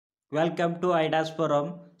Welcome to ಐಡಾಸ್ forum.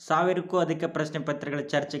 ಸಾವಿರಕ್ಕೂ ಅಧಿಕ ಪ್ರಶ್ನೆ ಪತ್ರಿಕೆಗಳ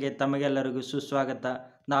ಚರ್ಚೆಗೆ ತಮಗೆಲ್ಲರಿಗೂ ಸುಸ್ವಾಗತ.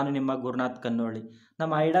 ನಾನು ನಿಮ್ಮ ಗುರುನಾಥ್ ಕನ್ನೋಳಿ.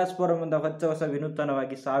 ನಮ್ಮ ಐಡಾಸ್ ಫೋರಂ ಹೊಸ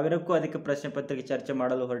ವಿನೂತನವಾಗಿ ಸಾವಿರಕ್ಕೂ ಅಧಿಕ ಪ್ರಶ್ನೆ ಪತ್ರಿಕೆ ಚರ್ಚೆ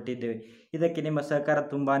ಮಾಡಲು ಹೊರಟಿದ್ದೇವೆ. ಇದಕ್ಕೆ ನಿಮ್ಮ ಸಹಕಾರ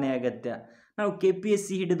ತುಂಬಾ ಅಗತ್ಯ. ನಾವು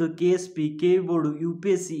KPSC ಹಿಡಿದು KSP, KV board,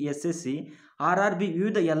 UPSC, SSC, RRB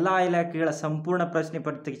ವಿವಿಧ ಎಲ್ಲ ಇಲಾಖೆಗಳ ಸಂಪೂರ್ಣ ಪ್ರಶ್ನೆ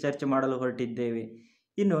ಪತ್ರಿಕೆ ಚರ್ಚೆ ಮಾಡಲು ಹೊರಟಿದ್ದೇವೆ.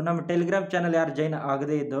 ಇನ್ನು ನಮ್ಮ ಟೆಲಿಗ್ರಾಮ್ ಚಾನಲ್ ಯಾರು ಜಾಯ್ನ್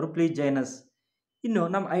ಆಗದೇ ಇದ್ದವರು ಪ್ಲೀಸ್ ಜಾಯ್ನ್ ಅಸ್. ಇನ್ನು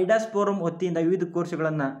ನಮ್ಮ ಐಡಾಸ್ ಫೋರಂ ವತಿಯಿಂದ ವಿವಿಧ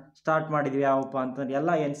ಕೋರ್ಸ್ಗಳನ್ನು ಸ್ಟಾರ್ಟ್ ಮಾಡಿದ್ವಿ. ಯಾವಪ್ಪ ಅಂತಂದ್ರೆ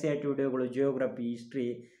ಎಲ್ಲ NCERT ವಿಡಿಯೋಗಳು, geography, history,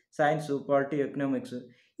 science, polity, economics,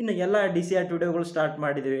 ಇನ್ನು ಎಲ್ಲ DSERT ವಿಡಿಯೋಗಳು ಸ್ಟಾರ್ಟ್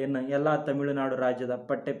ಮಾಡಿದ್ದೀವಿ. ಇನ್ನು ಎಲ್ಲ ತಮಿಳುನಾಡು ರಾಜ್ಯದ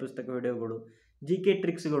ಪಠ್ಯ ಪುಸ್ತಕ ವಿಡಿಯೋಗಳು, GK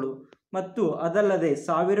ಟ್ರಿಕ್ಸ್ಗಳು ಮತ್ತು ಅದಲ್ಲದೆ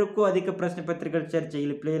ಸಾವಿರಕ್ಕೂ ಅಧಿಕ ಪ್ರಶ್ನೆ ಪತ್ರಿಕೆಗಳ ಚರ್ಚೆ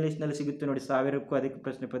ಇಲ್ಲಿ ಪ್ಲೇ ಲಿಸ್ಟ್ನಲ್ಲಿ ಸಿಗುತ್ತೆ ನೋಡಿ. ಸಾವಿರಕ್ಕೂ ಅಧಿಕ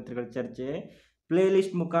ಪ್ರಶ್ನೆ ಪತ್ರಿಕೆಗಳ ಚರ್ಚೆ ಪ್ಲೇ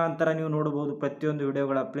ಲಿಸ್ಟ್ ಮುಖಾಂತರ ನೀವು ನೋಡಬಹುದು. ಪ್ರತಿಯೊಂದು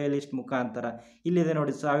ವಿಡಿಯೋಗಳ ಪ್ಲೇ ಲಿಸ್ಟ್ ಮುಖಾಂತರ ಇಲ್ಲಿದೆ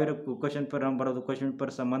ನೋಡಿ. ಸಾವಿರಕ್ಕೂ ಕ್ವಶನ್ ಪೇಪರ್ ಬರೋದು, ಕ್ವಶನ್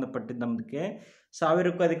ಪೇಪರ್ ಸಂಬಂಧಪಟ್ಟಿದ್ದು ನಮ್ಮದಕ್ಕೆ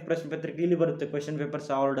ಸಾವಿರಕ್ಕೂ ಅಧಿಕ ಪ್ರಶ್ನೆ ಪತ್ರಿಕೆ ಇಲ್ಲಿ ಬರುತ್ತೆ. ಕ್ವಶನ್ ಪೇಪರ್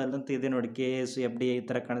ಸಾಲ್ವ್ಡ್ ಅಂತ ಇದೆ ನೋಡಿ. KS, FDA ಈ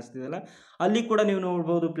ಥರ ಕಾಣಿಸ್ತಿದೆಯಲ್ಲ, ಅಲ್ಲಿ ಕೂಡ ನೀವು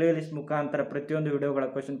ನೋಡ್ಬೋದು. ಪ್ಲೇ ಲಿಸ್ಟ್ ಮುಖಾಂತರ ಪ್ರತಿಯೊಂದು ವಿಡಿಯೋಗಳ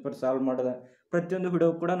ಕ್ವಶನ್ ಪೇಪರ್ ಸಾಲ್ವ್ ಮಾಡೋದ ಪ್ರತಿಯೊಂದು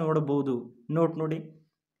ವಿಡಿಯೋ ಕೂಡ ನೋಡಬಹುದು. ನೋಡಿ.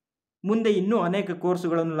 ಮುಂದೆ ಇನ್ನೂ ಅನೇಕ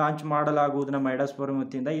ಕೋರ್ಸ್ಗಳನ್ನು ಲಾಂಚ್ ಮಾಡಲಾಗುವುದು. ನಮ್ಮ ಐಡಾಸ್ ಫೋರಂ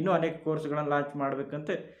ವತಿಯಿಂದ ಇನ್ನೂ ಅನೇಕ ಕೋರ್ಸ್ಗಳನ್ನು ಲಾಂಚ್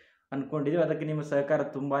ಮಾಡಬೇಕಂತ ಅಂದ್ಕೊಂಡಿದ್ದೀವಿ. ಅದಕ್ಕೆ ನಿಮ್ಮ ಸಹಕಾರ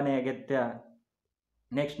ತುಂಬಾ ಅಗತ್ಯ.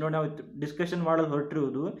 ನೆಕ್ಸ್ಟ್ ನೋಡಿ, ನಾವು ಡಿಸ್ಕಷನ್ ಮಾಡಲು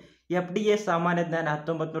ಹೊರಟಿರುವುದು FDA ಸಾಮಾನ್ಯ ಜ್ಞಾನ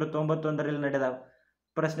 1991ರಲ್ಲಿ ನಡೆದ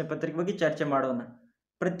ಪ್ರಶ್ನೆ ಪತ್ರಿಕೆ ಬಗ್ಗೆ ಚರ್ಚೆ ಮಾಡೋಣ.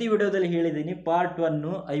 ಪ್ರತಿ ವಿಡಿಯೋದಲ್ಲಿ ಹೇಳಿದ್ದೀನಿ, ಪಾರ್ಟ್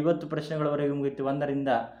 1 50 ಪ್ರಶ್ನೆಗಳವರೆಗೆ ಮುಗಿಯುತ್ತೆ. 1ರಿಂದ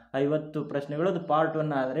 50 ಪ್ರಶ್ನೆಗಳು ಅದು ಪಾರ್ಟ್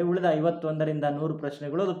 1 ಆದರೆ, ಉಳಿದ 51ರಿಂದ 100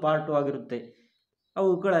 ಪ್ರಶ್ನೆಗಳು ಅದು ಪಾರ್ಟ್ 2 ಆಗಿರುತ್ತೆ.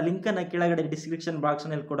 ಅವುಗಳ ಲಿಂಕನ್ನು ಕೆಳಗಡೆ ಡಿಸ್ಕ್ರಿಪ್ಷನ್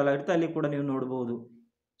ಬಾಕ್ಸ್ನಲ್ಲಿ ಕೊಡಲಾಗಿರುತ್ತೆ, ಅಲ್ಲಿ ಕೂಡ ನೀವು ನೋಡ್ಬೋದು.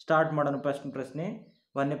 ಸ್ಟಾರ್ಟ್ ಮಾಡೋಣ. ಪ್ರಶ್ನೆ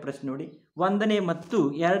 1ನೇ ಪ್ರಶ್ನೆ ನೋಡಿ. 1ನೇ ಮತ್ತು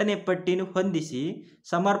 2ನೇ ಪಟ್ಟಿಯನ್ನು ಹೊಂದಿಸಿ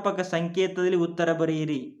ಸಮರ್ಪಕ ಸಂಕೇತದಲ್ಲಿ ಉತ್ತರ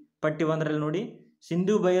ಬರೆಯಿರಿ. ಪಟ್ಟಿ 1ರಲ್ಲಿ ನೋಡಿ,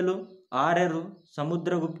 ಸಿಂಧೂ ಬಯಲು, ಆರ್ಯರು,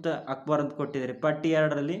 ಸಮುದ್ರಗುಪ್ತ, ಅಕ್ಬರ್ ಅಂತ ಕೊಟ್ಟಿದ್ದಾರೆ. ಪಟ್ಟಿ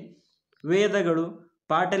 2ರಲ್ಲಿ ವೇದಗಳು,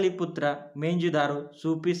 ಪಾಟಲಿಪುತ್ರ, ಮೇಂಜುದಾರು,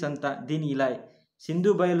 ಸೂಫಿ ಸಂತ, ದೀನ್ ಇಲಾಯ್.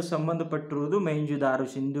 ಸಿಂಧೂ ಬಯಲು ಸಂಬಂಧಪಟ್ಟಿರುವುದು ಮೇಂಜುದಾರು.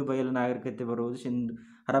 ಸಿಂಧೂ ಬಯಲು ನಾಗರಿಕತೆ ಬರುವುದು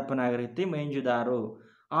ಹರಪ್ಪ ನಾಗರಿಕತೆ, ಮೇಂಜುದಾರು.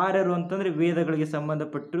 ಆರ್ಯರು ಅಂತಂದರೆ ವೇದಗಳಿಗೆ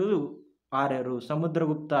ಸಂಬಂಧಪಟ್ಟಿರುವುದು ಆರ್ಯರು.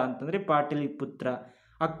 ಸಮುದ್ರಗುಪ್ತ ಅಂತಂದರೆ ಪಾಟಲಿಪುತ್ರ.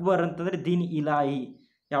 ಅಕ್ಬರ್ ಅಂತಂದರೆ ದೀನ್ ಇಲಾಯಿ.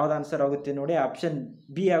 ಯಾವ್ದು ಆನ್ಸರ್ ಆಗುತ್ತೆ ನೋಡಿ? ಆಪ್ಷನ್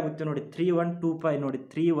ಬಿ ಆಗುತ್ತೆ ನೋಡಿ. 3125 ನೋಡಿ.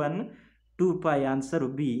 3125 ಆನ್ಸರು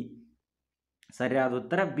ಬಿ. ಸರಿಯಾದ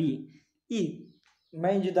ಉತ್ತರ ಬಿ. ಈ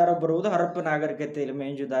ಮೇಂಜುದಾರು ಬರುವುದು ಹರಪ್ಪ ನಾಗರಿಕತೆಯಲ್ಲಿ.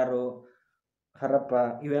 ಮೇಂಜುದಾರು, ಹರಪ್ಪ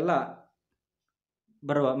ಇವೆಲ್ಲ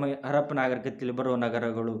ಬರುವ ಹರಪ್ಪ ನಾಗರಿಕತೆಯಲ್ಲಿ ಬರುವ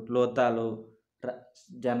ನಗರಗಳು. ಲೋತಾಲು,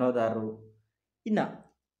 ಜನೋದಾರು. ಇನ್ನು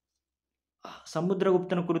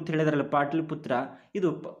ಸಮುದ್ರಗುಪ್ತನ ಕುರಿತು ಹೇಳಿದ್ರಲ್ಲ, ಪಾಟಲಿಪುತ್ರ, ಇದು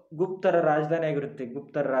ಗುಪ್ತರ ರಾಜಧಾನಿ ಆಗಿರುತ್ತೆ.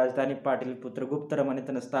 ಗುಪ್ತರ ರಾಜಧಾನಿ ಪಾಟಲಿಪುತ್ರ. ಗುಪ್ತರ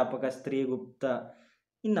ಮನೆತನ ಸ್ಥಾಪಕ ಸ್ತ್ರೀ ಗುಪ್ತ.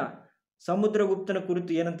 ಇನ್ನು ಸಮುದ್ರಗುಪ್ತನ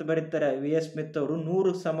ಕುರಿತು ಏನಂತ ಬರೀತಾರೆ? VS ಸ್ಮಿತ್ ಅವರು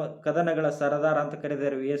 100 ಕದನಗಳ ಸರದಾರ ಅಂತ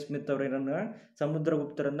ಕರೆದಿದ್ದಾರೆ. VS ಸ್ಮಿತ್ ಅವರನ್ನ,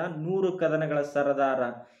 ಸಮುದ್ರಗುಪ್ತರನ್ನ 100 ಕದನಗಳ ಸರದಾರ.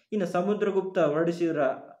 ಇನ್ನು ಸಮುದ್ರಗುಪ್ತ ಹೊರಡಿಸಿದ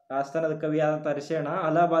ಆಸ್ಥಾನದ ಕವಿಯಾದಂಥ ಹರಿಶೇಣ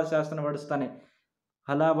ಅಲಹಾಬಾದ್ ಶಾಸನ ಹೊರಡಿಸ್ತಾನೆ.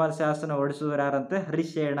 ಅಲಹಾಬಾದ್ ಶಾಸನ ಹೊರಡಿಸಿದವರು ಯಾರಂತೆ?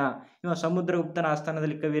 ಹರಿಶೇಣ. ಇವ ಸಮುದ್ರಗುಪ್ತನ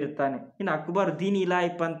ಆಸ್ಥಾನದಲ್ಲಿ ಕವಿ ಇರ್ತಾನೆ. ಇನ್ನು ಅಕ್ಬರ್ ದೀನ್ ಇಲಾಯಿ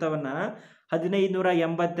ಪಂಥವನ್ನ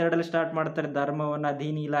 1582ರಲ್ಲಿ ಸ್ಟಾರ್ಟ್ ಮಾಡ್ತಾರೆ. ಧರ್ಮವನ್ನ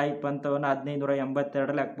ದೀನ್ ಇಲಾಯಿ ಪಂಥವನ್ನ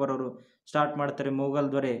 1582ರಲ್ಲಿ ಅಕ್ಬರ್ ಅವರು ಸ್ಟಾರ್ಟ್ ಮಾಡ್ತಾರೆ, ಮೊಘಲ್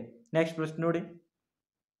ದೊರೆ. ನೆಕ್ಸ್ಟ್ ಪ್ರಶ್ನೆ ನೋಡಿ,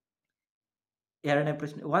 2ನೇ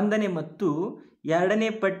ಪ್ರಶ್ನೆ. 1ನೇ ಮತ್ತು 2ನೇ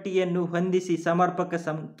ಪಟ್ಟಿಯನ್ನು ಹೊಂದಿಸಿ ಸಮರ್ಪಕ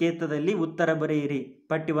ಸಂಕೇತದಲ್ಲಿ ಉತ್ತರ ಬರೆಯಿರಿ.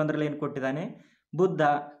 ಪಟ್ಟಿ 1ರಲ್ಲಿ ಏನು ಕೊಟ್ಟಿದ್ದಾನೆ? ಬುದ್ಧ,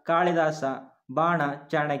 ಕಾಳಿದಾಸ, ಬಾಣ,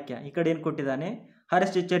 ಚಾಣಕ್ಯ. ಈ ಕಡೆ ಏನು ಕೊಟ್ಟಿದ್ದಾನೆ?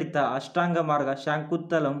 ಹರ್ಷಚರಿತ, ಅಷ್ಟಾಂಗ ಮಾರ್ಗ,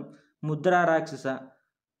 ಶಾಂಕುತ್ತಲಂ, ಮುದ್ರಾ ರಾಕ್ಷಸ,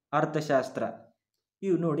 ಅರ್ಥಶಾಸ್ತ್ರ.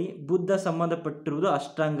 ಇವು ನೋಡಿ, ಬುದ್ಧ ಸಂಬಂಧಪಟ್ಟಿರುವುದು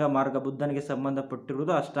ಅಷ್ಟಾಂಗ ಮಾರ್ಗ. ಬುದ್ಧನಿಗೆ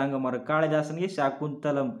ಸಂಬಂಧಪಟ್ಟಿರುವುದು ಅಷ್ಟಾಂಗ ಮಾರ್ಗ. ಕಾಳಿದಾಸನಿಗೆ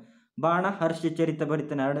ಶಾಕುಂತಲಂ. ಬಾಣ ಹರ್ಷಚರಿತ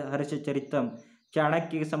ಬರಿತಾನೆ, ಹರ್ಷಚರಿತಂ.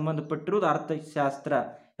 ಚಾಣಕ್ಯಗೆ ಸಂಬಂಧಪಟ್ಟಿರುವುದು ಅರ್ಥಶಾಸ್ತ್ರ.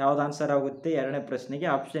 ಯಾವ್ದು ಆನ್ಸರ್ ಆಗುತ್ತೆ 2ನೇ ಪ್ರಶ್ನೆಗೆ?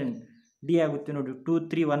 ಆಪ್ಷನ್ ಡಿ ಆಗುತ್ತೆ ನೋಡಿ.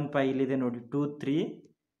 2315 ಇಲ್ಲಿದೆ ನೋಡಿ.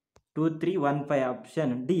 2315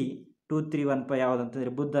 ಆಪ್ಷನ್ ಡಿ. 2315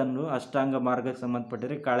 ಯಾವುದಂತಂದರೆ ಬುದ್ಧನು ಅಷ್ಟಾಂಗ ಮಾರ್ಗಕ್ಕೆ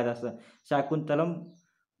ಸಂಬಂಧಪಟ್ಟಿದ್ರೆ ಕಾಳಿದಾಸ, ಶಾಕುಂತಲಂ,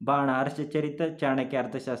 ಬಾಣ ಹರ್ಷಚರಿತ, ಚಾಣಕ್ಯ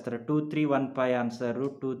ಅರ್ಥಶಾಸ್ತ್ರ. 2315 ಆನ್ಸರು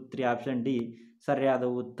 23 ಆಪ್ಷನ್ ಡಿ ಸರಿಯಾದ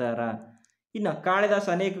ಉತ್ತರ. ಇನ್ನು ಕಾಳಿದಾಸ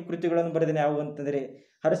ಅನೇಕ ಕೃತಿಗಳನ್ನು ಬರೆದಿದ್ದಾನೆ. ಯಾವುವು ಅಂತಂದರೆ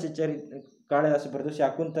ಕಾಳಿದಾಸ ಬರೆದು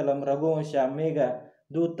ಶಾಕುಂತಲಂ, ರಘುವಂಶ, ಮೇಘ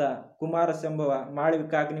ದೂತ, ಕುಮಾರ ಸಂಭವ,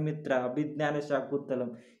 ಮಾಳವಿಕಾಗ್ನಿಮಿತ್ರ, ಅಭಿಜ್ಞಾನ ಶಾಕುಂತಲಂ.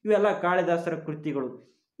 ಇವೆಲ್ಲ ಕಾಳಿದಾಸರ ಕೃತಿಗಳು.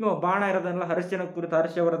 ಇವ ಬಾಣ ಇರೋದನ್ನೆಲ್ಲ ಹರ್ಷನ ಕುರಿತು,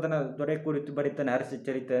 ಹರ್ಷವರ್ಧನ ದೊರೆ ಕುರಿತು ಬರೀತಾನೆ,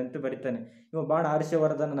 ಹರ್ಷಚರಿತ ಅಂತ ಬರೀತಾನೆ. ಇವ ಬಾಣ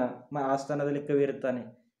ಹರ್ಷವರ್ಧನ ಆಸ್ಥಾನದಲ್ಲಿ ಕವಿ ಇರ್ತಾನೆ.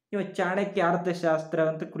 ಇವ ಚಾಣಕ್ಯ ಅರ್ಥಶಾಸ್ತ್ರ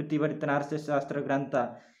ಅಂತ ಕೃತಿ ಬರೀತಾನೆ, ಅರ್ಥಶಾಸ್ತ್ರ ಗ್ರಂಥ.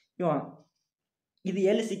 ಇದು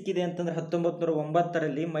ಎಲ್ಲಿ ಸಿಕ್ಕಿದೆ ಅಂತಂದ್ರೆ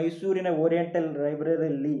 1909ರಲ್ಲಿ ಮೈಸೂರಿನ ಓರಿಯೆಂಟಲ್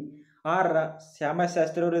ಲೈಬ್ರರಿಯಲ್ಲಿ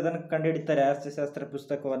ಶ್ಯಾಮಶಾಸ್ತ್ರಿ ಅವರು ಇದನ್ನು ಕಂಡುಹಿಡಿತಾರೆ. ಅರ್ಥಶಾಸ್ತ್ರ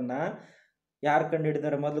ಪುಸ್ತಕವನ್ನ ಯಾರು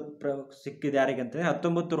ಕಂಡುಹಿಡಿದಾರೆ? ಮೊದಲು ಸಿಕ್ಕಿದೆ ಯಾರಿಗೆ ಅಂತಂದರೆ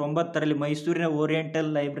 1909ರಲ್ಲಿ ಮೈಸೂರಿನ ಓರಿಯೆಂಟಲ್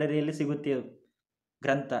ಲೈಬ್ರರಿಯಲ್ಲಿ ಸಿಗುತ್ತೆ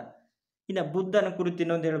ಗ್ರಂಥ. ಇನ್ನು ಬುದ್ಧನ ಕುರಿತು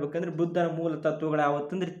ಇನ್ನೊಂದು ಹೇಳ್ಬೇಕಂದ್ರೆ ಬುದ್ಧನ ಮೂಲ ತತ್ವಗಳು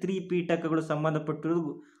ಯಾವತ್ತಂದ್ರೆ ತ್ರಿಪೀಠಕಗಳು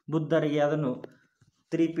ಸಂಬಂಧಪಟ್ಟಿರೋದು ಬುದ್ಧರಿಗೆ ಅದನ್ನು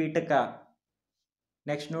ತ್ರಿಪೀಠಕ.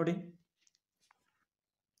 ನೆಕ್ಸ್ಟ್ ನೋಡಿ,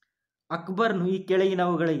 ಅಕ್ಬರ್ನು ಈ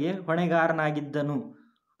ಕೆಳಗಿನವುಗಳಿಗೆ ಹೊಣೆಗಾರನಾಗಿದ್ದನು.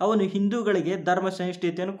 ಅವನು ಹಿಂದೂಗಳಿಗೆ ಧರ್ಮ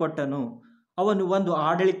ಸಹಿಷ್ಣುತೆಯನ್ನು ಕೊಟ್ಟನು. ಅವನು ಒಂದು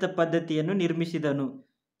ಆಡಳಿತ ಪದ್ಧತಿಯನ್ನು ನಿರ್ಮಿಸಿದನು.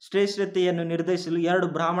 ಶ್ರೇಷ್ಠತೆಯನ್ನು ನಿರ್ಧರಿಸಲು 2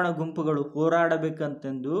 ಬ್ರಾಹ್ಮಣ ಗುಂಪುಗಳು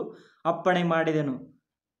ಹೋರಾಡಬೇಕಂತೆಂದು ಅಪ್ಪಣೆ ಮಾಡಿದನು.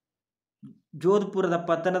 ಜೋಧ್ಪುರದ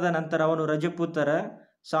ಪತನದ ನಂತರ ಅವನು ರಜಪೂತರ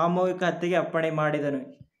ಸಾಮೂಹಿಕ ಹತ್ಯೆಗೆ ಅಪ್ಪಣೆ ಮಾಡಿದನು.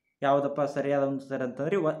 ಯಾವುದಪ್ಪ ಸರಿಯಾದ ಉತ್ತರ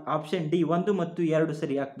ಅಂತಂದರೆ ಆಪ್ಷನ್ ಡಿ 1 ಮತ್ತು 2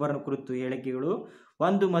 ಸರಿ. ಅಕ್ಬರ್ನ ಕುರಿತು ಹೇಳಿಕೆಗಳು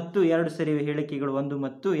 1 ಮತ್ತು 2 ಸರಿವೆ. ಹೇಳಿಕೆಗಳು 1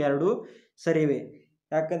 ಮತ್ತು 2 ಸರಿವೆ.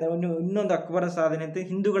 ಯಾಕಂದರೆ ಅವನು ಇನ್ನೊಂದು ಅಕ್ಬರ್ನ ಸಾಧನೆ ಅಂತ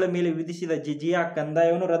ಹಿಂದೂಗಳ ಮೇಲೆ ವಿಧಿಸಿದ ಜಿಜಿಯಾ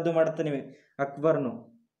ಕಂದಾಯವನ್ನು ರದ್ದು ಮಾಡ್ತಾನೆ ಅಕ್ಬರ್ನು.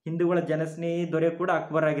 ಹಿಂದೂಗಳ ಜನಸ್ನೇಹಿ ದೊರೆ ಕೂಡ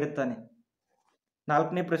ಅಕ್ಬರ್ ಆಗಿರ್ತಾನೆ.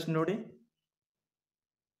 4ನೇ ಪ್ರಶ್ನೆ ನೋಡಿ,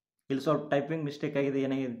 ಇಲ್ಲಿ ಸ್ವಲ್ಪ ಟೈಪಿಂಗ್ ಮಿಸ್ಟೇಕ್ ಆಗಿದೆ.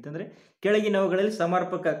 ಏನಾಗಿದೆ ಅಂದರೆ ಕೆಳಗಿನವುಗಳಲ್ಲಿ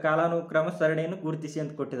ಸಮರ್ಪಕ ಕಾಲಾನುಕ್ರಮ ಸರಣಿಯನ್ನು ಗುರುತಿಸಿ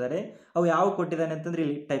ಅಂತ ಕೊಟ್ಟಿದ್ದಾರೆ. ಅವು ಯಾವ ಕೊಟ್ಟಿದ್ದಾನೆ ಅಂತಂದ್ರೆ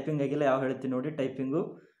ಇಲ್ಲಿ ಟೈಪಿಂಗ್ ಆಗಿಲ್ಲ. ಯಾವ ಹೇಳ್ತೀನಿ ನೋಡಿ, ಟೈಪಿಂಗು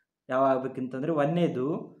ಯಾವ ಆಗ್ಬೇಕಂತಂದ್ರೆ ಒಂದೇದು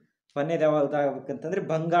ಯಾವ್ದು ಆಗ್ಬೇಕಂತಂದ್ರೆ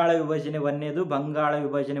ಬಂಗಾಳ ವಿಭಜನೆ. ಒಂದೇದು ಬಂಗಾಳ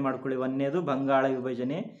ವಿಭಜನೆ ಮಾಡ್ಕೊಳ್ಳಿ. ಒಂದೇದು ಬಂಗಾಳ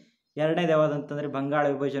ವಿಭಜನೆ. 2ನೇದು ಯಾವ್ದಂತಂದ್ರೆ ಬಂಗಾಳ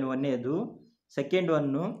ವಿಭಜನೆ ಒಂದೇದು. ಸೆಕೆಂಡ್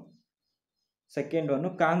ಒನ್ನು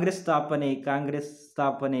ಕಾಂಗ್ರೆಸ್ ಸ್ಥಾಪನೆ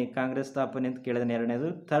ಅಂತ ಕೇಳಿದಾನೆ 2ನೇದು.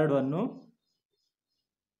 ಥರ್ಡ್ ಒನ್ನು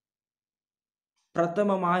ಪ್ರಥಮ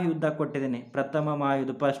ಮಹಾಯುದ್ಧ ಕೊಟ್ಟಿದ್ದೇನೆ. ಪ್ರಥಮ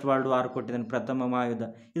ಮಹಾಯುದ್ಧ, ಫಸ್ಟ್ ವರ್ಲ್ಡ್ ವಾರ್ ಕೊಟ್ಟಿದ್ದೇನೆ. ಪ್ರಥಮ ಮಹಾಯುದ್ಧ.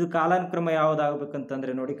 ಇದು ಕಾಲಾನುಕ್ರಮ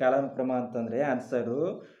ಯಾವುದಾಗಬೇಕಂತಂದ್ರೆ ನೋಡಿ, ಕಾಲಾನುಕ್ರಮ ಅಂತಂದ್ರೆ ಆನ್ಸರು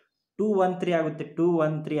 213 ಆಗುತ್ತೆ.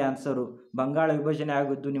 213 ಆನ್ಸರು. ಬಂಗಾಳ ವಿಭಜನೆ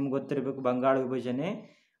ಆಗುದ್ದು ನಿಮ್ಗೆ ಗೊತ್ತಿರಬೇಕು. ಬಂಗಾಳ ವಿಭಜನೆ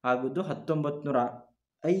ಆಗುದ್ದು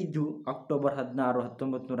 1905 ಅಕ್ಟೋಬರ್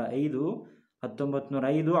 16.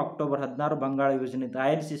 1905 ಅಕ್ಟೋಬರ್ 16 ಬಂಗಾಳ ವಿಭಜನೆ.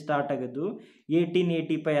 INC ಸ್ಟಾರ್ಟ್ ಆಗಿದ್ದು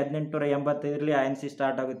 1885 1885ರಲ್ಲಿ INC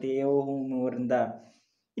ಸ್ಟಾರ್ಟ್ ಆಗುತ್ತೆ ಅವರಿಂದ.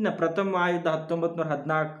 ಇನ್ನು ಪ್ರಥಮ ಮಹಾಯುದ್ಧ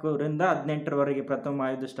 1914ರಿಂದ 18ರವರೆಗೆ ಪ್ರಥಮ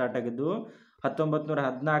ಮಹಾಯುದ್ಧ ಸ್ಟಾರ್ಟ್ ಆಗಿದ್ದು.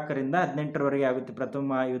 1914ರಿಂದ 18ರವರೆಗೆ ಆಗುತ್ತೆ ಪ್ರಥಮ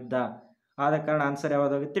ಮಹಾಯುದ್ಧ. ಆದ ಕಾರಣ ಆನ್ಸರ್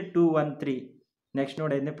ಯಾವುದಾಗುತ್ತೆ 213. ನೆಕ್ಸ್ಟ್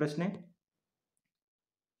ನೋಡಿ, 5ನೇ ಪ್ರಶ್ನೆ.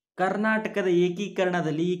 ಕರ್ನಾಟಕದ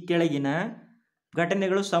ಏಕೀಕರಣದಲ್ಲಿ ಈ ಕೆಳಗಿನ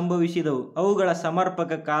ಘಟನೆಗಳು ಸಂಭವಿಸಿದವು. ಅವುಗಳ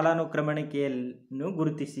ಸಮರ್ಪಕ ಕಾಲಾನುಕ್ರಮಣಿಕೆಯನ್ನು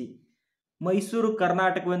ಗುರುತಿಸಿ. ಮೈಸೂರು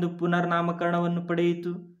ಕರ್ನಾಟಕವೆಂದು ಪುನರ್ನಾಮಕರಣವನ್ನು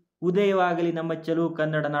ಪಡೆಯಿತು. ಉದಯವಾಗಲಿ ನಮ್ಮ ಚೆಲುವು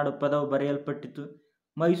ಕನ್ನಡ ನಾಡು ಪದವು ಬರೆಯಲ್ಪಟ್ಟಿತು.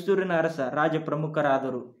 ಮೈಸೂರಿನ ಅರಸ ರಾಜ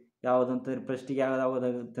ಪ್ರಮುಖರಾದರು. ಯಾವುದಂತಂದ್ರೆ ಫಸ್ಟಿಗೆ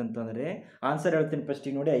ಯಾವುದಾಗುತ್ತೆ ಅಂತಂದರೆ ಆನ್ಸರ್ ಹೇಳ್ತೀನಿ.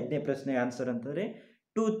 ಫಸ್ಟಿಗೆ ನೋಡಿ, 5ನೇ ಪ್ರಶ್ನೆ ಆನ್ಸರ್ ಅಂತಂದರೆ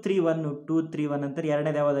 231 ಅಂತಾರೆ.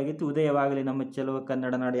 2ನೇದು ಯಾವುದಾಗಿತ್ತು? ಉದಯವಾಗಲಿ ನಮ್ಮ ಚೆಲುವ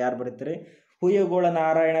ಕನ್ನಡ ನಾಡು. ಯಾರು ಬರೀತಾರೆ? ಹುಯ್ಯಗೋಳ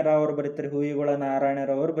ನಾರಾಯಣರಾವ್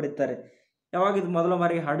ಅವರು ಬರೀತಾರೆ. ಯಾವಾಗಿದು ಮೊದಲ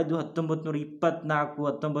ಬಾರಿಗೆ ಹಾಡಿದ್ದು?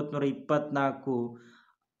 1924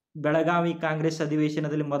 ಬೆಳಗಾವಿ ಕಾಂಗ್ರೆಸ್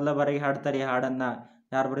ಅಧಿವೇಶನದಲ್ಲಿ ಮೊದಲ ಬಾರಿಗೆ ಹಾಡ್ತಾರೆ ಈ ಹಾಡನ್ನು.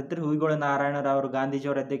 ಯಾರು ಬರೀತಾರೆ? ಹುಯ್ಯಗೋಳ ನಾರಾಯಣರಾವ್ ಅವರು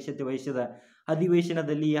ಗಾಂಧೀಜಿಯವರ ಅಧ್ಯಕ್ಷತೆ ವಹಿಸಿದ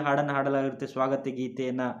ಅಧಿವೇಶನದಲ್ಲಿ ಈ ಹಾಡನ್ನು ಹಾಡಲಾಗಿರುತ್ತೆ, ಸ್ವಾಗತ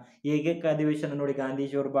ಗೀತೆಯನ್ನು. ಏಕೈಕ ಅಧಿವೇಶನ ನೋಡಿ,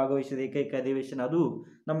 ಗಾಂಧೀಜಿಯವರು ಭಾಗವಹಿಸಿದ ಏಕೈಕ ಅಧಿವೇಶನ ಅದು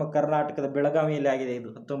ನಮ್ಮ ಕರ್ನಾಟಕದ ಬೆಳಗಾವಿಯಲ್ಲಿ ಆಗಿದೆ. ಇದು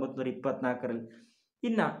 1924ರಲ್ಲಿ.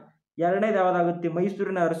 ಇನ್ನು 2ನೇದು ಯಾವುದಾಗುತ್ತೆ?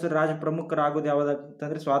 ಮೈಸೂರಿನ ಅರಸರು ರಾಜ ಪ್ರಮುಖರಾಗೋದು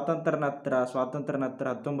ಯಾವುದಾಗುತ್ತಂದರೆ ಸ್ವಾತಂತ್ರ್ಯ ನಂತರ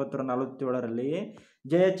 1947ರಲ್ಲಿ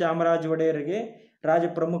ಜಯ ಚಾಮರಾಜ ಒಡೆಯರಿಗೆ ರಾಜ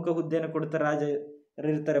ಪ್ರಮುಖ ಹುದ್ದೆಯನ್ನು ಕೊಡ್ತಾರೆ.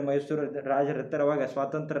 ರಾಜರಿರ್ತಾರೆ, ಮೈಸೂರು ರಾಜರಿರ್ತಾರೆ. ಅವಾಗ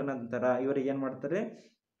ಸ್ವಾತಂತ್ರ್ಯ ನಂತರ ಇವರಿಗೆ ಏನು ಮಾಡ್ತಾರೆ?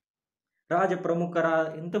 ರಾಜ ಪ್ರಮುಖರ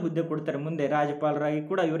ಅಂತ ಹುದ್ದೆ ಕೊಡ್ತಾರೆ. ಮುಂದೆ ರಾಜ್ಯಪಾಲರಾಗಿ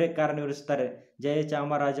ಕೂಡ ಇವರೇ ಕಾರ್ಯನಿರ್ವಹಿಸ್ತಾರೆ, ಜಯ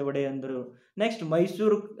ಚಾಮರಾಜ ಒಡೆಯರು. ನೆಕ್ಸ್ಟ್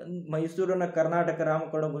ಮೈಸೂರನ್ನ ಕರ್ನಾಟಕ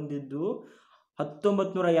ನಾಮಕರಣಗೊಂಡಿದ್ದು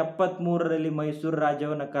 1973ರಲ್ಲಿ ಮೈಸೂರು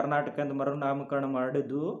ರಾಜ್ಯವನ್ನು ಕರ್ನಾಟಕ ಎಂದು ಮರುನಾಮಕರಣ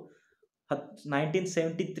ಮಾಡಿದ್ದು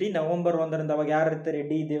 1973 ನವೆಂಬರ್ 1ರಿಂದ. ಅವಾಗ ಯಾರು ಇರ್ತಾರೆ?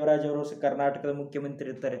 ಡಿ ದೇವರಾಜ್ ಅವರು ಕರ್ನಾಟಕದ ಮುಖ್ಯಮಂತ್ರಿ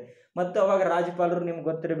ಇರ್ತಾರೆ. ಮತ್ತು ಅವಾಗ ರಾಜ್ಯಪಾಲರು ನಿಮ್ಗೆ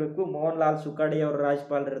ಗೊತ್ತಿರಬೇಕು, ಮೋಹನ್ ಲಾಲ್ ಸುಖಾಡಿ ಅವರು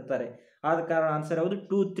ರಾಜ್ಯಪಾಲರು ಇರ್ತಾರೆ. ಆದ ಕಾರಣ ಆನ್ಸರ್ ಯಾವುದು?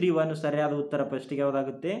 231 ಸರಿಯಾದ ಉತ್ತರ. ಫಸ್ಟಿಗೆ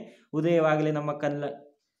ಯಾವುದಾಗುತ್ತೆ?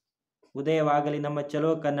 ಉದಯವಾಗಲಿ ನಮ್ಮ ಚಲೋ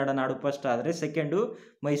ಕನ್ನಡ ನಾಡು ಫಸ್ಟ್ ಆದರೆ, ಸೆಕೆಂಡು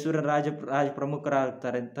ಮೈಸೂರಿನ ರಾಜ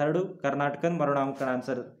ಪ್ರಮುಖರಾಗ್ತಾರೆ, ಥರ್ಡು ಕರ್ನಾಟಕದ ಮರುನಾಮಕರಣ.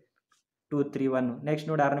 ಆನ್ಸರ್ 231. ನೆಕ್ಸ್ಟ್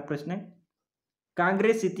ನೋಡಿ, 6ನೇ ಪ್ರಶ್ನೆ.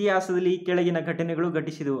 ಕಾಂಗ್ರೆಸ್ ಇತಿಹಾಸದಲ್ಲಿ ಈ ಕೆಳಗಿನ ಘಟನೆಗಳು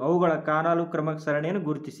ಘಟಿಸಿದವು. ಅವುಗಳ ಕಾಲಾನುಕ್ರಮ ಸರಣಿಯನ್ನು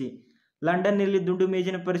ಗುರುತಿಸಿ. ಲಂಡನ್ನಲ್ಲಿ ದುಂಡು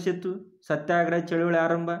ಮೇಜಿನ ಪರಿಷತ್ತು, ಸತ್ಯಾಗ್ರಹ ಚಳುವಳಿ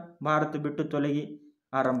ಆರಂಭ, ಭಾರತ ಬಿಟ್ಟು ತೊಲಗಿ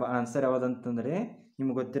ಆರಂಭ. ಆನ್ಸರ್ ಯಾವುದಂತಂದರೆ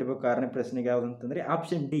ನಿಮ್ಗೆ ಗೊತ್ತಿರಬೇಕು. 6ನೇ ಪ್ರಶ್ನೆಗೆ ಯಾವುದಂತಂದರೆ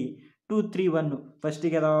ಆಪ್ಷನ್ ಡಿ 231.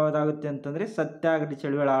 ಫಸ್ಟಿಗೆ ಯಾವುದಾಗುತ್ತೆ ಅಂತಂದರೆ ಸತ್ಯಾಗ್ರಹ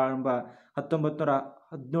ಚಳುವಳಿ ಆರಂಭ.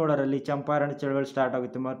 1917ರಲ್ಲಿ ಚಂಪಾರಣ ಚಳುವಳಿ ಸ್ಟಾರ್ಟ್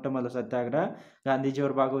ಆಗುತ್ತೆ. ಮೊಟ್ಟ ಮೊದಲು ಸತ್ಯಾಗ್ರಹ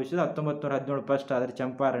ಗಾಂಧೀಜಿಯವರು ಭಾಗವಹಿಸಿದ 1917 ಫಸ್ಟ್ ಆದರೆ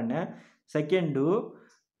ಚಂಪಾರಣ್ಯ. ಸೆಕೆಂಡು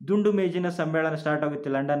ದುಂಡು ಮೇಜಿನ ಸಮ್ಮೇಳನ ಸ್ಟಾರ್ಟ್ ಆಗುತ್ತೆ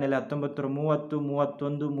ಲಂಡನ್ನಲ್ಲಿ 1930,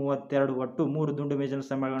 31, 32 ಒಟ್ಟು 3 ದುಂಡು ಮೇಜಿನ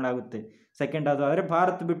ಸಮ್ಮೇಳನ ಆಗುತ್ತೆ. ಸೆಕೆಂಡ್ ಅದು ಆದರೆ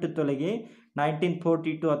ಭಾರತ ಬಿಟ್ಟು ತೊಲಗಿ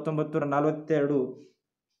 1942 1942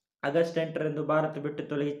 ಆಗಸ್ಟ್ 8ರಂದು ಭಾರತ ಬಿಟ್ಟು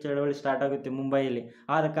ತೊಲಗಿ ಚಳವಳಿ ಸ್ಟಾರ್ಟ್ ಆಗುತ್ತೆ ಮುಂಬೈಯಲ್ಲಿ.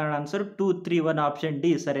 ಆದ ಕಾರಣ ಆನ್ಸರ್ 231 ಆಪ್ಷನ್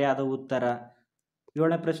ಡಿ ಸರಿಯಾದ ಉತ್ತರ.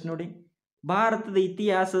 7ನೇ ಪ್ರಶ್ನೆ ನೋಡಿ. ಭಾರತದ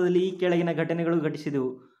ಇತಿಹಾಸದಲ್ಲಿ ಈ ಕೆಳಗಿನ ಘಟನೆಗಳು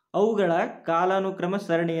ಘಟಿಸಿದವು. ಅವುಗಳ ಕಾಲಾನುಕ್ರಮ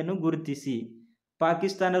ಸರಣಿಯನ್ನು ಗುರುತಿಸಿ.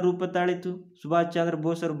 ಪಾಕಿಸ್ತಾನ ರೂಪ ತಾಳಿತು. ಸುಭಾಷ್ ಚಂದ್ರ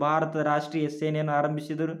ಬೋಸರು ಭಾರತದ ರಾಷ್ಟ್ರೀಯ ಸೇನೆಯನ್ನು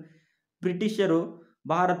ಆರಂಭಿಸಿದರು. ಬ್ರಿಟಿಷರು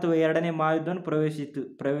ಭಾರತವು 2ನೇ ಮಹಾಯುದ್ಧವನ್ನು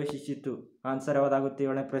ಪ್ರವೇಶಿಸಿತು. ಆನ್ಸರ್ ಯಾವುದಾಗುತ್ತೆ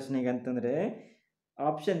 7ನೇ ಪ್ರಶ್ನೆಗೆ ಅಂತಂದರೆ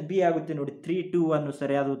ಆಪ್ಷನ್ ಬಿ ಆಗುತ್ತೆ ನೋಡಿ, 3-2-1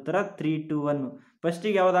 ಸರಿಯಾದ ಉತ್ತರ 3-2-1.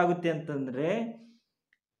 ಫಸ್ಟಿಗೆ ಯಾವುದಾಗುತ್ತೆ ಅಂತಂದರೆ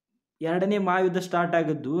 2ನೇ ಮಹಾಯುದ್ಧ ಸ್ಟಾರ್ಟ್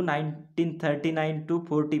ಆಗಿದ್ದು 1939 to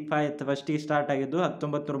 45 ಫಸ್ಟಿಗೆ ಸ್ಟಾರ್ಟ್ ಆಗಿದ್ದು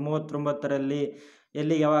 1939ರಲ್ಲಿ.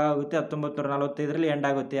 ಎಲ್ಲಿಗೆ ಯಾವಾಗ ಆಗುತ್ತೆ 1945ರಲ್ಲಿ ಎಂಡ್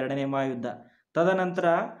ಆಗುತ್ತೆ 2ನೇ ಮಹಾಯುದ್ಧ. ತದನಂತರ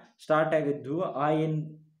ಸ್ಟಾರ್ಟ್ ಆಗಿದ್ದು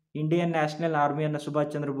ಇಂಡಿಯನ್ ನ್ಯಾಷನಲ್ ಆರ್ಮಿಯನ್ನು ಸುಭಾಷ್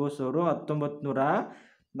ಚಂದ್ರ ಬೋಸ್ ಅವರು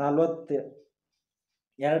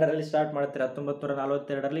 1942ರಲ್ಲಿ ಸ್ಟಾರ್ಟ್ ಮಾಡ್ತಾರೆ.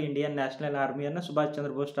 1942ರಲ್ಲಿ Indian national ಆರ್ಮಿಯನ್ನು Subhash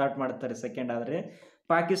Chandra Bose start ಮಾಡ್ತಾರೆ ಸೆಕೆಂಡ್. ಆದರೆ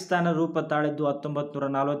ಪಾಕಿಸ್ತಾನ ರೂಪ ತಾಳಿದ್ದು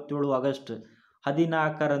 1947 ಆಗಸ್ಟ್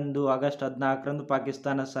 14ರಂದು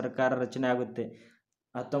ಪಾಕಿಸ್ತಾನ ಸರ್ಕಾರ ರಚನೆ ಆಗುತ್ತೆ.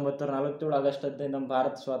 1947 ಆಗಸ್ಟ್ 15 ನಮ್ಮ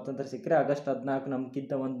ಭಾರತ ಸ್ವಾತಂತ್ರ್ಯ ಸಿಕ್ಕರೆ ಆಗಸ್ಟ್ 14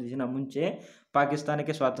 ನಮಗಿಂತ ಒಂದು ದಿನ ಮುಂಚೆ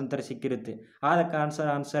ಪಾಕಿಸ್ತಾನಕ್ಕೆ ಸ್ವಾತಂತ್ರ್ಯ ಸಿಕ್ಕಿರುತ್ತೆ. ಅದಕ್ಕೆ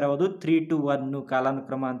ಆನ್ಸರ್ ಯಾವುದು 3-2-1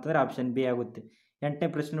 ಕಾಲಾನುಕ್ರಮ ಅಂತಂದರೆ ಆಪ್ಷನ್ ಬಿ ಆಗುತ್ತೆ. 8ನೇ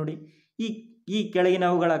ಪ್ರಶ್ನೆ ನೋಡಿ, ಈ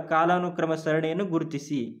ಕೆಳಗಿನವುಗಳ ಕಾಲಾನುಕ್ರಮ ಸರಣಿಯನ್ನು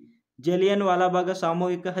ಗುರುತಿಸಿ. ಜಲಿಯನ್ ವಾಲಾಬಾಗ್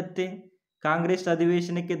ಸಾಮೂಹಿಕ ಹತ್ಯೆ, ಕಾಂಗ್ರೆಸ್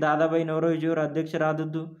ಅಧಿವೇಶನಕ್ಕೆ ದಾದಾಬಾಯಿ ನವರೋಜಿಯವರು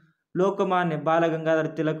ಅಧ್ಯಕ್ಷರಾದದ್ದು, ಲೋಕಮಾನ್ಯ ಬಾಲಗಂಗಾಧರ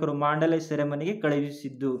ತಿಲಕರು ಮಾಂಡಲೆ ಸೆರೆಮನಿಗೆ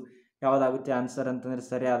ಕಳುಹಿಸಿದ್ದು. ಯಾವುದಾಗುತ್ತೆ ಆನ್ಸರ್ ಅಂತಂದರೆ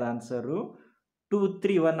ಸರಿಯಾದ ಆನ್ಸರು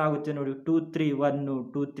 2-3-1 ಆಗುತ್ತೆ ನೋಡಿ.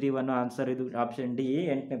 2-3-1 ಆನ್ಸರ್ ಇದು ಆಪ್ಷನ್ ಡಿ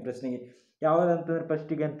 8ನೇ ಪ್ರಶ್ನೆಗೆ. ಯಾವುದಂತಂದರೆ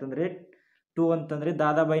ಫಸ್ಟಿಗೆ ಅಂತಂದರೆ 2 ಅಂತಂದರೆ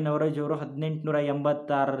ದಾದಾಬಾಯಿ ನವರೋಜಿಯವರು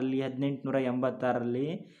 1886ರಲ್ಲಿ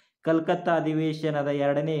ಕಲ್ಕತ್ತಾ ಅಧಿವೇಶನದ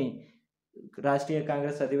 2ನೇ ರಾಷ್ಟ್ರೀಯ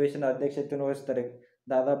ಕಾಂಗ್ರೆಸ್ ಅಧಿವೇಶನ ಅಧ್ಯಕ್ಷತೆಯನ್ನು ವಹಿಸ್ತಾರೆ.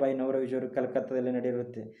 ದಾದಾಬಾಯಿ ನವರೋಜಿಯವರು ಕಲ್ಕತ್ತಾದಲ್ಲಿ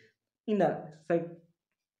ನಡೆಯುತ್ತೆ. ಇನ್ನು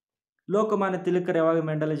ಲೋಕಮಾನ್ಯ ತಿಲಕರು ಯಾವಾಗ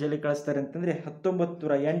ಮಂಡಲ ಜೈಲಿ ಕಳಿಸ್ತಾರೆ ಅಂತಂದರೆ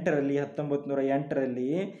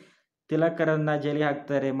 1908ರಲ್ಲಿ ತಿಲಕರನ್ನು ಜೈಲಿಗೆ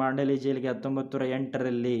ಹಾಕ್ತಾರೆ, ಮಾಂಡಲಿ ಜೈಲಿಗೆ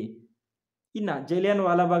 1908ರಲ್ಲಿ. ಇನ್ನು ಜಲಿಯನ್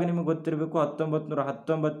ವಾಲಾಬಾಗ್ ನಿಮಗೆ ಗೊತ್ತಿರಬೇಕು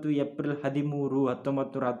 1919 ಏಪ್ರಿಲ್ 13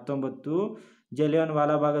 1919 ಜಲಿಯನ್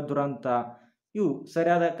ವಾಲಾಬಾಗ್ ದುರಂತ. ಇವು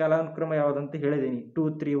ಸರಿಯಾದ ಕಾಲಾನುಕ್ರಮ ಯಾವುದಂತ ಹೇಳಿದ್ದೀನಿ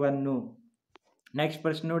 2-3-1. ನೆಕ್ಸ್ಟ್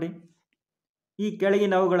ಪ್ರಶ್ನೆ ನೋಡಿ, ಈ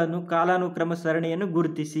ಕೆಳಗಿನವುಗಳನ್ನು ಕಾಲಾನುಕ್ರಮ ಸರಣಿಯನ್ನು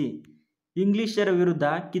ಗುರುತಿಸಿ. ಇಂಗ್ಲಿಷರ ವಿರುದ್ಧ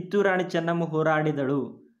ಕಿತ್ತೂರು ರಾಣಿ ಚೆನ್ನಮ್ಮ ಹೋರಾಡಿದಳು.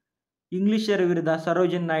 ಇಂಗ್ಲಿಷರ ವಿರುದ್ಧ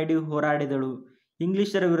ಸರೋಜಿನಿ ನಾಯ್ಡು ಹೋರಾಡಿದಳು.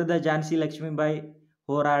 ಇಂಗ್ಲಿಷರ ವಿರುದ್ಧ ಝಾನ್ಸಿ ಲಕ್ಷ್ಮೀಬಾಯಿ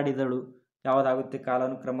ಹೋರಾಡಿದಳು. ಯಾವುದಾಗುತ್ತೆ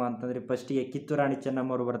ಕಾಲಾನುಕ್ರಮ ಅಂತಂದರೆ ಫಸ್ಟಿಗೆ ಕಿತ್ತೂರು ರಾಣಿ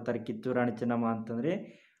ಚೆನ್ನಮ್ಮ ಅವರು ಬರ್ತಾರೆ. ಕಿತ್ತೂರು ರಾಣಿ ಚೆನ್ನಮ್ಮ ಅಂತಂದರೆ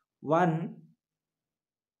 1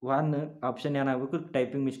 ಆಪ್ಷನ್ ಏನಾಗಬೇಕು,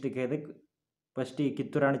 ಟೈಪಿಂಗ್ ಮಿಸ್ಟೇಕ್ ಇದೆ. ಫಸ್ಟಿಗೆ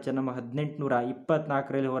ಕಿತ್ತೂರು ರಾಣಿ ಚೆನ್ನಮ್ಮ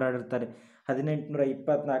 1824ರಲ್ಲಿ ಹೋರಾಡಿರ್ತಾರೆ.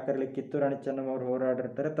 1824ರಲ್ಲಿ ಕಿತ್ತೂರು ರಾಣಿ ಚೆನ್ನಮ್ಮ ಅವರು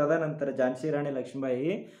ಹೋರಾಡಿರ್ತಾರೆ. ತದನಂತರ ಝಾನ್ಸಿ ರಾಣಿ ಲಕ್ಷ್ಮೀಬಾಯಿ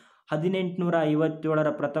 1857ರ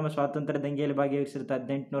ಪ್ರಥಮ ಸ್ವಾತಂತ್ರ್ಯ ದಂಗೆಯಲ್ಲಿ ಭಾಗವಹಿಸಿರ್ತಾರೆ.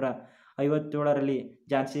 1857ರಲ್ಲಿ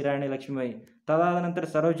ಝಾನ್ಸಿ ರಾಣಿ ಲಕ್ಷ್ಮೀಬಾಯಿ. ತದಾದ ನಂತರ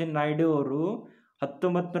ಸರೋಜಿನಿ ನಾಯ್ಡು ಅವರು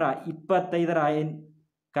 1925ರ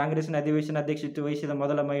ಕಾಂಗ್ರೆಸ್ನ ಅಧಿವೇಶನ ಅಧ್ಯಕ್ಷತೆ ವಹಿಸಿದ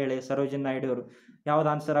ಮೊದಲ ಮಹಿಳೆ ಸರೋಜಿನಿ ನಾಯ್ಡು ಅವರು. ಯಾವ್ದು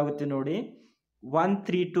ಆನ್ಸರ್ ಆಗುತ್ತೆ ನೋಡಿ,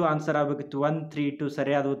 1-3-2 ಆನ್ಸರ್ ಆಗಬೇಕಿತ್ತು. 1-3-2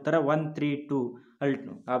 ಸರಿಯಾದ ಉತ್ತರ 1-3-2.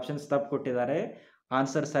 ಆಪ್ಷನ್ಸ್ ತಪ್ಪು ಕೊಟ್ಟಿದ್ದಾರೆ.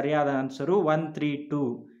 ಆನ್ಸರ್ ಸರಿಯಾದ ಆನ್ಸರು 1-3-2.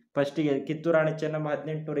 ಫಸ್ಟಿಗೆ ಕಿತ್ತೂರು ರಾಣಿ ಚೆನ್ನಮ್ಮ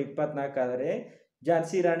 1824 ಆದರೆ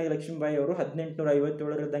ಝಾನ್ಸಿ ರಾಣಿ ಲಕ್ಷ್ಮೀಬಾಯಿ ಅವರು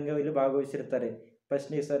 1857ರ ದಂಗೆಯಲ್ಲಿ ಭಾಗವಹಿಸಿರ್ತಾರೆ.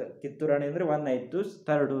 ಫಸ್ಟ್ನೇ ಕಿತ್ತೂರು ರಾಣಿ ಅಂದರೆ 1 ಆಯಿತು,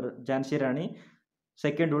 ಥರ್ಡು ಝಾನ್ಸಿ ರಾಣಿ,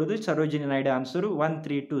 ಸೆಕೆಂಡ್ ಉಳಿದು ಸರೋಜಿನಿ ನಾಯ್ಡು. ಆನ್ಸರು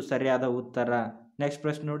 1-3-2 ಸರಿಯಾದ ಉತ್ತರ. ನೆಕ್ಸ್ಟ್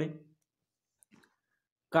ಪ್ರಶ್ನೆ ನೋಡಿ,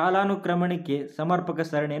 ಕಾಲಾನುಕ್ರಮಣಿಕೆ ಸಮರ್ಪಕ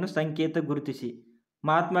ಸರಣಿಯನ್ನು ಸಂಕೇತ ಗುರುತಿಸಿ.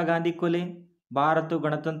 ಮಹಾತ್ಮ ಗಾಂಧಿ ಕೊಲೆ, ಭಾರತ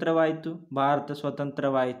ಗಣತಂತ್ರವಾಯಿತು, ಭಾರತ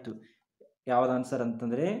ಸ್ವತಂತ್ರವಾಯಿತು. ಯಾವ್ದು ಆನ್ಸರ್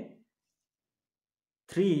ಅಂತಂದರೆ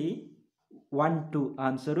 3-1-2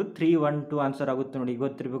 ಆನ್ಸರು 3-1-2 ಆನ್ಸರ್ ಆಗುತ್ತೆ ನೋಡಿ.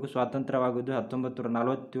 ಗೊತ್ತಿರಬೇಕು, ಸ್ವಾತಂತ್ರ್ಯವಾಗುವುದು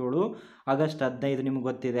 1947 ಆಗಸ್ಟ್ 15. ನಿಮ್ಗೆ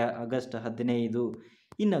ಗೊತ್ತಿದೆ ಆಗಸ್ಟ್ 15.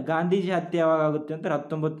 ಇನ್ನು ಗಾಂಧೀಜಿ ಹತ್ಯೆ ಯಾವಾಗ ಆಗುತ್ತೆ ಅಂತ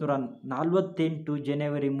 1948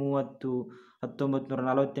 ಜನವರಿ 30.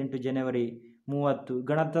 1948 ಜನವರಿ 30.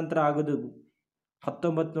 ಗಣತಂತ್ರ ಆಗೋದು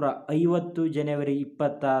 1950 ಜನವರಿ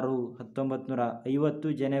 26. 1950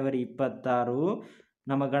 ಜನವರಿ 26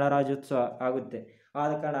 ನಮ್ಮ ಗಣರಾಜ್ಯೋತ್ಸವ ಆಗುತ್ತೆ.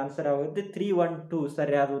 ಆದ ಕಾರಣ ಆನ್ಸರ್ ಆಗುತ್ತೆ 3-1-2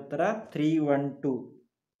 ಸರಿಯಾದ ಉತ್ತರ 3-1-2.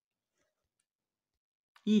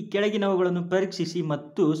 ಈ ಕೆಳಗಿನವುಗಳನ್ನು ಪರೀಕ್ಷಿಸಿ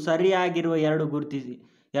ಮತ್ತು ಸರಿಯಾಗಿರುವ ಎರಡನ್ನು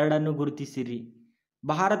ಗುರುತಿಸಿರಿ.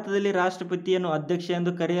 ಭಾರತದಲ್ಲಿ ರಾಷ್ಟ್ರಪತಿಯನ್ನು ಅಧ್ಯಕ್ಷ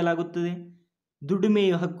ಎಂದು ಕರೆಯಲಾಗುತ್ತದೆ.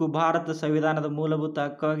 ದುಡಿಮೆಯ ಹಕ್ಕು ಭಾರತ ಸಂವಿಧಾನದ ಮೂಲಭೂತ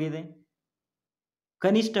ಹಕ್ಕಾಗಿದೆ.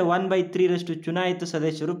 ಕನಿಷ್ಠ 1/3 ಚುನಾಯಿತ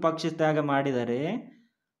ಸದಸ್ಯರು ಪಕ್ಷ ತ್ಯಾಗ ಮಾಡಿದರೆ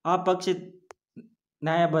ಆ ಪಕ್ಷ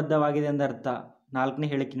ನ್ಯಾಯಬದ್ಧವಾಗಿದೆ ಎಂದರ್ಥ. 4ನೇ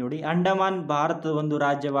ಹೇಳಿಕೆ ನೋಡಿ, ಅಂಡಮಾನ್ ಭಾರತದ ಒಂದು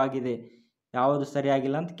ರಾಜ್ಯವಾಗಿದೆ. ಯಾವುದು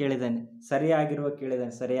ಸರಿಯಾಗಿಲ್ಲ ಅಂತ ಕೇಳಿದ್ದಾನೆ.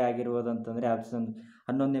 ಸರಿಯಾಗಿರುವುದು ಅಂತಂದರೆ ಆಪ್ಷನ್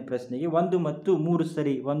 11ನೇ ಪ್ರಶ್ನೆಗೆ 1 ಮತ್ತು 3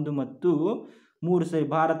 ಸರಿ. 1 ಮತ್ತು 3 ಸರಿ.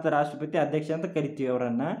 ಭಾರತ ರಾಷ್ಟ್ರಪತಿ ಅಧ್ಯಕ್ಷ ಅಂತ ಕರಿತೀವಿ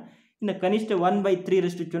ಅವರನ್ನು. ಇನ್ನು ಕನಿಷ್ಠ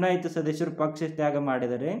 1/3 ಚುನಾಯಿತ ಸದಸ್ಯರು ಪಕ್ಷ ತ್ಯಾಗ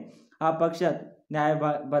ಮಾಡಿದರೆ ಆ ಪಕ್ಷ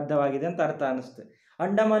ನ್ಯಾಯಬದ್ಧವಾಗಿದೆ ಅಂತ ಅರ್ಥ ಅನ್ನಿಸುತ್ತೆ.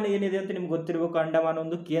 ಅಂಡಮಾನ್ ಏನಿದೆ ಅಂತ ನಿಮ್ಗೆ ಗೊತ್ತಿರಬೇಕು. ಅಂಡಮಾನ್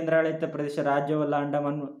ಒಂದು ಕೇಂದ್ರಾಡಳಿತ ಪ್ರದೇಶ, ರಾಜ್ಯವಲ್ಲ.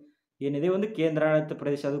 ಅಂಡಮಾನ್ ಏನಿದೆ ಒಂದು ಕೇಂದ್ರಾಡಳಿತ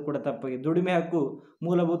ಪ್ರದೇಶ, ಅದು ಕೂಡ ತಪ್ಪಾಗಿದೆ. ದುಡಿಮೆ ಹಕ್ಕು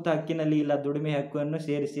ಮೂಲಭೂತ ಹಕ್ಕಿನಲ್ಲಿ ಇಲ್ಲ, ದುಡಿಮೆ ಹಕ್ಕನ್ನು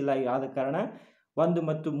ಸೇರಿಸಿಲ್ಲ. ಆದ ಕಾರಣ 1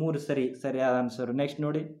 ಮತ್ತು 3 ಸರಿಯಾದ ಆನ್ಸರ್. ನೆಕ್ಸ್ಟ್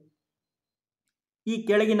ನೋಡಿ, ಈ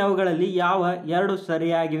ಕೆಳಗಿನವುಗಳಲ್ಲಿ ಯಾವ 2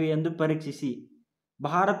 ಸರಿಯಾಗಿವೆ ಎಂದು ಪರೀಕ್ಷಿಸಿ.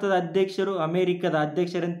 ಭಾರತದ ಅಧ್ಯಕ್ಷರು ಅಮೆರಿಕದ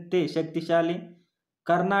ಅಧ್ಯಕ್ಷರಂತೆ ಶಕ್ತಿಶಾಲಿ.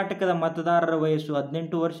 ಕರ್ನಾಟಕದ ಮತದಾರರ ವಯಸ್ಸು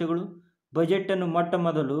 18 ವರ್ಷಗಳು. ಬಜೆಟನ್ನು ಮೊಟ್ಟ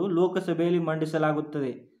ಮೊದಲು ಲೋಕಸಭೆಯಲ್ಲಿ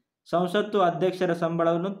ಮಂಡಿಸಲಾಗುತ್ತದೆ. ಸಂಸತ್ತು ಅಧ್ಯಕ್ಷರ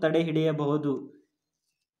ಸಂಬಳವನ್ನು ತಡೆ ಹಿಡಿಯಬಹುದು.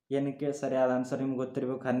 ಏನಕ್ಕೆ ಸರಿಯಾದ ಆನ್ಸರ್ ನಿಮ್ಗೆ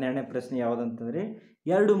ಗೊತ್ತಿರಬೇಕು. 12ನೇ ಪ್ರಶ್ನೆ ಯಾವುದಂತಂದರೆ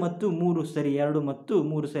 2 ಮತ್ತು 3 ಸರಿ. 2 ಮತ್ತು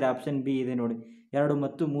 3 ಸರಿ. ಆಪ್ಷನ್ ಬಿ ಇದೆ ನೋಡಿ, 2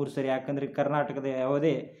 ಮತ್ತು 3 ಸರಿ. ಯಾಕಂದರೆ ಕರ್ನಾಟಕದ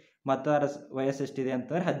ಯಾವುದೇ ಮತದಾರ ವಯಸ್ಸೆಷ್ಟಿದೆ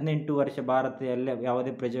ಅಂತಂದರೆ 18 ವರ್ಷ. ಭಾರತೀಯ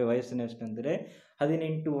ಯಾವುದೇ ಪ್ರಜೆ ವಯಸ್ಸಿನ ಎಷ್ಟಂದರೆ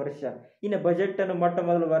 18 ವರ್ಷ. ಇನ್ನು ಬಜೆಟನ್ನು ಮೊಟ್ಟ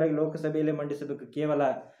ಮೊದಲ ಬಾರಿಗೆ ಲೋಕಸಭೆಯಲ್ಲಿ ಮಂಡಿಸಬೇಕು. ಕೇವಲ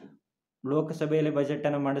ಲೋಕಸಭೆಯಲ್ಲಿ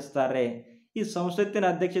ಬಜೆಟನ್ನು ಮಂಡಿಸ್ತಾರೆ. ಈ ಸಂಸತ್ತಿನ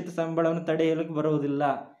ಅಧ್ಯಕ್ಷತೆ ಸಂಬಳವನ್ನು ತಡೆಯಲಿಕ್ಕೆ ಬರುವುದಿಲ್ಲ.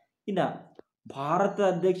 ಇನ್ನು ಭಾರತ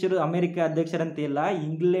ಅಧ್ಯಕ್ಷರು ಅಮೆರಿಕ ಅಧ್ಯಕ್ಷರಂತೆ ಇಲ್ಲ,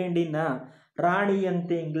 ಇಂಗ್ಲೆಂಡಿನ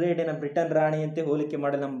ರಾಣಿಯಂತೆ, ಬ್ರಿಟನ್ ರಾಣಿಯಂತೆ ಹೋಲಿಕೆ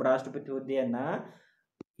ಮಾಡಿ ನಮ್ಮ ರಾಷ್ಟ್ರಪತಿ ಹುದ್ದೆಯನ್ನು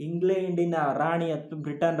ಇಂಗ್ಲೆಂಡಿನ ರಾಣಿ ಅಥವಾ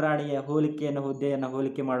ಬ್ರಿಟನ್ ರಾಣಿಯ ಹುದ್ದೆಯನ್ನು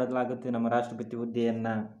ಹೋಲಿಕೆ ಮಾಡಲಾಗುತ್ತೆ ನಮ್ಮ ರಾಷ್ಟ್ರಪತಿ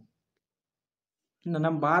ಹುದ್ದೆಯನ್ನು. ಇನ್ನು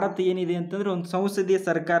ನಮ್ಮ ಭಾರತ ಏನಿದೆ ಅಂತಂದರೆ ಒಂದು ಸಂಸದೀಯ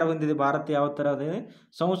ಸರ್ಕಾರ ಹೊಂದಿದೆ. ಭಾರತ ಯಾವ ಥರ ಇದೆ?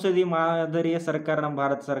 ಸಂಸದೀಯ ಮಾದರಿಯ ಸರ್ಕಾರ ನಮ್ಮ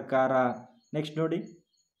ಭಾರತ ಸರ್ಕಾರ. ನೆಕ್ಸ್ಟ್ ನೋಡಿ,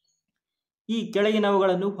 ಈ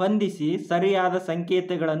ಕೆಳಗಿನವುಗಳನ್ನು ಹೊಂದಿಸಿ ಸರಿಯಾದ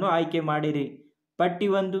ಸಂಕೇತಗಳನ್ನು ಆಯ್ಕೆ ಮಾಡಿರಿ. ಪಟ್ಟಿ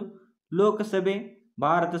 1 ಲೋಕಸಭೆ,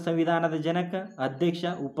 ಭಾರತ ಸಂವಿಧಾನದ ಜನಕ, ಅಧ್ಯಕ್ಷ,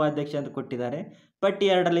 ಉಪಾಧ್ಯಕ್ಷ ಅಂತ ಕೊಟ್ಟಿದ್ದಾರೆ. ಪಟ್ಟಿ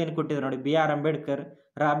 2ರಲ್ಲಿ ಏನು ಕೊಟ್ಟಿದ್ದಾರೆ ನೋಡಿ, BR ಅಂಬೇಡ್ಕರ್,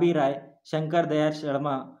 ರಾಬಿ ರಾಯ್, ಶಂಕರ್ ದಯಾಳ್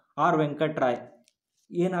ಶರ್ಮಾ, R ವೆಂಕಟರಾಯ್.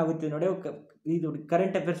 ಏನಾಗುತ್ತೆ ನೋಡಿ, ಇದು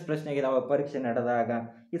ಕರೆಂಟ್ ಅಫೇರ್ಸ್ ಪ್ರಶ್ನೆ ಆಗಿದೆ ಅವಾಗ ಪರೀಕ್ಷೆ ನಡೆದಾಗ.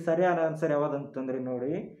 ಈ ಸರಿಯಾದ ಆನ್ಸರ್ ಯಾವುದಂತಂದ್ರೆ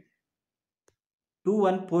ನೋಡಿ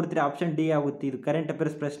 2143 ಆಪ್ಷನ್ ಡಿ ಆಗುತ್ತೆ. ಇದು ಕರೆಂಟ್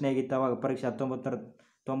ಅಫೇರ್ಸ್ ಪ್ರಶ್ನೆ ಆಗಿತ್ತು ಅವಾಗ ಪರೀಕ್ಷೆ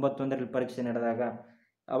 1991ರಲ್ಲಿ ಪರೀಕ್ಷೆ ನಡೆದಾಗ.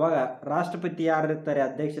 ಅವಾಗ ರಾಷ್ಟ್ರಪತಿ ಯಾರಿರ್ತಾರೆ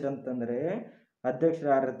ಅಧ್ಯಕ್ಷರು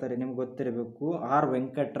ಯಾರಿರ್ತಾರೆ ನಿಮ್ಗೆ ಗೊತ್ತಿರಬೇಕು. R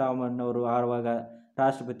ವೆಂಕಟರಾಮನ್ ಅವರು ಆವಾಗ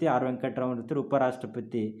ರಾಷ್ಟ್ರಪತಿ. R ವೆಂಕಟರಾಮನ್ ಇರ್ತಾರೆ.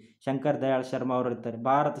 ಉಪರಾಷ್ಟ್ರಪತಿ ಶಂಕರ್ ದಯಾಳ್ ಶರ್ಮಾ ಅವರು ಇರ್ತಾರೆ.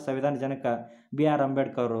 ಭಾರತ ಸಂವಿಧಾನ ಜನಕ BR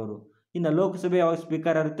ಅಂಬೇಡ್ಕರ್ ಅವರು. ಇನ್ನು ಲೋಕಸಭೆ ಯಾವ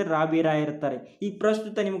ಸ್ಪೀಕರ್ ಇರ್ತಾರೆ, ರಾಬಿ ರಾಯ್ ಇರ್ತಾರೆ. ಈ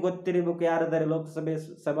ಪ್ರಸ್ತುತ ನಿಮ್ಗೆ ಗೊತ್ತಿರಬೇಕು ಯಾರಿದ್ದಾರೆ ಲೋಕಸಭೆ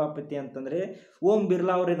ಸಭಾಪತಿ ಅಂತಂದರೆ ಓಂ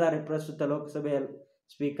ಬಿರ್ಲಾ ಅವರಿದ್ದಾರೆ. ಪ್ರಸ್ತುತ ಲೋಕಸಭೆಯ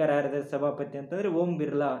ಸ್ಪೀಕರ್ ಯಾರಿದ್ದಾರೆ ಸಭಾಪತಿ ಅಂತಂದರೆ ಓಂ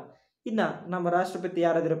ಬಿರ್ಲಾ. ಇನ್ನು ನಮ್ಮ ರಾಷ್ಟ್ರಪತಿ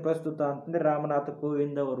ಯಾರಾದರೆ ಪ್ರಸ್ತುತ ಅಂತಂದರೆ ರಾಮನಾಥ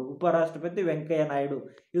ಕೋವಿಂದ್ ಅವರು. ಉಪರಾಷ್ಟ್ರಪತಿ ವೆಂಕಯ್ಯ ನಾಯ್ಡು.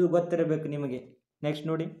 ಇದು ಗೊತ್ತಿರಬೇಕು ನಿಮಗೆ. ನೆಕ್ಸ್ಟ್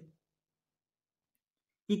ನೋಡಿ,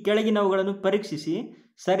 ಈ ಕೆಳಗಿನವುಗಳನ್ನು ಪರೀಕ್ಷಿಸಿ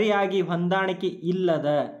ಸರಿಯಾಗಿ ಹೊಂದಾಣಿಕೆ ಇಲ್ಲದ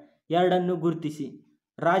 2 ಗುರುತಿಸಿ.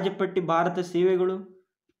 ರಾಜಪಟ್ಟಿ ಭಾರತ ಸೇವೆಗಳು,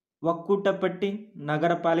 ಒಕ್ಕೂಟ ಪಟ್ಟಿ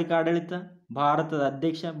ನಗರ ಪಾಲಿಕೆ ಆಡಳಿತ, ಭಾರತದ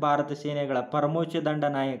ಅಧ್ಯಕ್ಷ ಭಾರತ ಸೇನೆಗಳ ಪರಮೋಚ್ಚ ದಂಡ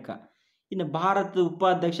ನಾಯಕ. ಇನ್ನು ಭಾರತದ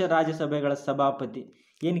ಉಪಾಧ್ಯಕ್ಷ ರಾಜ್ಯಸಭೆಗಳ ಸಭಾಪತಿ.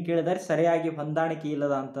 ಏನು ಕೇಳಿದರೆ ಸರಿಯಾಗಿ ಹೊಂದಾಣಿಕೆ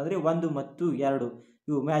ಇಲ್ಲದ ಅಂತಂದರೆ 1 ಮತ್ತು 2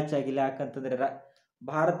 ಇವು ಮ್ಯಾಚ್ ಆಗಿಲ್ಲ. ಯಾಕಂತಂದರೆ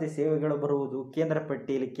ಭಾರತೀಯ ಸೇವೆಗಳು ಬರುವುದು ಕೇಂದ್ರ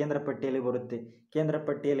ಪಟ್ಟಿಯಲ್ಲಿ ಬರುತ್ತೆ. ಕೇಂದ್ರ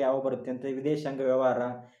ಪಟ್ಟಿಯಲ್ಲಿ ಯಾವ ಬರುತ್ತೆ ಅಂತ ವಿದೇಶಾಂಗ ವ್ಯವಹಾರ,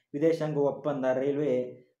 ವಿದೇಶಾಂಗ ಒಪ್ಪಂದ, ರೈಲ್ವೆ,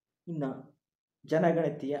 ಇನ್ನು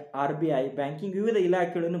ಜನಗಣತಿ, RBI, ಬ್ಯಾಂಕಿಂಗ್, ವಿವಿಧ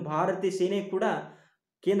ಇಲಾಖೆಗಳನ್ನು ಭಾರತೀಯ ಸೇನೆ ಕೂಡ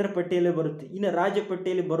ಕೇಂದ್ರ ಪಟ್ಟಿಯಲ್ಲಿ ಬರುತ್ತೆ. ಇನ್ನು ರಾಜ್ಯ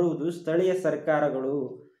ಪಟ್ಟಿಯಲ್ಲಿ ಬರುವುದು ಸ್ಥಳೀಯ ಸರ್ಕಾರಗಳು,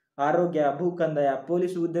 ಆರೋಗ್ಯ, ಭೂಕಂದಾಯ,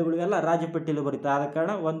 ಪೊಲೀಸ್ ಹುದ್ದೆಗಳು ಎಲ್ಲ ರಾಜ್ಯ ಪಟ್ಟಿಯಲ್ಲಿ ಬರುತ್ತೆ. ಆದ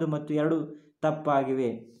ಕಾರಣ 1 ಮತ್ತು 2 ತಪ್ಪಾಗಿವೆ.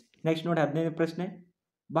 ನೆಕ್ಸ್ಟ್ ನೋಡಿ 15ನೇ ಪ್ರಶ್ನೆ,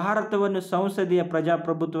 ಭಾರತವನ್ನು ಸಂಸದೀಯ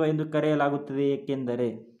ಪ್ರಜಾಪ್ರಭುತ್ವ ಎಂದು ಕರೆಯಲಾಗುತ್ತದೆ ಏಕೆಂದರೆ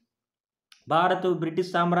ಭಾರತವು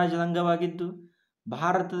ಬ್ರಿಟಿಷ್ ಸಾಮ್ರಾಜ್ಯದ ಅಂಗವಾಗಿದ್ದು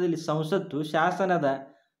ಭಾರತದಲ್ಲಿ ಸಂಸತ್ತು ಶಾಸನದ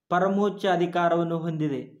ಪರಮೋಚ್ಚ ಅಧಿಕಾರವನ್ನು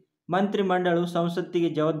ಹೊಂದಿದೆ. ಮಂತ್ರಿಮಂಡಲವು ಸಂಸತ್ತಿಗೆ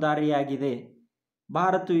ಜವಾಬ್ದಾರಿಯಾಗಿದೆ.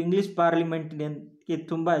 ಭಾರತವು ಇಂಗ್ಲಿಷ್ ಪಾರ್ಲಿಮೆಂಟ್ಗೆ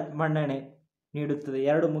ತುಂಬ ಮನ್ನಣೆ ನೀಡುತ್ತದೆ.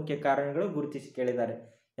 2 ಮುಖ್ಯ ಕಾರಣಗಳು ಗುರುತಿಸಿ ಕೇಳಿದ್ದಾರೆ.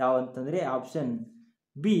 ಯಾವಂತಂದರೆ ಆಪ್ಷನ್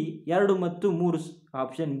ಬಿ 2 ಮತ್ತು 3.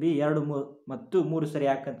 ಆಪ್ಷನ್ ಬಿ 2 ಮತ್ತು 3 ಸರಿ.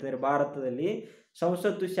 ಯಾಕಂತಂದರೆ ಭಾರತದಲ್ಲಿ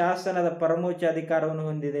ಸಂಸತ್ತು ಶಾಸನದ ಪರಮೋಚ್ಚ ಅಧಿಕಾರವನ್ನು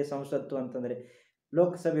ಹೊಂದಿದೆ. ಸಂಸತ್ತು ಅಂತಂದರೆ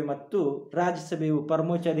ಲೋಕಸಭೆ ಮತ್ತು ರಾಜ್ಯಸಭೆಯು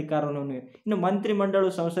ಪರಮೋಚ್ಚ ಅಧಿಕಾರವನ್ನು ಹೊಂದಿವೆ. ಇನ್ನು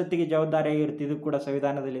ಮಂತ್ರಿಮಂಡಲವು ಸಂಸತ್ತಿಗೆ ಜವಾಬ್ದಾರಿಯಾಗಿರುತ್ತೆ. ಇದು ಕೂಡ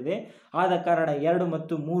ಸಂವಿಧಾನದಲ್ಲಿದೆ. ಆದ ಕಾರಣ 2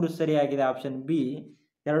 ಮತ್ತು 3 ಸರಿಯಾಗಿದೆ. ಆಪ್ಷನ್ ಬಿ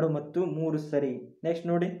 2 ಮತ್ತು 3 ಸರಿ. ನೆಕ್ಸ್ಟ್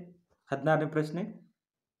ನೋಡಿ 16ನೇ ಪ್ರಶ್ನೆ,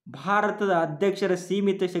 ಭಾರತದ ಅಧ್ಯಕ್ಷರ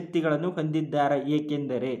ಸೀಮಿತ ಶಕ್ತಿಗಳನ್ನು ಹೊಂದಿದ್ದಾರೆ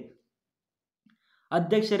ಏಕೆಂದರೆ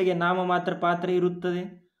ಅಧ್ಯಕ್ಷರಿಗೆ ನಾಮಮಾತ್ರ ಪಾತ್ರ ಇರುತ್ತದೆ.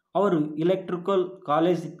 ಅವರು ಎಲೆಕ್ಟ್ರಿಕಲ್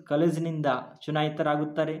ಕಾಲೇಜಿನಿಂದ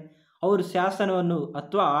ಚುನಾಯಿತರಾಗುತ್ತಾರೆ. ಅವರು ಶಾಸನವನ್ನು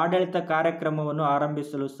ಅಥವಾ ಆಡಳಿತ ಕಾರ್ಯಕ್ರಮವನ್ನು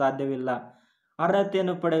ಆರಂಭಿಸಲು ಸಾಧ್ಯವಿಲ್ಲ.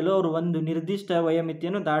 ಅರ್ಹತೆಯನ್ನು ಪಡೆಯಲು ಅವರು ಒಂದು ನಿರ್ದಿಷ್ಟ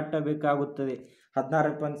ವಯೋಮಿತಿಯನ್ನು ದಾಟಬೇಕಾಗುತ್ತದೆ.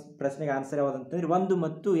 16ನೇ ಪ್ರಶ್ನೆಗೆ ಆನ್ಸರ್ ಯಾವುದಂತಂದರೆ 1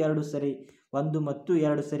 ಮತ್ತು 2 ಸರಿ. 1 ಮತ್ತು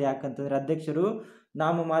 2 ಸರಿ. ಯಾಕಂತಂದರೆ ಅಧ್ಯಕ್ಷರು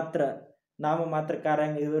ನಾಮಮಾತ್ರ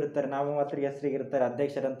ಕಾರ್ಯಾಂಗ ಇರ್ತಾರೆ, ನಾಮಮಾತ್ರ ಹೆಸರಿಗಿರ್ತಾರೆ.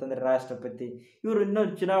 ಅಧ್ಯಕ್ಷರು ಅಂತಂದರೆ ರಾಷ್ಟ್ರಪತಿ. ಇವರು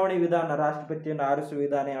ಇನ್ನೊಂದು ಚುನಾವಣೆ ವಿಧಾನ, ರಾಷ್ಟ್ರಪತಿಯನ್ನು ಆರಿಸುವ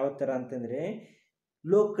ವಿಧಾನ ಯಾವ ಥರ ಅಂತಂದರೆ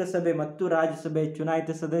ಲೋಕಸಭೆ ಮತ್ತು ರಾಜ್ಯಸಭೆ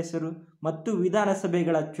ಚುನಾಯಿತ ಸದಸ್ಯರು ಮತ್ತು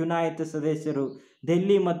ವಿಧಾನಸಭೆಗಳ ಚುನಾಯಿತ ಸದಸ್ಯರು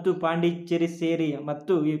ದೆಹಲಿ ಮತ್ತು ಪಾಂಡಿಚೇರಿ ಸೇರಿ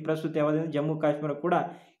ಮತ್ತು ಈ ಪ್ರಸ್ತುತ ಯಾವುದೆಂದರೆ ಜಮ್ಮು ಕಾಶ್ಮೀರ ಕೂಡ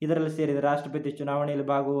ಇದರಲ್ಲಿ ಸೇರಿದೆ. ರಾಷ್ಟ್ರಪತಿ ಚುನಾವಣೆಯಲ್ಲಿ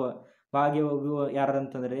ಭಾಗಿಯಾಗುವ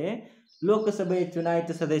ಯಾರಂತಂದರೆ ಲೋಕಸಭೆಯ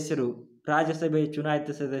ಚುನಾಯಿತ ಸದಸ್ಯರು, ರಾಜ್ಯಸಭೆಯ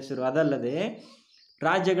ಚುನಾಯಿತ ಸದಸ್ಯರು. ಅದಲ್ಲದೆ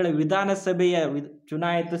ರಾಜ್ಯಗಳ ವಿಧಾನಸಭೆಯ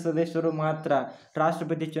ಚುನಾಯಿತ ಸದಸ್ಯರು ಮಾತ್ರ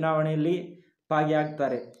ರಾಷ್ಟ್ರಪತಿ ಚುನಾವಣೆಯಲ್ಲಿ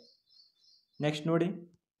ಭಾಗಿಯಾಗ್ತಾರೆ. ನೆಕ್ಸ್ಟ್ ನೋಡಿ,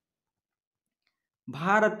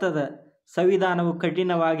 ಭಾರತದ ಸಂವಿಧಾನವು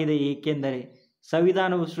ಕಠಿಣವಾಗಿದೆ ಏಕೆಂದರೆ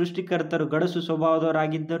ಸಂವಿಧಾನವು ಸೃಷ್ಟಿಕರ್ತರು ಗಡಸು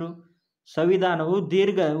ಸ್ವಭಾವದವರಾಗಿದ್ದರು. ಸಂವಿಧಾನವು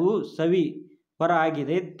ದೀರ್ಘವು ಸವಿವರ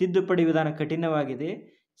ಆಗಿದೆ. ತಿದ್ದುಪಡಿ ವಿಧಾನ ಕಠಿಣವಾಗಿದೆ.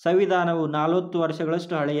 ಸಂವಿಧಾನವು 40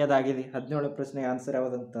 ವರ್ಷಗಳಷ್ಟು ಹಳೆಯದಾಗಿದೆ. 17 ಪ್ರಶ್ನೆಗೆ ಆನ್ಸರ್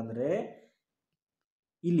ಯಾವುದಂತಂದರೆ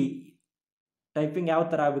ಇಲ್ಲಿ ಟೈಪಿಂಗ್ ಯಾವ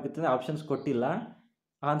ಥರ ಆಗಬೇಕಂತಂದರೆ ಆಪ್ಷನ್ಸ್ ಕೊಟ್ಟಿಲ್ಲ.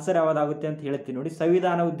 ಆನ್ಸರ್ ಯಾವುದಾಗುತ್ತೆ ಅಂತ ಹೇಳ್ತೀನಿ ನೋಡಿ.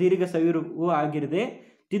 ಸಂವಿಧಾನವು ದೀರ್ಘ ಸವಿರು ಆಗಿರದೆ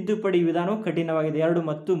ತಿದ್ದುಪಡಿ ವಿಧಾನವು ಕಠಿಣವಾಗಿದೆ. 2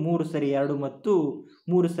 ಮತ್ತು 3 ಸರಿ. 2 ಮತ್ತು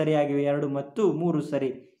 3 ಸರಿಯಾಗಿವೆ. 2 ಮತ್ತು 3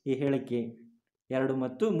 ಸರಿ. ಈ ಹೇಳಿಕೆ 2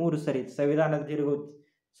 ಮತ್ತು 3 ಸರಿ. ಸಂವಿಧಾನದ ದೀರ್ಘ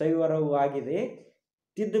ಸವಿವರವೂ ಆಗಿದೆ.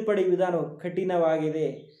 ತಿದ್ದುಪಡಿ ವಿಧಾನವು ಕಠಿಣವಾಗಿದೆ.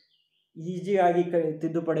 ಈಸಿಯಾಗಿ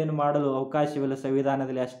ತಿದ್ದುಪಡಿಯನ್ನು ಮಾಡಲು ಅವಕಾಶವಿಲ್ಲ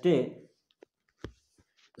ಸಂವಿಧಾನದಲ್ಲಿ. ಅಷ್ಟೇ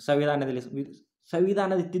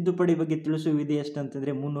ಸಂವಿಧಾನದ ತಿದ್ದುಪಡಿ ಬಗ್ಗೆ ತಿಳಿಸುವ ವಿಧಿ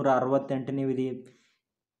ಎಷ್ಟಂತಂದರೆ 368ನೇ ವಿಧಿ.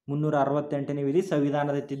 368ನೇ ವಿಧಿ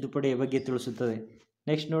ಸಂವಿಧಾನದ ತಿದ್ದುಪಡಿಯ ಬಗ್ಗೆ ತಿಳಿಸುತ್ತದೆ.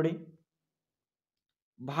 ನೆಕ್ಸ್ಟ್ ನೋಡಿ,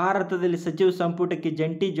 ಭಾರತದಲ್ಲಿ ಸಚಿವ ಸಂಪುಟಕ್ಕೆ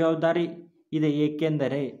ಜಂಟಿ ಜವಾಬ್ದಾರಿ ಇದೆ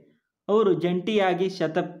ಏಕೆಂದರೆ ಅವರು ಜಂಟಿಯಾಗಿ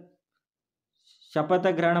ಶಪಥ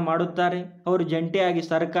ಗ್ರಹಣ ಮಾಡುತ್ತಾರೆ. ಅವರು ಜಂಟಿಯಾಗಿ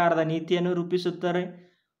ಸರ್ಕಾರದ ನೀತಿಯನ್ನು ರೂಪಿಸುತ್ತಾರೆ.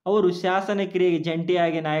 ಅವರು ಶಾಸನ ಕ್ರಿಯೆಗೆ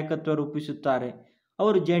ಜಂಟಿಯಾಗಿ ನಾಯಕತ್ವ ರೂಪಿಸುತ್ತಾರೆ.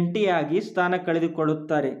 ಅವರು ಜಂಟಿಯಾಗಿ ಸ್ಥಾನ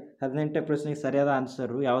ಕಳೆದುಕೊಳ್ಳುತ್ತಾರೆ. 18ನೇ ಪ್ರಶ್ನೆಗೆ ಸರಿಯಾದ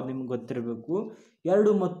ಆನ್ಸರು ಯಾವ್ದು ನಿಮ್ಗೆ ಗೊತ್ತಿರಬೇಕು.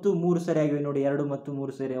 2 ಮತ್ತು 3 ಸರಿಯಾಗಿವೆ ನೋಡಿ. 2 ಮತ್ತು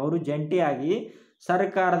 3 ಸರಿ. ಅವರು ಜಂಟಿಯಾಗಿ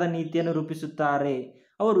ಸರ್ಕಾರದ ನೀತಿಯನ್ನು ರೂಪಿಸುತ್ತಾರೆ.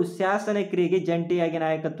 ಅವರು ಶಾಸನ ಕ್ರಿಯೆಗೆ ಜಂಟಿಯಾಗಿ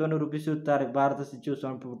ನಾಯಕತ್ವವನ್ನು ರೂಪಿಸುತ್ತಾರೆ. ಭಾರತ ಸಚಿವ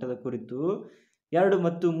ಸಂಪುಟದ ಕುರಿತು 2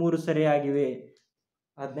 ಮತ್ತು 3 ಸರಿಯಾಗಿವೆ.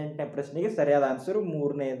 18ನೇ ಪ್ರಶ್ನೆಗೆ ಸರಿಯಾದ ಆನ್ಸರು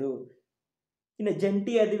 3ನೇದು. ಇನ್ನು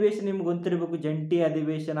ಜಂಟಿ ಅಧಿವೇಶನ ನಿಮ್ಗೆ ಗೊತ್ತಿರಬೇಕು. ಜಂಟಿ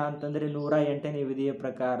ಅಧಿವೇಶನ ಅಂತಂದರೆ 108ನೇ ವಿಧಿಯ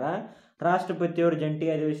ಪ್ರಕಾರ ರಾಷ್ಟ್ರಪತಿಯವರು ಜಂಟಿ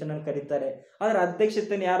ಅಧಿವೇಶನ ಕರೀತಾರೆ. ಅದರ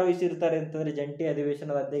ಅಧ್ಯಕ್ಷತೆಯನ್ನು ಯಾರು ವಹಿಸಿರ್ತಾರೆ ಅಂತಂದರೆ ಜಂಟಿ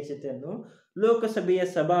ಅಧಿವೇಶನದ ಅಧ್ಯಕ್ಷತೆಯನ್ನು ಲೋಕಸಭೆಯ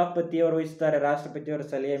ಸಭಾಪತಿಯವರು ವಹಿಸ್ತಾರೆ ರಾಷ್ಟ್ರಪತಿಯವರ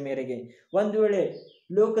ಸಲಹೆಯ ಮೇರೆಗೆ. ಒಂದು ವೇಳೆ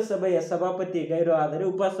ಲೋಕಸಭೆಯ ಸಭಾಪತಿ ಗೈರು ಆದರೆ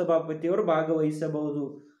ಉಪಸಭಾಪತಿಯವರು ಭಾಗವಹಿಸಬಹುದು.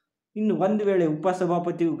 ಇನ್ನು ಒಂದು ವೇಳೆ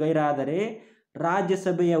ಉಪಸಭಾಪತಿಯು ಗೈರಾದರೆ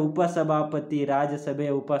ರಾಜ್ಯಸಭೆಯ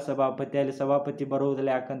ಉಪಸಭಾಪತಿ ಅಲ್ಲಿ ಸಭಾಪತಿ ಬರುವುದಿಲ್ಲ.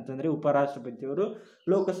 ಯಾಕಂತಂದರೆ ಉಪರಾಷ್ಟ್ರಪತಿಯವರು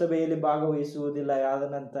ಲೋಕಸಭೆಯಲ್ಲಿ ಭಾಗವಹಿಸುವುದಿಲ್ಲ. ಆದ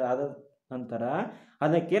ನಂತರ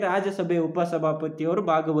ಅದಕ್ಕೆ ರಾಜ್ಯಸಭೆಯ ಉಪಸಭಾಪತಿಯವರು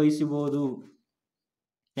ಭಾಗವಹಿಸಬಹುದು.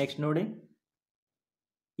 ನೆಕ್ಸ್ಟ್ ನೋಡಿ,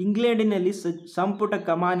 ಇಂಗ್ಲೆಂಡಿನಲ್ಲಿ ಸಂಪುಟ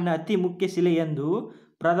ಕಮಾನಿನ ಅತಿ ಮುಖ್ಯ ಶಿಲೆ ಎಂದು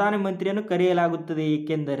ಪ್ರಧಾನಮಂತ್ರಿಯನ್ನು ಕರೆಯಲಾಗುತ್ತದೆ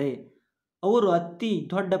ಏಕೆಂದರೆ ಅವರು ಅತಿ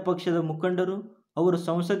ದೊಡ್ಡ ಪಕ್ಷದ ಮುಖಂಡರು. ಅವರು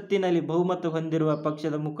ಸಂಸತ್ತಿನಲ್ಲಿ ಬಹುಮತ ಹೊಂದಿರುವ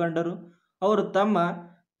ಪಕ್ಷದ ಮುಖಂಡರು. ಅವರು ತಮ್ಮ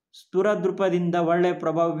ಸ್ಥೂರದೃಪದಿಂದ ಒಳ್ಳೆಯ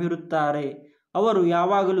ಪ್ರಭಾವ ಬೀರುತ್ತಾರೆ. ಅವರು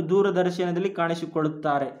ಯಾವಾಗಲೂ ದೂರದರ್ಶನದಲ್ಲಿ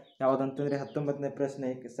ಕಾಣಿಸಿಕೊಳ್ಳುತ್ತಾರೆ. ಯಾವುದಂತಂದರೆ 19ನೇ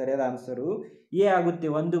ಪ್ರಶ್ನೆಗೆ ಸರಿಯಾದ ಆನ್ಸರು ಎ ಆಗುತ್ತೆ.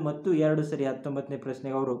 1 ಮತ್ತು 2 ಸರಿ. 19ನೇ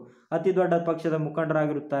ಪ್ರಶ್ನೆಗೆ ಅವರು ಅತಿ ದೊಡ್ಡ ಪಕ್ಷದ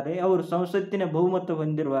ಮುಖಂಡರಾಗಿರುತ್ತಾರೆ. ಅವರು ಸಂಸತ್ತಿನ ಬಹುಮತ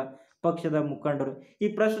ಹೊಂದಿರುವ ಪಕ್ಷದ ಮುಖಂಡರು. ಈ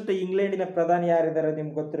ಪ್ರಸ್ತುತ ಇಂಗ್ಲೆಂಡಿನ ಪ್ರಧಾನಿ ಯಾರಿದ್ದಾರೆ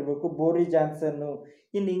ನಿಮ್ಗೆ ಗೊತ್ತಿರಬೇಕು, ಬೋರಿಸ್ ಜಾನ್ಸನ್ನು.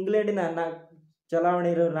 ಇನ್ನು ಇಂಗ್ಲೆಂಡಿನ ಚಲಾವಣೆ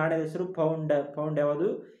ಇರೋ ನಾಣ್ಯದ ಹೆಸರು ಪೌಂಡ್ ಯಾವುದು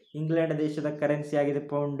ಇಂಗ್ಲೆಂಡ್ ದೇಶದ ಕರೆನ್ಸಿ ಆಗಿದೆ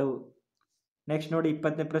ಪೌಂಡು. ನೆಕ್ಸ್ಟ್ ನೋಡಿ,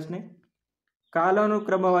 20ನೇ ಪ್ರಶ್ನೆ,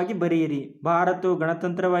 ಕಾಲಾನುಕ್ರಮವಾಗಿ ಬರೆಯಿರಿ. ಭಾರತವು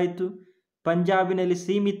ಗಣತಂತ್ರವಾಯಿತು. ಪಂಜಾಬಿನಲ್ಲಿ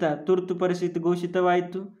ಸೀಮಿತ ತುರ್ತು ಪರಿಸ್ಥಿತಿ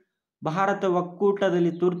ಘೋಷಿತವಾಯಿತು. ಭಾರತ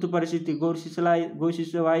ಒಕ್ಕೂಟದಲ್ಲಿ ತುರ್ತು ಪರಿಸ್ಥಿತಿ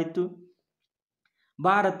ಘೋಷಿತವಾಯಿತು.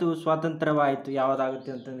 ಭಾರತವು ಸ್ವಾತಂತ್ರ್ಯವಾಯಿತು. ಯಾವುದಾಗುತ್ತೆ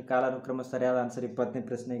ಅಂತಂದರೆ ಕಾಲಾನುಕ್ರಮ ಸರಿಯಾದ ಆನ್ಸರ್ 20ನೇ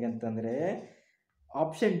ಪ್ರಶ್ನೆಗೆ ಅಂತಂದರೆ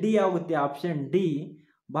ಆಪ್ಷನ್ ಡಿ ಆಗುತ್ತೆ. ಆಪ್ಷನ್ ಡಿ,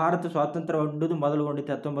 ಭಾರತ ಸ್ವಾತಂತ್ರ್ಯ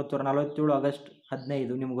ಮೊದಲುಗೊಂಡಿತ್ತು 1947 ಆಗಸ್ಟ್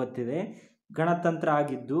 15. ನಿಮ್ಗೆ ಗೊತ್ತಿದೆ. ಗಣತಂತ್ರ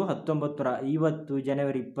ಆಗಿದ್ದು 1950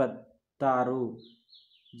 ಜನವರಿ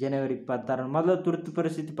 26. ಮೊದಲ ತುರ್ತು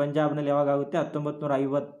ಪರಿಸ್ಥಿತಿ ಪಂಜಾಬ್ನಲ್ಲಿ ಯಾವಾಗುತ್ತೆ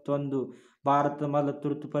 1951. ಭಾರತದ ಮೊದಲ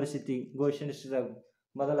ತುರ್ತು ಪರಿಸ್ಥಿತಿ ಘೋಷಿಸಿದ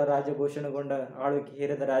ಮೊದಲ ರಾಜ್ಯ ಘೋಷಣೆಗೊಂಡ ಆಳ್ವಿಕೆ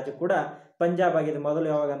ಹೇರಿದ ರಾಜ್ಯ ಕೂಡ ಪಂಜಾಬ್ ಆಗಿದೆ. ಮೊದಲು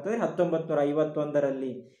ಯಾವಾಗ ಅಂತಂದರೆ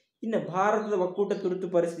 1951ರಲ್ಲಿ. ಇನ್ನು ಭಾರತದ ಒಕ್ಕೂಟ ತುರ್ತು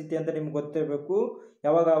ಪರಿಸ್ಥಿತಿ ಅಂತ ನಿಮ್ಗೆ ಗೊತ್ತಿರಬೇಕು.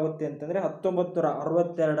 ಯಾವಾಗ ಆಗುತ್ತೆ ಅಂತಂದರೆ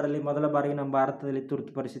 1962ರಲ್ಲಿ ಮೊದಲ ಬಾರಿಗೆ ನಮ್ಮ ಭಾರತದಲ್ಲಿ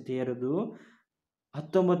ತುರ್ತು ಪರಿಸ್ಥಿತಿ ಹೇರಿದ್ದು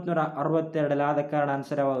 1962ರಲ್ಲಿ. ಆದ ಕಾರಣ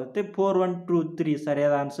ಆನ್ಸರ್ ಯಾವಾಗುತ್ತೆ 4123.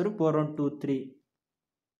 ಸರಿಯಾದ ಆನ್ಸರು 4123.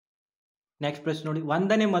 ನೆಕ್ಸ್ಟ್ ಪ್ರಶ್ನೆ ನೋಡಿ,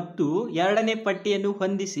 1ನೇ ಮತ್ತು 2ನೇ ಪಟ್ಟಿಯನ್ನು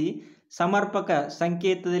ಹೊಂದಿಸಿ ಸಮರ್ಪಕ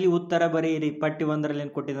ಸಂಕೇತದಲ್ಲಿ ಉತ್ತರ ಬರೆಯಿರಿ. ಪಟ್ಟಿ 1ರಲ್ಲಿ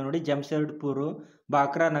ಏನು ಕೊಟ್ಟಿದ್ದಾರೆ ನೋಡಿ, ಜಮ್ಶೆಡ್ಪುರ್,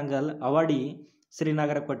 ಬಾಕ್ರಾ ನಂಗಲ್, ಅವಡಿ,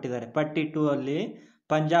 ಶ್ರೀನಗರ ಕೊಟ್ಟಿದ್ದಾರೆ. ಪಟ್ಟಿ 2 ಅಲ್ಲಿ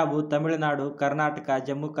ಪಂಜಾಬ್, ತಮಿಳುನಾಡು, ಕರ್ನಾಟಕ,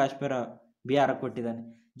 ಜಮ್ಮು ಕಾಶ್ಮೀರ, ಬಿಹಾರ ಕೊಟ್ಟಿದ್ದಾನೆ.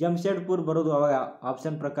 ಜಮ್ಶೆಡ್ಪುರ್ ಬರೋದು ಅವಾಗ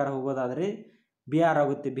ಆಪ್ಷನ್ ಪ್ರಕಾರ ಹೋಗೋದಾದರೆ ಬಿಹಾರ್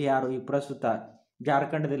ಆಗುತ್ತೆ. ಬಿಹಾರ ಈ ಪ್ರಸ್ತುತ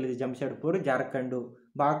ಜಾರ್ಖಂಡದಲ್ಲಿದೆ, ಜಮ್ಶೆಡ್ಪುರ್ ಜಾರ್ಖಂಡು.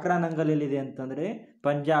 ಬಾಕ್ರಾನಂಗಲ್ ಎಲ್ಲಿದೆ ಅಂತಂದರೆ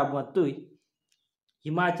ಪಂಜಾಬ್ ಮತ್ತು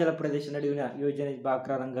ಹಿಮಾಚಲ ಪ್ರದೇಶ ನಡುವಿನ ಯೋಜನೆ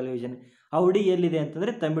ಬಾಕ್ರಾನಂಗಲ್ ಯೋಜನೆ. ಅವಡಿ ಎಲ್ಲಿದೆ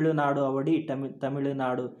ಅಂತಂದರೆ ತಮಿಳುನಾಡು, ಅವಡಿ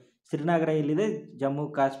ತಮಿಳುನಾಡು. ಶ್ರೀನಗರ ಎಲ್ಲಿದೆ? Jammu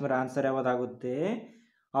Kashmir. Answer ಯಾವುದಾಗುತ್ತೆ?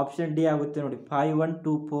 Option D ಆಗುತ್ತೆ ನೋಡಿ.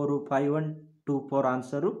 5124 5124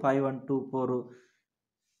 ಆನ್ಸರು 5124.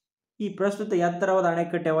 ಈ ಪ್ರಸ್ತುತ ಎತ್ತರವಾದ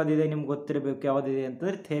ಅಣೆಕಟ್ಟು ಯಾವುದಿದೆ ನಿಮ್ಗೆ ಗೊತ್ತಿರಬೇಕು. ಯಾವುದಿದೆ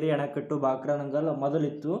ಅಂತಂದರೆ ಥೇರಿ ಅಣೆಕಟ್ಟು. ಬಾಕ್ರಾನಂಗಲ್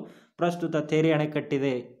ಮೊದಲಿತ್ತು, ಪ್ರಸ್ತುತ ಥೇರಿ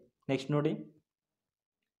ಅಣೆಕಟ್ಟಿದೆ. ನೆಕ್ಸ್ಟ್ ನೋಡಿ,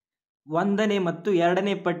 1ನೇ ಮತ್ತು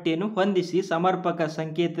 2ನೇ ಪಟ್ಟಿಯನ್ನು ಹೊಂದಿಸಿ ಸಮರ್ಪಕ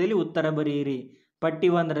ಸಂಕೇತದಲ್ಲಿ ಉತ್ತರ ಬರೆಯಿರಿ. ಪಟ್ಟಿ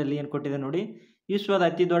 1ರಲ್ಲಿ ಏನು ಕೊಟ್ಟಿದೆ ನೋಡಿ. ವಿಶ್ವದ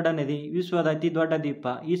ಅತಿ ದೊಡ್ಡ ನದಿ, ವಿಶ್ವದ ಅತಿ ದೊಡ್ಡ ದ್ವೀಪ,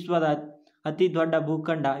 ವಿಶ್ವದ ಅತಿ ದೊಡ್ಡ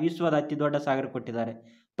ಭೂಖಂಡ, ವಿಶ್ವದ ಅತಿ ದೊಡ್ಡ ಸಾಗರ ಕೊಟ್ಟಿದ್ದಾರೆ.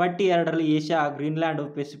 ಪಟ್ಟಿ 2ರಲ್ಲಿ ಏಷ್ಯಾ, ಗ್ರೀನ್ಲ್ಯಾಂಡ್,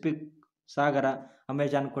 ಪೆಸಿಫಿಕ್ ಸಾಗರ,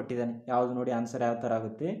 ಅಮೆಜಾನ್ ಕೊಟ್ಟಿದ್ದಾನೆ. ಯಾವುದು ನೋಡಿ ಆನ್ಸರ್ ಯಾವ ಥರ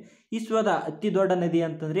ಆಗುತ್ತೆ? ವಿಶ್ವದ ಅತಿ ದೊಡ್ಡ ನದಿ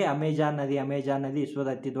ಅಂತಂದರೆ ಅಮೆಜಾನ್ ನದಿ. ಅಮೆಜಾನ್ ನದಿ ವಿಶ್ವದ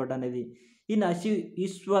ಅತಿ ದೊಡ್ಡ ನದಿ. ಇನ್ನು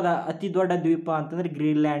ವಿಶ್ವದ ಅತಿ ದೊಡ್ಡ ದ್ವೀಪ ಅಂತಂದರೆ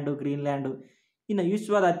ಗ್ರೀನ್ಲ್ಯಾಂಡು. ಇನ್ನು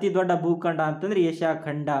ವಿಶ್ವದ ಅತಿ ದೊಡ್ಡ ಭೂಖಂಡ ಅಂತಂದರೆ ಏಷ್ಯಾ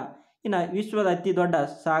ಖಂಡ. ಇನ್ನು ವಿಶ್ವದ ಅತಿ ದೊಡ್ಡ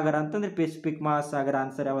ಸಾಗರ ಅಂತಂದರೆ ಪೆಸಿಫಿಕ್ ಮಹಾಸಾಗರ.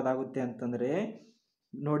 ಆನ್ಸರ್ ಯಾವುದಾಗುತ್ತೆ ಅಂತಂದರೆ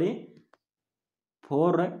ನೋಡಿ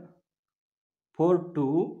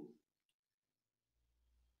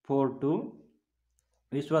 4-2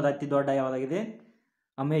 ವಿಶ್ವದ ಅತಿ ದೊಡ್ಡ ಯಾವುದಾಗಿದೆ?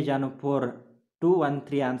 ಅಮೆಜಾನು.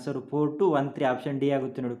 4-2-1-3 ಆನ್ಸರು 4-2-1-3 ಆಪ್ಷನ್ ಡಿ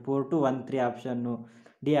ಆಗುತ್ತೆ ನೋಡಿ. 4-2-1-3 ಆಪ್ಷನ್ನು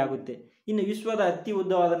ಡಿ ಆಗುತ್ತೆ. ಇನ್ನು ವಿಶ್ವದ ಅತಿ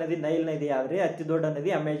ಉದ್ದವಾದ ನದಿ ನೈಲ್ ನದಿ, ಆದರೆ ಅತಿ ದೊಡ್ಡ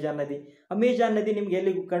ನದಿ ಅಮೆಜಾನ್ ನದಿ. ಅಮೆಜಾನ್ ನದಿ ನಿಮ್ಗೆ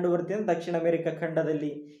ಎಲ್ಲಿ ಕಂಡು ಬರುತ್ತೆ ಅಂದರೆ ದಕ್ಷಿಣ ಅಮೆರಿಕ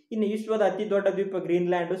ಖಂಡದಲ್ಲಿ. ಇನ್ನು ವಿಶ್ವದ ಅತಿ ದೊಡ್ಡ ದ್ವೀಪ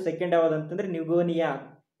ಗ್ರೀನ್ಲ್ಯಾಂಡು. ಸೆಕೆಂಡ್ ಯಾವುದಂತಂದರೆ ನ್ಯೂಗೋನಿಯಾ.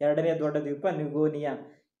 2ನೇ ದೊಡ್ಡ ದ್ವೀಪ ನ್ಯೂಗೋನಿಯಾ.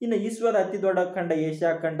 ಇನ್ನು ವಿಶ್ವದ ಅತಿ ದೊಡ್ಡ ಖಂಡ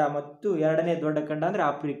ಏಷ್ಯಾ ಖಂಡ ಮತ್ತು 2ನೇ ದೊಡ್ಡ ಖಂಡ ಅಂದರೆ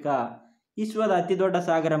ಆಫ್ರಿಕಾ. ವಿಶ್ವದ ಅತಿ ದೊಡ್ಡ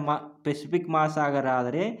ಸಾಗರ ಪೆಸಿಫಿಕ್ ಮಹಾಸಾಗರ,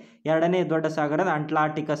 ಆದರೆ 2ನೇ ದೊಡ್ಡ ಸಾಗರ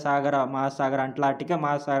ಅಂಟ್ಲಾಂಟಿಕ್ ಸಾಗರ ಮಹಾಸಾಗರ. ಅಂಟ್ಲಾಂಟಿಕ್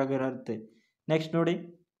ಮಹಾಸಾಗರ ಇರುತ್ತೆ. ನೆಕ್ಸ್ಟ್ ನೋಡಿ,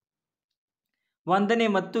 1ನೇ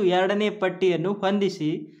ಮತ್ತು 2ನೇ ಪಟ್ಟಿಯನ್ನು ಹೊಂದಿಸಿ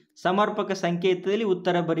ಸಮರ್ಪಕ ಸಂಕೇತದಲ್ಲಿ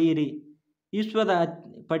ಉತ್ತರ ಬರೆಯಿರಿ. ವಿಶ್ವದ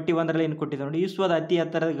ಪಟ್ಟಿ 1ರಲ್ಲಿ ಏನು ಕೊಟ್ಟಿದೆ ನೋಡಿ. ವಿಶ್ವದ ಅತಿ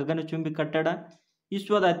ಎತ್ತರದ ಗಗನಚುಂಬಿ ಕಟ್ಟಡ,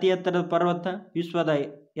 ವಿಶ್ವದ ಅತಿ ಎತ್ತರದ ಪರ್ವತ, ವಿಶ್ವದ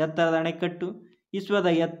ಎತ್ತರದ ಅಣೆಕಟ್ಟು, ವಿಶ್ವದ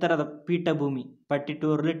ಎತ್ತರದ ಪೀಠಭೂಮಿ. ಪಟ್ಟಿ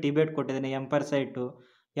 2ರಲ್ಲಿ ಟಿಬೆಟ್ ಕೊಟ್ಟಿದ್ದಾನೆ, ಎಂಪೈರ್ ಸೈಟು,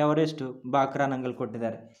 ಎವರೆಸ್ಟು, ಬಾಕ್ರಾನಂಗಲ್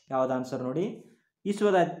ಕೊಟ್ಟಿದ್ದಾರೆ. ಯಾವ್ದು ಆನ್ಸರ್ ನೋಡಿ?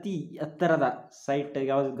 ವಿಶ್ವದ ಅತಿ ಎತ್ತರದ ಸೈಟ್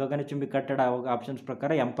ಯಾವುದು? ಗಗನಚುಂಬಿ ಕಟ್ಟಡ. ಆಪ್ಷನ್ಸ್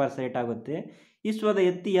ಪ್ರಕಾರ ಎಂಪೈರ್ ಸೈಟ್ ಆಗುತ್ತೆ. ವಿಶ್ವದ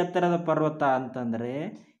ಅತಿ ಎತ್ತರದ ಪರ್ವತ ಅಂತಂದರೆ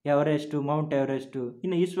ಎವರೆಸ್ಟು, ಮೌಂಟ್ ಎವರೆಸ್ಟು.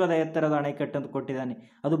 ಇನ್ನು ವಿಶ್ವದ ಎತ್ತರದ ಅಣೆಕಟ್ಟು ಅಂತ ಕೊಟ್ಟಿದ್ದಾನೆ,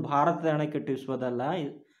 ಅದು ಭಾರತದ ಅಣೆಕಟ್ಟು, ವಿಶ್ವದಲ್ಲ.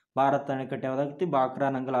 ಭಾರತ ಅಣೆಕಟ್ಟು ಯಾವುದಾಗುತ್ತೆ?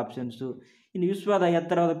 ಬಾಕ್ರಾನಂಗಲ್ ಆಪ್ಷನ್ಸು. ಇನ್ನು ವಿಶ್ವದ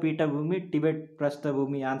ಎತ್ತರವಾದ ಪೀಠಭೂಮಿ ಟಿಬೆಟ್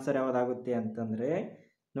ಪ್ರಸ್ಥಭೂಮಿ. ಆನ್ಸರ್ ಯಾವುದಾಗುತ್ತೆ ಅಂತಂದರೆ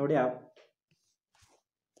ನೋಡಿ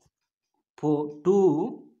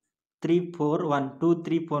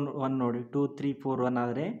 2-3-4-1 ನೋಡಿ. 2-3-4-1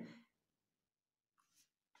 ಆದರೆ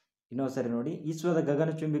ಇನ್ನೊಂದು ಸರಿ ನೋಡಿ. ವಿಶ್ವದ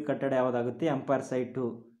ಗಗನಚುಂಬಿ ಕಟ್ಟಡ ಯಾವುದಾಗುತ್ತೆ? Empire site.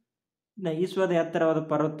 ಇನ್ನು ವಿಶ್ವದ ಎತ್ತರವಾದ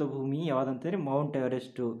ಪರ್ವತ ಭೂಮಿ ಯಾವುದಂತಂದರೆ ಮೌಂಟ್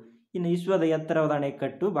ಎವರೆಸ್ಟು. ಇನ್ನು ವಿಶ್ವದ ಎತ್ತರವಾದ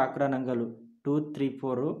ಅಣೆಕಟ್ಟು ಬಾಕ್ರಾನಂಗಲು.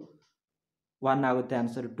 2-3-4-1 ಆಗುತ್ತೆ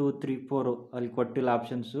ಆನ್ಸರ್. 2-3-4 ಅಲ್ಲಿ ಕೊಟ್ಟಿಲ್ಲ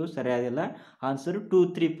ಆಪ್ಷನ್ಸು, ಸರಿಯಾಗಿಲ್ಲ. ಆನ್ಸರು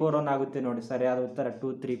 2-3-4-1 ಆಗುತ್ತೆ ನೋಡಿ. ಸರಿಯಾದ ಉತ್ತರ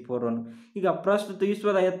 2-3-4-1. ಈಗ ಪ್ರಸ್ತುತ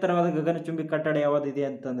ವಿಶ್ವದ ಎತ್ತರವಾದ ಗಗನಚುಂಬಿ ಕಟ್ಟಡ ಯಾವುದಿದೆ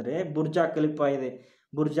ಅಂತಂದರೆ ಬುರ್ಜ್ ಖಲೀಫಾ ಇದೆ.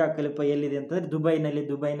 ಬುರ್ಜ್ ಖಲೀಫಾ ಎಲ್ಲಿದೆ ಅಂತಂದರೆ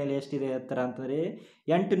ದುಬೈನಲ್ಲಿ ಎಷ್ಟಿದೆ ಎತ್ತರ ಅಂತಂದರೆ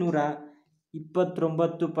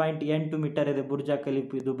 829.8 ಮೀಟರ್ ಇದೆ. ಬುರ್ಜ್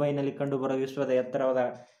ಖಲೀಫಾ ದುಬೈನಲ್ಲಿ ಕಂಡುಬರುವ ವಿಶ್ವದ ಎತ್ತರವಾದ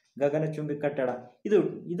ಗಗನಚುಂಬಿ ಕಟ್ಟಡ.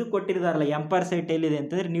 ಇದು ಕೊಟ್ಟಿದ್ದಾರಲ್ಲ ಎಂಪೈರ್ ಸೈಟ್ ಎಲ್ಲಿದೆ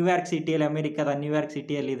ಅಂತಂದರೆ ನ್ಯೂಯಾರ್ಕ್ ಸಿಟಿಯಲ್ಲಿ, ಅಮೆರಿಕದ ನ್ಯೂಯಾರ್ಕ್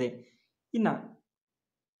ಸಿಟಿಯಲ್ಲಿದೆ. ಇನ್ನು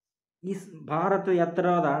ಈ ಭಾರತ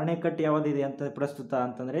ಎತ್ತರವಾದ ಅಣೆಕಟ್ಟು ಯಾವುದಿದೆ ಅಂತ ಪ್ರಸ್ತುತ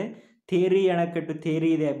ಅಂತಂದರೆ ಥೇರಿ ಅಣೆಕಟ್ಟು. ಥೇರಿ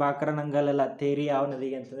ಇದೆ, ಬಾಕ್ರಾನಂಗಲ್. ಥೇರಿ ಯಾವ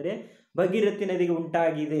ನದಿಗೆ ಅಂತಂದರೆ ಭಗೀರಥಿ ನದಿಗೆ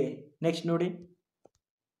ಉಂಟಾಗಿದೆ. ನೆಕ್ಸ್ಟ್ ನೋಡಿ,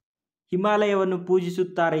 ಹಿಮಾಲಯವನ್ನು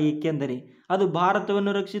ಪೂಜಿಸುತ್ತಾರೆ ಏಕೆಂದರೆ ಅದು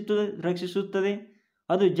ಭಾರತವನ್ನು ರಕ್ಷಿಸುತ್ತದೆ,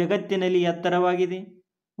 ಅದು ಜಗತ್ತಿನಲ್ಲಿ ಎತ್ತರವಾಗಿದೆ.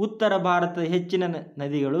 ಉತ್ತರ ಭಾರತದ ಹೆಚ್ಚಿನ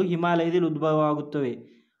ನದಿಗಳು ಹಿಮಾಲಯದಲ್ಲಿ ಉದ್ಭವವಾಗುತ್ತವೆ,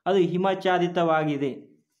 ಅದು ಹಿಮಚ್ಛಾದಿತವಾಗಿದೆ.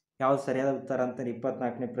 ಯಾವುದು ಸರಿಯಾದ ಉತ್ತರ ಅಂತ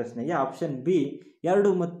 24ನೇ ಪ್ರಶ್ನೆಗೆ ಆಪ್ಷನ್ ಬಿ 2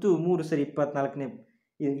 ಮತ್ತು 3 ಸರಿ. 24ನೇ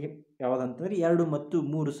ಯಾವುದಂತಂದರೆ 2 ಮತ್ತು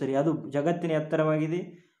 3 ಸರಿ. ಅದು ಜಗತ್ತಿನ ಎತ್ತರವಾಗಿದೆ,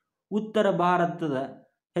 ಉತ್ತರ ಭಾರತದ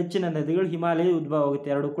ಹೆಚ್ಚಿನ ನದಿಗಳು ಹಿಮಾಲಯ ಉದ್ಭವವಾಗುತ್ತೆ.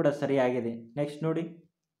 2 ಕೂಡ ಸರಿಯಾಗಿದೆ. ನೆಕ್ಸ್ಟ್ ನೋಡಿ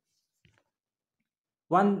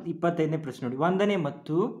 25ನೇ ಪ್ರಶ್ನೆ ನೋಡಿ. 1ನೇ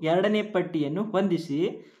ಮತ್ತು 2ನೇ ಪಟ್ಟಿಯನ್ನು ಹೊಂದಿಸಿ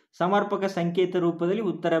ಸಮರ್ಪಕ ಸಂಕೇತ ರೂಪದಲ್ಲಿ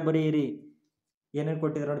ಉತ್ತರ ಬರೆಯಿರಿ. ಏನೇನು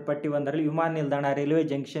ಕೊಟ್ಟಿದ್ದಾರೆ ನೋಡಿ. ಪಟ್ಟಿ 1ರಲ್ಲಿ ವಿಮಾನ ನಿಲ್ದಾಣ, ರೈಲ್ವೆ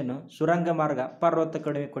ಜಂಕ್ಷನ್, ಸುರಂಗ ಮಾರ್ಗ, ಪರ್ವತ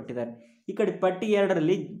ಕಣಿವೆ ಕೊಟ್ಟಿದ್ದಾರೆ. ಈ ಕಡೆ ಪಟ್ಟಿ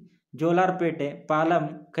 2ರಲ್ಲಿ ಜೋಲಾರ್ಪೇಟೆ, ಪಾಲಂ,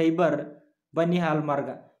 ಖೈಬರ್, ಬನ್ನಿಹಾಲ್ ಮಾರ್ಗ.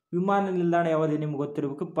 ವಿಮಾನ ನಿಲ್ದಾಣ ಯಾವುದೇ ನಿಮ್ಗೆ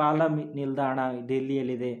ಗೊತ್ತಿರಬೇಕು, ಪಾಲಂ ನಿಲ್ದಾಣ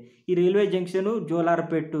ಡೆಲ್ಲಿಯಲ್ಲಿದೆ. ಈ ರೈಲ್ವೆ ಜಂಕ್ಷನು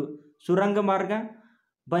ಜೋಲಾರ್ಪೇಟು. ಸುರಂಗ ಮಾರ್ಗ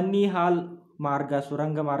ಬನ್ನಿಹಾಲ್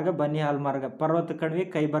ಮಾರ್ಗ, ಪರ್ವತ ಕಣಿವೆ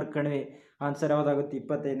ಖೈಬರ್ ಕಣಿವೆ. ಆನ್ಸರ್ ಯಾವುದಾಗುತ್ತೆ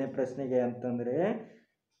 25ನೇ ಪ್ರಶ್ನೆಗೆ ಅಂತಂದರೆ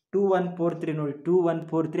 2143 ನೋಡಿ.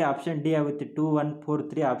 2143 ಆಪ್ಷನ್ ಡಿ ಆಗುತ್ತೆ.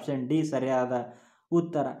 2143 ಆಪ್ಷನ್ ಡಿ ಸರಿಯಾದ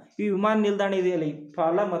ಉತ್ತರ. ಈ ವಿಮಾನ ನಿಲ್ದಾಣ ಇದೆಯಲ್ಲ, ಈ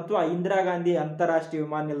ಪಾಲ ಮತ್ತು ಇಂದಿರಾ ಗಾಂಧಿ ಅಂತಾರಾಷ್ಟ್ರೀಯ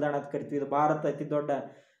ವಿಮಾನ ನಿಲ್ದಾಣ ಅಂತ ಕರಿತೀವಿ. ಇದು ಭಾರತ ಅತಿ ದೊಡ್ಡ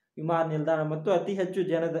ವಿಮಾನ ನಿಲ್ದಾಣ ಮತ್ತು ಅತಿ ಹೆಚ್ಚು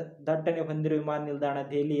ದಟ್ಟಣೆ ಹೊಂದಿರುವ ವಿಮಾನ ನಿಲ್ದಾಣ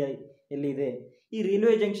ಎಲ್ಲಿದೆ? ಈ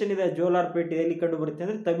ರೈಲ್ವೆ ಜಂಕ್ಷನ್ ಇದೆ ಜೋಲಾರ್ಪೇಟೆ, ಎಲ್ಲಿ ಕಂಡು ಬರುತ್ತೆ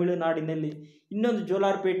ಅಂದರೆ ತಮಿಳುನಾಡಿನಲ್ಲಿ. ಇನ್ನೊಂದು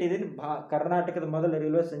ಜೋಲಾರ್ಪೇಟೆ ಇದೆ, ಕರ್ನಾಟಕದ ಮೊದಲ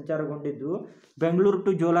ರೈಲ್ವೆ ಸಂಚಾರಗೊಂಡಿದ್ದು ಬೆಂಗಳೂರು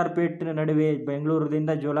ಟು ಜೋಲಾರ್ಪೇಟೆ ನಡುವೆ,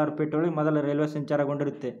 ಬೆಂಗಳೂರಿನಿಂದ ಜೋಲಾರ್ಪೇಟೆ ಒಳಗೆ ಮೊದಲ ರೈಲ್ವೆ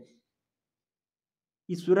ಸಂಚಾರಗೊಂಡಿರುತ್ತೆ.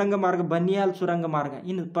 ಈ ಸುರಂಗ ಮಾರ್ಗ ಬನಿಯಾಲ್ ಸುರಂಗ ಮಾರ್ಗ.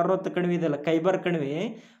 ಇನ್ನು ಪರ್ವತ ಕಣಿವೆ ಇದೆಯಲ್ಲ, ಖೈಬರ್ ಕಣಿವೆ,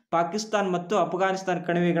 ಪಾಕಿಸ್ತಾನ ಮತ್ತು ಅಫ್ಘಾನಿಸ್ತಾನ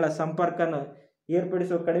ಕಣಿವೆಗಳ ಸಂಪರ್ಕನ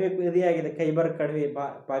ಏರ್ಪಡಿಸುವ ಕಣಿವೆ ಇದೆಯಾಗಿದೆ. ಖೈಬರ್ ಕಣಿವೆ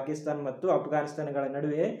ಪಾಕಿಸ್ತಾನ ಮತ್ತು ಅಫ್ಘಾನಿಸ್ತಾನಗಳ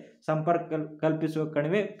ನಡುವೆ ಸಂಪರ್ಕ ಕಲ್ಪಿಸುವ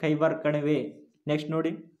ಕಣಿವೆ ಖೈಬರ್ ಕಣಿವೆ. ನೆಕ್ಸ್ಟ್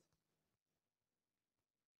ನೋಡಿ,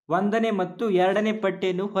 1ನೇ ಮತ್ತು 2ನೇ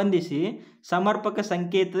ಪಟ್ಟಿಯನ್ನು ಹೊಂದಿಸಿ ಸಮರ್ಪಕ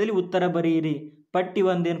ಸಂಕೇತದಲ್ಲಿ ಉತ್ತರ ಬರೆಯಿರಿ. ಪಟ್ಟಿ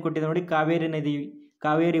 1 ಏನು ಕೊಟ್ಟಿದೆ ನೋಡಿ, ಕಾವೇರಿ ನದಿ,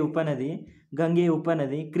 ಕಾವೇರಿ ಉಪನದಿ, ಗಂಗೆಯ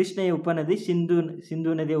ಉಪನದಿ, ಕೃಷ್ಣೆಯ ಉಪನದಿ,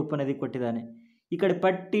 ಸಿಂಧೂ ನದಿಯ ಉಪನದಿ ಕೊಟ್ಟಿದ್ದಾನೆ. ಈ ಕಡೆ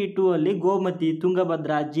ಪಟ್ಟಿ 2 ಅಲ್ಲಿ ಗೋಮತಿ,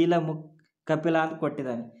 ತುಂಗಭದ್ರಾ, ಜೀಲಮುಖ್, ಕಪಿಲಾ ಅಂತ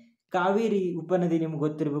ಕೊಟ್ಟಿದ್ದಾನೆ. ಕಾವೇರಿ ಉಪನದಿ ನಿಮ್ಗೆ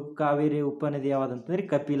ಗೊತ್ತಿರಬೇಕು. ಕಾವೇರಿ ಉಪನದಿ ಯಾವುದಂತಂದ್ರೆ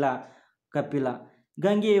ಕಪಿಲಾ.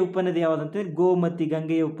 ಗಂಗೆಯ ಉಪನದಿ ಯಾವುದಂತಂದ್ರೆ ಗೋಮತಿ,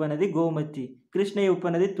 ಗಂಗೆಯ ಉಪನದಿ ಗೋಮತಿ. ಕೃಷ್ಣೆಯ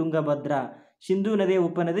ಉಪನದಿ ತುಂಗಭದ್ರಾ. ಸಿಂಧೂ ನದಿಯ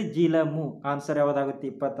ಉಪನದಿ ಜೀಲಮು. ಆನ್ಸರ್ ಯಾವುದಾಗುತ್ತೆ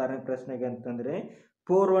 26ನೇ ಪ್ರಶ್ನೆಗೆ ಅಂತಂದ್ರೆ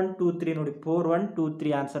 4 1 2 3 ನೋಡಿ, 4 1 2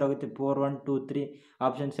 3 ಆನ್ಸರ್ ಆಗುತ್ತೆ. 4 1 2 3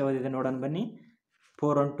 ಆಪ್ಷನ್ಸ್ ಯಾವುದಿದೆ ನೋಡೋಣ ಬನ್ನಿ.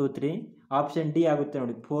 4 1 2 3 ಆಪ್ಷನ್ ಡಿ ಆಗುತ್ತೆ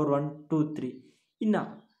ನೋಡಿ, 4 1 2 3. ಇನ್ನು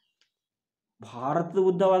ಭಾರತದ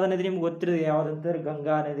ಉದ್ದವಾದ ನದಿ ನಿಮ್ಗೆ ಗೊತ್ತಿರೋದು ಯಾವುದಂತಂದ್ರೆ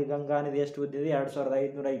ಗಂಗಾ ನದಿ. ಗಂಗಾ ನದಿ ಎಷ್ಟು ಉದ್ದ ಇದೆ?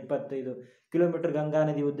 2525 ಕಿಲೋಮೀಟರ್ ಗಂಗಾ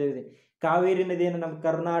ನದಿ ಉದ್ದವಿದೆ. ಕಾವೇರಿ ನದಿಯನ್ನು ನಮ್ಮ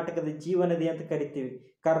ಕರ್ನಾಟಕದ ಜೀವ ನದಿ ಅಂತ ಕರಿತೀವಿ.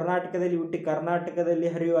 ಕರ್ನಾಟಕದಲ್ಲಿ ಹುಟ್ಟಿ ಕರ್ನಾಟಕದಲ್ಲಿ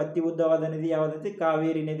ಹರಿಯುವ ಅತಿ ಉದ್ದವಾದ ನದಿ ಯಾವುದಂತೆ?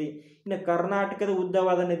 ಕಾವೇರಿ ನದಿ. ಇನ್ನು ಕರ್ನಾಟಕದ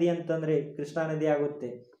ಉದ್ದವಾದ ನದಿ ಅಂತಂದ್ರೆ ಕೃಷ್ಣಾ ನದಿ ಆಗುತ್ತೆ.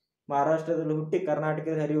 ಮಹಾರಾಷ್ಟ್ರದಲ್ಲಿ ಹುಟ್ಟಿ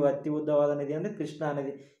ಕರ್ನಾಟಕದಲ್ಲಿ ಹರಿಯುವ ಅತಿ ಉದ್ದವಾದ ನದಿ ಅಂದ್ರೆ ಕೃಷ್ಣಾ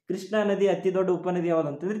ನದಿ. ಕೃಷ್ಣಾ ನದಿ ಅತಿ ದೊಡ್ಡ ಉಪನದಿ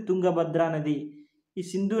ಯಾವುದಂತಂದ್ರೆ ತುಂಗಭದ್ರಾ ನದಿ. ಈ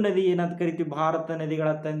ಸಿಂಧೂ ನದಿ ಏನಂತ ಕರಿತೀವಿ? ಭಾರತ ನದಿಗಳ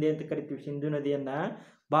ತಂದೆ ಅಂತ ಕರಿತೀವಿ. ಸಿಂಧೂ ನದಿಯನ್ನ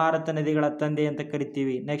ಭಾರತ ನದಿಗಳ ತಂದೆ ಅಂತ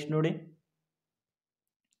ಕರಿತೀವಿ. ನೆಕ್ಸ್ಟ್ ನೋಡಿ,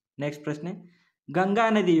 ನೆಕ್ಸ್ಟ್ ಪ್ರಶ್ನೆ, ಗಂಗಾ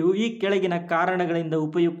ನದಿಯು ಈ ಕೆಳಗಿನ ಕಾರಣಗಳಿಂದ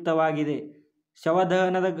ಉಪಯುಕ್ತವಾಗಿದೆ.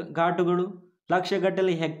 ಶವದಹನದ ಘಾಟುಗಳು,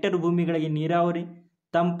 ಲಕ್ಷಗಟ್ಟಲೆ ಹೆಕ್ಟೇರ್ ಭೂಮಿಗಳಿಗೆ ನೀರಾವರಿ,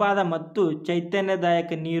 ತಂಪಾದ ಮತ್ತು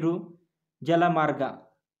ಚೈತನ್ಯದಾಯಕ ನೀರು, ಜಲಮಾರ್ಗ.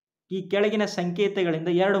 ಈ ಕೆಳಗಿನ ಸಂಕೇತಗಳಿಂದ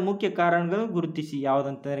 2 ಮುಖ್ಯ ಕಾರಣಗಳನ್ನು ಗುರುತಿಸಿ.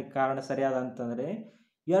 ಯಾವುದಂತಂದ್ರೆ ಕಾರಣ ಸರಿಯಾದ ಅಂತಂದ್ರೆ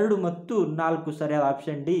 2 ಮತ್ತು 4 ಸರಿಯಾದ.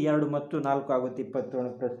 ಆಪ್ಷನ್ ಡಿ 2 ಮತ್ತು 4 ಆಗುತ್ತೆ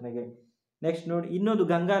 27ನೇ ಪ್ರಶ್ನೆಗೆ. ನೆಕ್ಸ್ಟ್ ನೋಡಿ, ಇನ್ನೊಂದು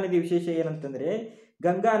ಗಂಗಾ ನದಿ ವಿಶೇಷ ಏನಂತಂದ್ರೆ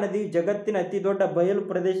ಗಂಗಾ ನದಿಯು ಜಗತ್ತಿನ ಅತಿ ದೊಡ್ಡ ಬಯಲು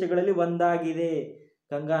ಪ್ರದೇಶಗಳಲ್ಲಿ ಒಂದಾಗಿದೆ.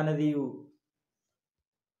 ಗಂಗಾ ನದಿಯು.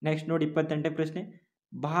 ನೆಕ್ಸ್ಟ್ ನೋಡಿ 28ನೇ ಪ್ರಶ್ನೆ,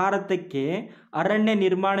 ಭಾರತಕ್ಕೆ ಅರಣ್ಯ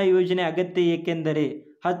ನಿರ್ಮಾಣ ಯೋಜನೆ ಅಗತ್ಯ ಏಕೆಂದರೆ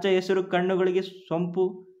ಹಚ್ಚ ಹೆಸರು ಕಣ್ಣುಗಳಿಗೆ ಸೊಂಪು,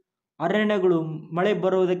 ಅರಣ್ಯಗಳು ಮಳೆ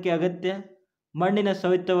ಬರುವುದಕ್ಕೆ ಅಗತ್ಯ, ಮಣ್ಣಿನ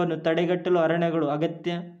ಸವೆತವನ್ನು ತಡೆಗಟ್ಟಲು ಅರಣ್ಯಗಳು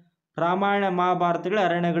ಅಗತ್ಯ, ರಾಮಾಯಣ ಮಹಾಭಾರತಗಳ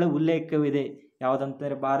ಅರಣ್ಯಗಳ ಉಲ್ಲೇಖವಿದೆ.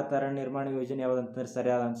 ಯಾವುದಂತಂದ್ರೆ ಭಾರತ ಅರಣ್ಯ ನಿರ್ಮಾಣ ಯೋಜನೆ ಯಾವುದಂತಂದ್ರೆ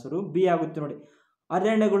ಸರಿಯಾದ ಆನ್ಸರು ಬಿ ಆಗುತ್ತೆ ನೋಡಿ.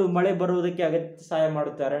 ಅರಣ್ಯಗಳು ಮಳೆ ಬರುವುದಕ್ಕೆ ಅಗತ್ಯ ಸಹಾಯ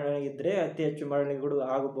ಮಾಡುತ್ತೆ. ಅರಣ್ಯ ಇದ್ದರೆ ಅತಿ ಹೆಚ್ಚು ಮಳೆಗಳು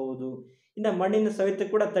ಆಗಬಹುದು. ಇನ್ನು ಮಣ್ಣಿನ ಸವೆತ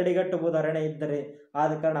ಕೂಡ ತಡೆಗಟ್ಟಬಹುದು ಅರಣ್ಯ ಇದ್ದರೆ.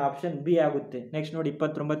 ಆದ ಕಾರಣ ಆಪ್ಷನ್ ಬಿ ಆಗುತ್ತೆ. ನೆಕ್ಸ್ಟ್ ನೋಡಿ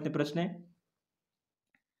 29ನೇ ಪ್ರಶ್ನೆ,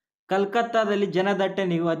 ಕಲ್ಕತ್ತಾದಲ್ಲಿ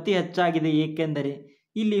ಜನದಟ್ಟಣೆಯು ಅತಿ ಹೆಚ್ಚಾಗಿದೆ ಏಕೆಂದರೆ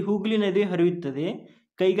ಇಲ್ಲಿ ಹೂಗ್ಲಿ ನದಿ ಹರಿಯುತ್ತದೆ,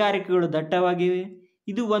 ಕೈಗಾರಿಕೆಗಳು ದಟ್ಟವಾಗಿವೆ,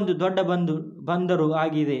 ಇದು ಒಂದು ದೊಡ್ಡ ಬಂದರು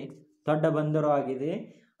ಆಗಿದೆ. ದೊಡ್ಡ ಬಂದರು ಆಗಿದೆ,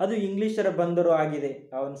 ಅದು ಇಂಗ್ಲಿಷರ ಬಂದರು ಆಗಿದೆ.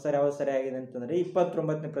 ಯಾವ್ದು ಸರಿಯಾಗಿದೆ ಅಂತಂದ್ರೆ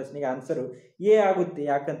 29ನೇ ಪ್ರಶ್ನೆಗೆ ಆನ್ಸರು ಎ ಆಗುತ್ತೆ.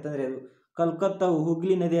 ಯಾಕಂತಂದ್ರೆ ಅದು ಕಲ್ಕತ್ತಾವು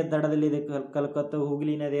ಹೂಗ್ಲಿ ನದಿಯ ದಡದಲ್ಲಿದೆ. ಕಲ್ಕತ್ತಾವು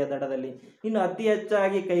ಹೂಗ್ಲಿ ನದಿಯ ದಡದಲ್ಲಿ. ಇನ್ನು ಅತಿ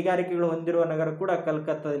ಹೆಚ್ಚಾಗಿ ಕೈಗಾರಿಕೆಗಳು ಹೊಂದಿರುವ ನಗರ ಕೂಡ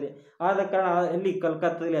ಕಲ್ಕತ್ತಾದಲ್ಲಿ. ಆದ ಕಾರಣ ಅಲ್ಲಿ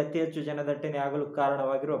ಕಲ್ಕತ್ತಾದಲ್ಲಿ ಅತಿ ಹೆಚ್ಚು ಜನದಟ್ಟಣೆ ಆಗಲು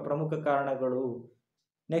ಕಾರಣವಾಗಿರುವ ಪ್ರಮುಖ ಕಾರಣಗಳು.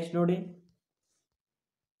 ನೆಕ್ಸ್ಟ್ ನೋಡಿ,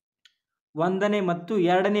 1ನೇ ಮತ್ತು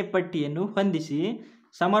 2ನೇ ಪಟ್ಟಿಯನ್ನು ಹೊಂದಿಸಿ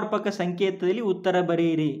ಸಮರ್ಪಕ ಸಂಕೇತದಲ್ಲಿ ಉತ್ತರ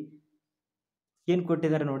ಬರೆಯಿರಿ. ಏನು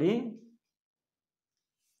ಕೊಟ್ಟಿದ್ದಾರೆ ನೋಡಿ,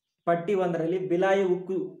 ಪಟ್ಟಿ 1ರಲ್ಲಿ ಬಿಲಾಯಿ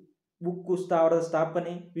ಉಕ್ಕು ಸ್ಥಾವರದ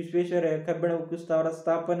ಸ್ಥಾಪನೆ, ವಿಶ್ವೇಶ್ವರಯ್ಯ ಕಬ್ಬಿಣ ಉಕ್ಕು ಸ್ಥಾವರದ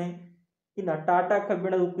ಸ್ಥಾಪನೆ, ಇನ್ನು ಟಾಟಾ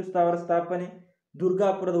ಕಬ್ಬಿಣದ ಉಕ್ಕು ಸ್ಥಾವರ ಸ್ಥಾಪನೆ,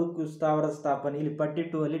 ದುರ್ಗಾಪುರದ ಉಕ್ಕು ಸ್ಥಾವರದ ಸ್ಥಾಪನೆ. ಇಲ್ಲಿ ಪಟ್ಟಿ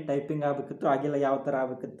 2 ಅಲ್ಲಿ ಟೈಪಿಂಗ್ ಆಗಬೇಕಿತ್ತು, ಆಗಿಲ್ಲ. ಯಾವ ಥರ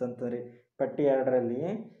ಆಗಬೇಕಿತ್ತು ಅಂತಂದರೆ ಪಟ್ಟಿ 2ರಲ್ಲಿ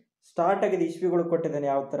ಸ್ಟಾರ್ಟ್ ಆಗಿದ್ದು ಇಸ್ವಿಗಳು ಕೊಟ್ಟಿದ್ದಾನೆ.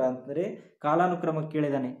 ಯಾವ ಥರ ಅಂತಂದರೆ ಕಾಲಾನುಕ್ರಮ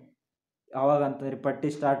ಕೇಳಿದ್ದಾನೆ. ಯಾವಾಗ ಅಂತಂದರೆ ಪಟ್ಟಿ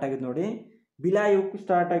ಸ್ಟಾರ್ಟ್ ಆಗಿದ್ದು ನೋಡಿ, ಬಿಲಾಯಿ ಉಕ್ಕು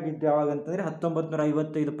ಸ್ಟಾರ್ಟ್ ಆಗಿದ್ದು ಯಾವಾಗ ಅಂತಂದರೆ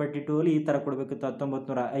 1955. ಪಟ್ಟಿ 2 ಅಲ್ಲಿ ಈ ಥರ ಕೊಡಬೇಕಿತ್ತು,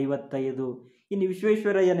 1955. ಇನ್ನು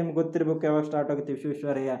ವಿಶ್ವೇಶ್ವರಯ್ಯ ನಿಮ್ಗೆ ಗೊತ್ತಿರಬೇಕು ಯಾವಾಗ ಸ್ಟಾರ್ಟ್ ಆಗುತ್ತೆ.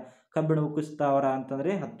 ವಿಶ್ವೇಶ್ವರಯ್ಯ ಕಬ್ಬಿಣ ಉಕ್ಕು ಸ್ಥಾವರ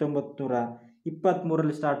ಅಂತಂದರೆ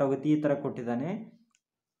 1923 ಸ್ಟಾರ್ಟ್ ಆಗುತ್ತೆ. ಈ ಥರ ಕೊಟ್ಟಿದ್ದಾನೆ.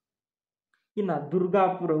 ಇನ್ನು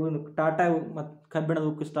ದುರ್ಗಾಪುರ ಟಾಟಾ ಮತ್ತು ಕಬ್ಬಿಣದ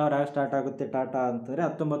ಉಕ್ಕು ಸ್ಥಾವರ ಸ್ಟಾರ್ಟ್ ಆಗುತ್ತೆ ಟಾಟಾ ಅಂತಂದರೆ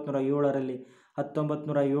 1907ರಲ್ಲಿ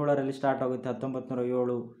ಸ್ಟಾರ್ಟ್ ಆಗುತ್ತೆ,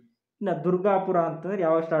 1907. ಇನ್ನು ದುರ್ಗಾಪುರ ಅಂತಂದರೆ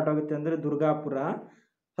ಯಾವಾಗ ಸ್ಟಾರ್ಟ್ ಆಗುತ್ತೆ ಅಂದರೆ ದುರ್ಗಾಪುರ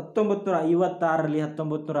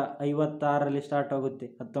 1956ರಲ್ಲಿ ಸ್ಟಾರ್ಟ್ ಆಗುತ್ತೆ.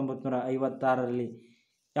 1956ರಲ್ಲಿ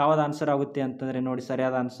ಯಾವ್ದು ಆನ್ಸರ್ ಆಗುತ್ತೆ ಅಂತಂದರೆ ನೋಡಿ,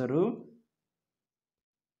 ಸರಿಯಾದ ಆನ್ಸರು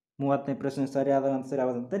 30ನೇ ಪ್ರಶ್ನೆ ಸರಿಯಾದ ಆನ್ಸರ್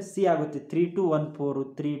ಯಾವುದಂತ ಸಿ ಆಗುತ್ತೆ.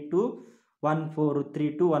 3214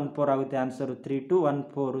 3214 ಆಗುತ್ತೆ ಆನ್ಸರು.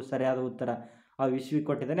 3214 ಸರಿಯಾದ ಉತ್ತರ. ಆ ವಿಶ್ವಿ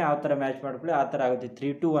ಕೊಟ್ಟಿದ್ದಾನೆ, ಯಾವ ಥರ ಮ್ಯಾಚ್ ಮಾಡ್ಕೊಳ್ಳಿ ಆ ಥರ ಆಗುತ್ತೆ.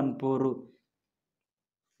 3214.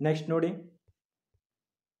 ನೆಕ್ಸ್ಟ್ ನೋಡಿ,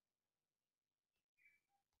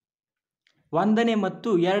 1ನೇ ಮತ್ತು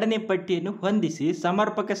 2ನೇ ಪಟ್ಟಿಯನ್ನು ಹೊಂದಿಸಿ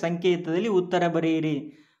ಸಮರ್ಪಕ ಸಂಕೇತದಲ್ಲಿ ಉತ್ತರ ಬರೆಯಿರಿ.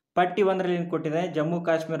 ಪಟ್ಟಿ 1ರಲ್ಲಿ ಏನು ಕೊಟ್ಟಿದ್ದಾರೆ? ಜಮ್ಮು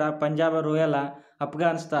ಕಾಶ್ಮೀರ, ಪಂಜಾಬ್ ರೋಯಲ್,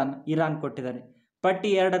 ಅಫ್ಘಾನಿಸ್ತಾನ್, ಇರಾನ್ ಕೊಟ್ಟಿದ್ದಾರೆ. ಪಟ್ಟಿ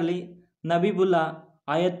 2ರಲ್ಲಿ ನಬೀಬುಲ್ಲಾ,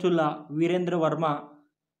 ಆಯತುಲ್ಲಾ, ವೀರೇಂದ್ರ ವರ್ಮಾ,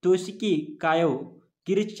 ತೋಸಿಕಿ ಕಾಯವ್,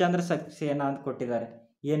 ಗಿರೀಶ್ ಚಂದ್ರ ಸಕ್ಸೇನಾ ಅಂತ ಕೊಟ್ಟಿದ್ದಾರೆ.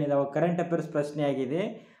 ಏನಿದೆ ಅವಾಗ ಕರೆಂಟ್ ಅಫೇರ್ಸ್ ಪ್ರಶ್ನೆ ಆಗಿದೆ.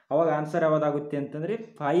 ಅವಾಗ ಆನ್ಸರ್ ಯಾವುದಾಗುತ್ತೆ ಅಂತಂದರೆ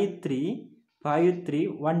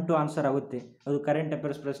 5312 ಆನ್ಸರ್ ಆಗುತ್ತೆ. ಅದು ಕರೆಂಟ್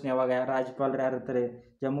ಅಫೇರ್ಸ್ ಪ್ರಶ್ನೆ. ಅವಾಗ ರಾಜ್ಯಪಾಲರು ಯಾರು ಇರ್ತಾರೆ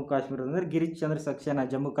ಜಮ್ಮು ಕಾಶ್ಮೀರದ ಅಂದರೆ ಗಿರೀಶ್ ಚಂದ್ರ ಸಕ್ಸೇನಾ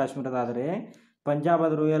ಜಮ್ಮು ಕಾಶ್ಮೀರದ. ಆದರೆ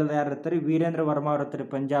ಪಂಜಾಬದ ರೋಯಲ್ ಯಾರು ಇರ್ತಾರೆ? ವೀರೇಂದ್ರ ವರ್ಮಾ ಅವರು ಇರ್ತಾರೆ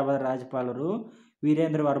ಪಂಜಾಬದ ರಾಜ್ಯಪಾಲರು,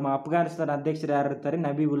 ವೀರೇಂದ್ರ ವರ್ಮಾ. ಅಫ್ಘಾನಿಸ್ತಾನ ಅಧ್ಯಕ್ಷರು ಯಾರು ಇರ್ತಾರೆ?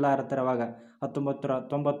 ನಬೀಬುಲ್ಲಾ ಇರ್ತಾರೆ ಅವಾಗ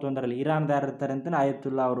 1991ರಲ್ಲಿ. ಇರಾನ್ದ ಯಾರು ಇರ್ತಾರೆ ಅಂತ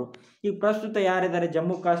ಆಯತುಲ್ಲಾ ಅವರು. ಈಗ ಪ್ರಸ್ತುತ ಯಾರಿದ್ದಾರೆ?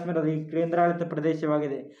 ಜಮ್ಮು ಕಾಶ್ಮೀರದ ಈ ಕೇಂದ್ರಾಡಳಿತ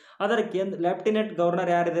ಪ್ರದೇಶವಾಗಿದೆ. ಅದರ ಲೆಫ್ಟಿನೆಂಟ್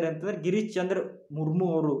ಗವರ್ನರ್ ಯಾರಿದ್ದಾರೆ ಅಂತಂದರೆ ಗಿರೀಶ್ ಚಂದ್ರ ಮುರ್ಮು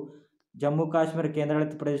ಅವರು. ಜಮ್ಮು ಕಾಶ್ಮೀರ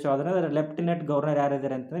ಕೇಂದ್ರಾಡಳಿತ ಪ್ರದೇಶವಾದರೆ ಅದರ ಲೆಫ್ಟಿನೆಂಟ್ ಗವರ್ನರ್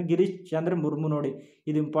ಯಾರಿದ್ದಾರೆ ಅಂತಂದರೆ ಗಿರೀಶ್ ಚಂದ್ರ ಮುರ್ಮು. ನೋಡಿ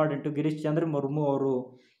ಇದು ಇಂಪಾರ್ಟೆಂಟು, ಗಿರೀಶ್ ಚಂದ್ರ ಮುರ್ಮು ಅವರು.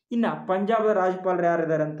 ಇನ್ನು ಪಂಜಾಬದ ರಾಜ್ಯಪಾಲರು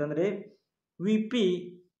ಯಾರಿದ್ದಾರೆ ಅಂತಂದರೆ VP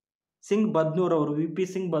ಸಿಂಗ್ ಬದ್ನೂರ್ ಅವರು. VP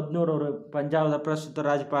ಸಿಂಗ್ ಬದ್ನೂರ್ ಅವರು ಪಂಜಾಬದ ಪ್ರಸ್ತುತ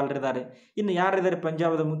ರಾಜ್ಯಪಾಲರಿದ್ದಾರೆ. ಇನ್ನು ಯಾರಿದ್ದಾರೆ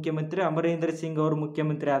ಪಂಜಾಬದ ಮುಖ್ಯಮಂತ್ರಿ? ಅಮರೀಂದರ್ ಸಿಂಗ್ ಅವರು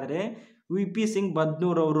ಮುಖ್ಯಮಂತ್ರಿ ಆದರೆ VP ಸಿಂಗ್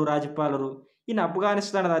ಬದ್ನೂರ್ ಅವರು ರಾಜ್ಯಪಾಲರು. ಇನ್ನು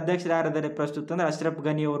ಅಫ್ಘಾನಿಸ್ತಾನದ ಅಧ್ಯಕ್ಷರು ಯಾರಿದ್ದಾರೆ ಪ್ರಸ್ತುತ ಅಂದರೆ ಅಶ್ರಫ್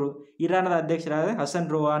ಘನಿ ಅವರು. ಇರಾನದ ಅಧ್ಯಕ್ಷರಾದ ಹಸನ್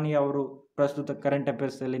ರೋಹಾನಿ ಅವರು ಪ್ರಸ್ತುತ ಕರೆಂಟ್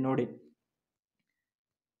ಅಫೇರ್ಸಲ್ಲಿ. ನೋಡಿ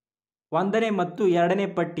 1ನೇ ಮತ್ತು 2ನೇ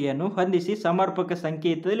ಪಟ್ಟಿಯನ್ನು ಹೊಂದಿಸಿ ಸಮರ್ಪಕ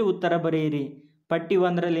ಸಂಕೇತದಲ್ಲಿ ಉತ್ತರ ಬರೆಯಿರಿ. ಪಟ್ಟಿ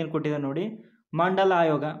 1ರಲ್ಲಿ ಏನು ಕೊಟ್ಟಿದ್ದಾರೆ ನೋಡಿ, ಮಂಡಲ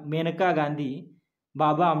ಆಯೋಗ, ಮೇನಕಾ ಗಾಂಧಿ,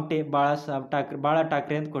 ಬಾಬಾ ಆಮ್ಟೆ, ಬಾಳಾ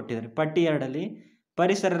ಠಾಕ್ರೆ ಅಂತ ಕೊಟ್ಟಿದ್ದಾರೆ. ಪಟ್ಟಿ 2ರಲ್ಲಿ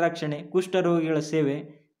ಪರಿಸರ ರಕ್ಷಣೆ, ಕುಷ್ಠರೋಗಿಗಳ ಸೇವೆ,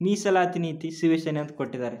 ಮೀಸಲಾತಿ ನೀತಿ, ಶಿವಸೇನೆ ಅಂತ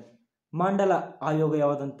ಕೊಟ್ಟಿದ್ದಾರೆ. ಮಂಡಲ ಆಯೋಗ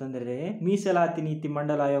ಯಾವುದಂತಂದರೆ ಮೀಸಲಾತಿ ನೀತಿ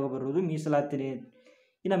ಮಂಡಲ ಆಯೋಗ ಬರುವುದು ಮೀಸಲಾತಿ ನೀತಿ.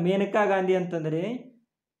 ಇನ್ನು ಮೇನಕಾ ಗಾಂಧಿ ಅಂತಂದರೆ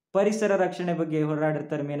ಪರಿಸರ ರಕ್ಷಣೆ ಬಗ್ಗೆ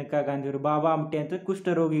ಹೋರಾಡಿರ್ತಾರೆ ಮೇನಕಾ ಗಾಂಧಿಯವರು. ಬಾಬಾ ಆಮ್ಟೆ ಅಂತ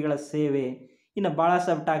ಕುಷ್ಠರೋಗಿಗಳ ಸೇವೆ. ಇನ್ನು ಬಾಳಾ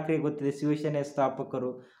ಸಾಹೇಬ್ ಠಾಕ್ರೆ ಗೊತ್ತಿದೆ, ಶಿವಸೇನೆ ಸ್ಥಾಪಕರು.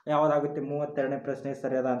 ಯಾವುದಾಗುತ್ತೆ? 32ನೇ ಪ್ರಶ್ನೆ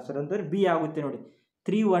ಸರಿಯಾದ ಆನ್ಸರ್ ಅಂದರೆ ಬಿ ಆಗುತ್ತೆ. ನೋಡಿ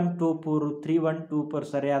 3124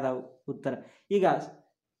 ಸರಿಯಾದ ಉತ್ತರ. ಈಗ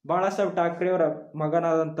ಬಾಳಾ ಸಾಹೇಬ್ ಠಾಕ್ರೆ ಅವರ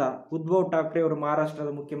ಮಗನಾದಂಥ ಉದ್ಧವ್ ಠಾಕ್ರೆ ಅವರು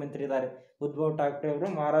ಮಹಾರಾಷ್ಟ್ರದ ಮುಖ್ಯಮಂತ್ರಿ ಇದ್ದಾರೆ. ಉದ್ಧವ್ ಠಾಕ್ರೆ ಅವರು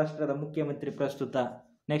ಮಹಾರಾಷ್ಟ್ರದ ಮುಖ್ಯಮಂತ್ರಿ ಪ್ರಸ್ತುತ.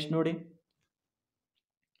 ನೆಕ್ಸ್ಟ್ ನೋಡಿ,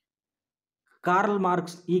 ಕಾರ್ಲ್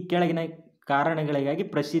ಮಾರ್ಕ್ಸ್ ಈ ಕೆಳಗಿನ ಕಾರಣಗಳಿಗಾಗಿ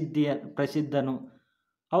ಪ್ರಸಿದ್ಧನು.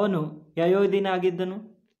 ಅವನು ಯಹೂದಿನಾಗಿದ್ದನು.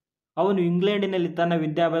 ಅವನು ಇಂಗ್ಲೆಂಡಿನಲ್ಲಿ ತನ್ನ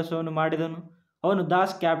ವಿದ್ಯಾಭ್ಯಾಸವನ್ನು ಮಾಡಿದನು. ಅವನು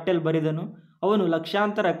ದಾಸ್ ಕ್ಯಾಪಿಟಲ್ ಬರೆದನು. ಅವನು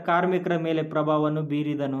ಲಕ್ಷಾಂತರ ಕಾರ್ಮಿಕರ ಮೇಲೆ ಪ್ರಭಾವವನ್ನು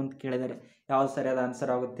ಬೀರಿದನು ಅಂತ ಕೇಳಿದರೆ ಯಾವ ಸರಿಯಾದ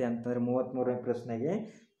ಆನ್ಸರ್ ಆಗುತ್ತೆ ಅಂತಂದರೆ 33ನೇ ಪ್ರಶ್ನೆಗೆ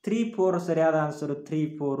 3-4 ಸರಿಯಾದ ಆನ್ಸರು.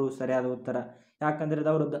 3-4 ಸರಿಯಾದ ಉತ್ತರ. ಯಾಕಂದರೆ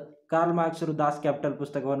ಅವರು ಕಾರ್ಲ್ ಮಾರ್ಕ್ಸರು ದಾಸ್ ಕ್ಯಾಪಿಟಲ್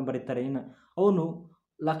ಪುಸ್ತಕವನ್ನು ಬರೀತಾರೆ. ಇನ್ನು ಅವನು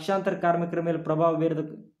ಲಕ್ಷಾಂತರ ಕಾರ್ಮಿಕರ ಮೇಲೆ ಪ್ರಭಾವ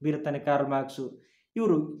ಬೀರುತ್ತಾನೆ ಕಾರ್ಲ್ ಮಾರ್ಕ್ಸು.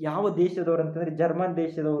 ಇವರು ಯಾವ ದೇಶದವರು ಅಂತಂದರೆ ಜರ್ಮನ್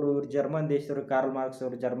ದೇಶದವರು. ಇವರು ಜರ್ಮನ್ ದೇಶದವರು. ಕಾರ್ಲ್ ಮಾರ್ಕ್ಸ್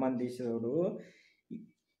ಅವರು ಜರ್ಮನ್ ದೇಶದವರು.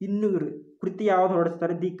 ಇನ್ನು ಇವರು ಕೃತಿ ಯಾವುದು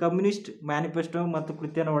ಹೊಡೆಸ್ತಾರೆ? ದಿ ಕಮ್ಯುನಿಸ್ಟ್ ಮ್ಯಾನಿಫೆಸ್ಟೋ ಮತ್ತು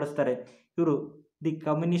ಕೃತಿಯನ್ನು ಹೊಡೆಸ್ತಾರೆ. ಇವರು ದಿ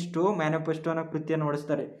ಕಮ್ಯುನಿಸ್ಟೋ ಮ್ಯಾನಿಫೆಸ್ಟೋನ ಕೃತಿಯನ್ನು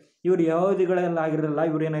ಹೊಡೆಸ್ತಾರೆ. ಇವರು ಯಹೂದಿಗಳಲ್ಲಾಗಿರಲ್ಲ,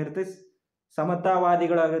 ಇವರು ಏನಾಗಿರುತ್ತೆ?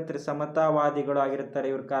 ಸಮತಾವಾದಿಗಳು ಆಗಿರ್ತಾರೆ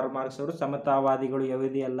ಇವರು. ಕಾರ್ಲ್ ಮಾರ್ಕ್ಸ್ ಅವರು ಸಮತಾವಾದಿಗಳು,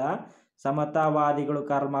 ಯಹೂದಿ ಅಲ್ಲ, ಸಮತಾವಾದಿಗಳು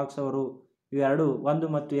ಕಾರ್ಲ್ ಮಾರ್ಕ್ಸ್ ಅವರು. ಇವೆರಡು 1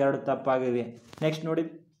 ಮತ್ತು 2 ತಪ್ಪಾಗಿವೆ. ನೆಕ್ಸ್ಟ್ ನೋಡಿ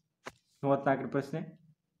 34ನೇ ಪ್ರಶ್ನೆ,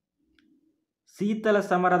 ಶೀತಲ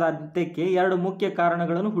ಸಮರದ ಅಂತ್ಯಕ್ಕೆ 2 ಮುಖ್ಯ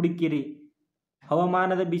ಕಾರಣಗಳನ್ನು ಹುಡುಕಿರಿ.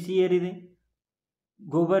 ಹವಾಮಾನದ ಬಿಸಿ ಏರಿದೆ,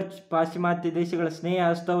 ಗೋಬರ್ಚ್ ಪಾಶ್ಚಿಮಾತ್ಯ ದೇಶಗಳ ಸ್ನೇಹ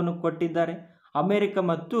ಹಸ್ತವನ್ನು ಕೊಟ್ಟಿದ್ದಾರೆ, ಅಮೆರಿಕ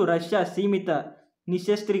ಮತ್ತು ರಷ್ಯಾ ಸೀಮಿತ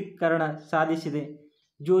ನಿಶಸ್ತ್ರೀಕರಣ ಸಾಧಿಸಿದೆ,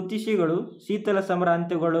 ಜ್ಯೋತಿಷಿಗಳು ಶೀತಲ ಸಮರ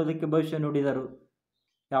ಅಂತ್ಯಗೊಳ್ಳುವುದಕ್ಕೆ ಭವಿಷ್ಯ ನುಡಿದರು.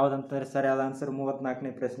 ಯಾವುದಂತಂದರೆ ಸರಿಯಾದ ಆನ್ಸರ್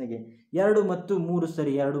 34ನೇ ಪ್ರಶ್ನೆಗೆ 2 ಮತ್ತು 3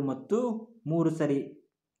 ಸರಿ. 2 ಮತ್ತು 3 ಸರಿ.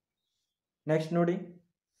 ನೆಕ್ಸ್ಟ್ ನೋಡಿ,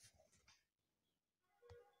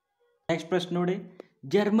 ನೆಕ್ಸ್ಟ್ ಪ್ರಶ್ನೆ ನೋಡಿ,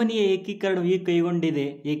 ಜರ್ಮನಿಯ ಏಕೀಕರಣವು ಈ ಕೈಗೊಂಡಿದೆ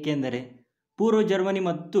ಏಕೆಂದರೆ ಪೂರ್ವ ಜರ್ಮನಿ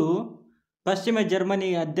ಮತ್ತು ಪಶ್ಚಿಮ ಜರ್ಮನಿ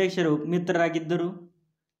ಅಧ್ಯಕ್ಷರು ಮಿತ್ರರಾಗಿದ್ದರು.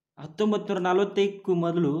 1945ಕ್ಕೂ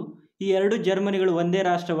ಮೊದಲು ಈ 2 ಜರ್ಮನಿಗಳು ಒಂದೇ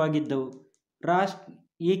ರಾಷ್ಟ್ರವಾಗಿದ್ದವು.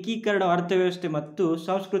 ಏಕೀಕರಣ ಅರ್ಥವ್ಯವಸ್ಥೆ ಮತ್ತು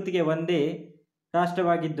ಸಂಸ್ಕೃತಿಗೆ ಒಂದೇ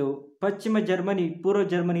ರಾಷ್ಟ್ರವಾಗಿದ್ದವು. ಪಶ್ಚಿಮ ಜರ್ಮನಿ ಪೂರ್ವ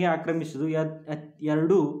ಜರ್ಮನಿಗೆ ಆಕ್ರಮಿಸುವುದು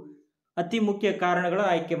 2 ಅತಿ ಮುಖ್ಯ ಕಾರಣಗಳು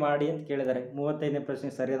ಆಯ್ಕೆ ಮಾಡಿ ಅಂತ ಕೇಳಿದ್ದಾರೆ. 35ನೇ ಪ್ರಶ್ನೆ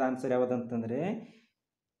ಸರಿಯಾದ ಆನ್ಸರ್ ಯಾವುದಂತಂದರೆ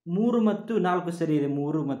 3 ಮತ್ತು 4 ಸರಿ ಇದೆ.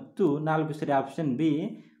 3 ಮತ್ತು 4 ಸರಿ. ಆಪ್ಷನ್ ಬಿ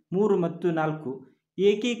 3 ಮತ್ತು 4.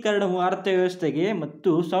 ಏಕೀಕರಣವು ಅರ್ಥವ್ಯವಸ್ಥೆಗೆ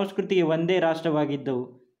ಮತ್ತು ಸಂಸ್ಕೃತಿಗೆ ಒಂದೇ ರಾಷ್ಟ್ರವಾಗಿದ್ದವು.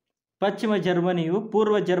 ಪಶ್ಚಿಮ ಜರ್ಮನಿಯು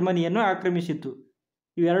ಪೂರ್ವ ಜರ್ಮನಿಯನ್ನು ಆಕ್ರಮಿಸಿತು.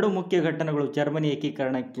 ಇವೆರಡು ಮುಖ್ಯ ಘಟನೆಗಳು ಜರ್ಮನಿ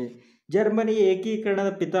ಏಕೀಕರಣಕ್ಕೆ. ಜರ್ಮನಿಯ ಏಕೀಕರಣದ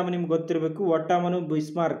ಪಿತಾಮಹ ನಿಮ್ಗೆ ಗೊತ್ತಿರಬೇಕು, ಒಟ್ಟಾಮನು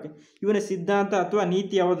ಬಿಸ್ಮಾರ್ಕ್. ಇವನ ಸಿದ್ಧಾಂತ ಅಥವಾ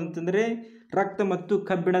ನೀತಿ ಯಾವುದಂತಂದರೆ ರಕ್ತ ಮತ್ತು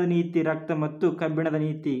ಕಬ್ಬಿಣದ ನೀತಿ, ರಕ್ತ ಮತ್ತು ಕಬ್ಬಿಣದ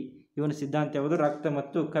ನೀತಿ ಇವನ ಸಿದ್ಧಾಂತ ಯಾವುದು? ರಕ್ತ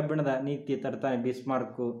ಮತ್ತು ಕಬ್ಬಿಣದ ನೀತಿ ತರ್ತಾನೆ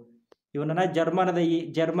ಬಿಸ್ಮಾರ್ಕು. ಇವನನ್ನು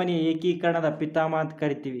ಜರ್ಮನಿಯ ಏಕೀಕರಣದ ಪಿತಾಮಹ ಅಂತ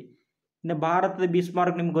ಕರಿತೀವಿ. ಇನ್ನು ಭಾರತದ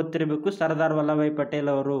ಬಿಸ್ಮಾರ್ಕ್ ನಿಮ್ಗೆ ಗೊತ್ತಿರಬೇಕು, ಸರ್ದಾರ್ ವಲ್ಲಭಾಯ್ ಪಟೇಲ್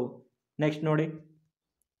ಅವರು. ನೆಕ್ಸ್ಟ್ ನೋಡಿ,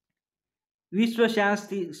 ವಿಶ್ವ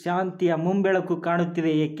ಶಾಂತಿಯ ಮುಂಬೆಳಕು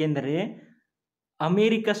ಕಾಣುತ್ತಿದೆ ಏಕೆಂದರೆ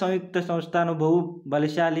ಅಮೆರಿಕ ಸಂಯುಕ್ತ ಸಂಸ್ಥಾನ ಬಹು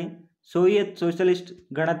ಬಲಶಾಲಿ, ಸೋವಿಯತ್ ಸೋಷಲಿಸ್ಟ್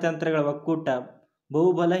ಗಣತಂತ್ರಗಳ ಒಕ್ಕೂಟ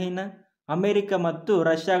ಬಹುಬಲಹೀನ, ಅಮೆರಿಕ ಮತ್ತು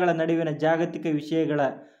ರಷ್ಯಾಗಳ ನಡುವಿನ ಜಾಗತಿಕ ವಿಷಯಗಳ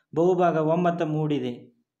ಬಹುಭಾಗ ಒಮ್ಮತ ಮೂಡಿದೆ,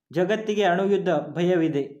 ಜಗತ್ತಿಗೆ ಅಣುಯುದ್ಧ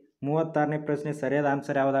ಭಯವಿದೆ. 36ನೇ ಪ್ರಶ್ನೆ ಸರಿಯಾದ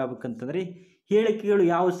ಆನ್ಸರ್ ಯಾವುದಾಗಬೇಕಂತಂದರೆ ಹೇಳಿಕೆಗಳು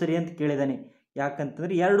ಯಾವ ಸರಿ ಅಂತ ಕೇಳಿದ್ದಾನೆ.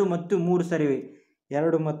 ಯಾಕಂತಂದರೆ 2 ಮತ್ತು 3 ಸರಿವೆ.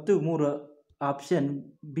 2 ಮತ್ತು 3 ಆಪ್ಷನ್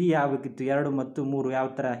ಬಿ ಆಗಬೇಕಿತ್ತು. 2 ಮತ್ತು 3 ಯಾವ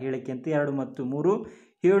ಥರ ಹೇಳಿಕೆ ಅಂತ 2 ಮತ್ತು 3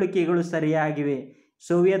 ಹೇಳಿಕೆಗಳು ಸರಿಯಾಗಿವೆ.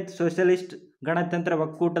 ಸೋವಿಯತ್ ಸೋಷಲಿಸ್ಟ್ ಗಣತಂತ್ರ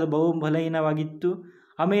ಒಕ್ಕೂಟದ ಬಹುಬಲಹೀನವಾಗಿತ್ತು,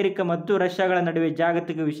 ಅಮೆರಿಕ ಮತ್ತು ರಷ್ಯಾಗಳ ನಡುವೆ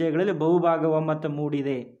ಜಾಗತಿಕ ವಿಷಯಗಳಲ್ಲಿ ಬಹುಭಾಗ ಒಮ್ಮತ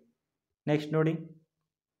ಮೂಡಿದೆ. ನೆಕ್ಸ್ಟ್ ನೋಡಿ,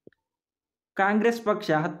 ಕಾಂಗ್ರೆಸ್ ಪಕ್ಷ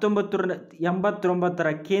 1989ರ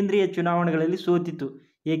ಕೇಂದ್ರೀಯ ಚುನಾವಣೆಗಳಲ್ಲಿ ಸೋತಿತು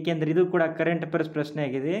ಏಕೆಂದರೆ, ಇದು ಕೂಡ ಕರೆಂಟ್ ಅಫೇರ್ಸ್ ಪ್ರಶ್ನೆ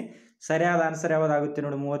ಆಗಿದೆ. ಸರಿಯಾದ ಆನ್ಸರ್ ಯಾವುದಾಗುತ್ತೆ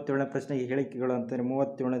ನೋಡಿ 37ನೇ ಪ್ರಶ್ನೆಗೆ ಹೇಳಿಕೆಗಳು ಅಂತಾರೆ.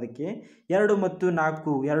 37ಕ್ಕೆ 2 ಮತ್ತು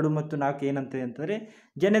 4 ಏನಂತದೆ ಅಂತಂದರೆ,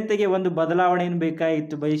 ಜನತೆಗೆ ಒಂದು ಬದಲಾವಣೆಯನ್ನು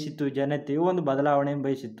ಬಯಸಿತ್ತು. ಜನತೆಯು ಒಂದು ಬದಲಾವಣೆಯನ್ನು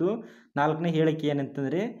ಬಯಸಿತ್ತು. 4ನೇ ಹೇಳಿಕೆ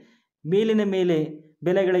ಏನಂತಂದರೆ, ಮೇಲಿನ ಮೇಲೆ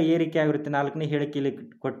ಬೆಲೆಗಳ ಏರಿಕೆ ಆಗಿರುತ್ತೆ. 4ನೇ ಹೇಳಿಕೆಯಲ್ಲಿ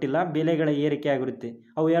ಕೊಟ್ಟಿಲ್ಲ, ಬೆಲೆಗಳ ಏರಿಕೆ ಆಗಿರುತ್ತೆ.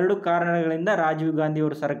 ಅವು 2 ಕಾರಣಗಳಿಂದ ರಾಜೀವ್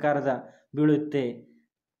ಗಾಂಧಿಯವರು ಸರ್ಕಾರದ ಬೀಳುತ್ತೆ.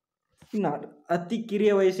 ಇನ್ನು ಅತಿ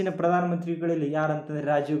ಕಿರಿಯ ವಯಸ್ಸಿನ ಪ್ರಧಾನಮಂತ್ರಿಗಳಲ್ಲಿ ಯಾರಂತಂದರೆ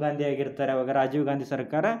ರಾಜೀವ್ ಗಾಂಧಿ ಆಗಿರ್ತಾರೆ. ಅವಾಗ ರಾಜೀವ್ ಗಾಂಧಿ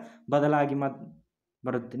ಸರ್ಕಾರ ಬದಲಾಗಿ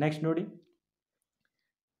ಬರುತ್ತೆ. ನೆಕ್ಸ್ಟ್ ನೋಡಿ,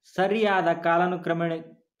 ಸರಿಯಾದ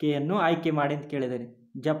ಕಾಲಾನುಕ್ರಮಣಿಕೆಯನ್ನು ಆಯ್ಕೆ ಮಾಡಿ ಅಂತ ಕೇಳಿದ್ದಾರೆ.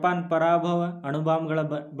 ಜಪಾನ್ ಪರಾಭವ, ಅಣುಬಾಂಬ್ಗಳ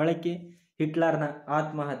ಬಳಕೆ, ಹಿಟ್ಲರ್ನ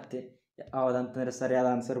ಆತ್ಮಹತ್ಯೆ ಯಾವುದಂತಂದರೆ ಸರಿಯಾದ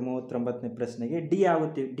ಆನ್ಸರ್ 39ನೇ ಪ್ರಶ್ನೆಗೆ ಡಿ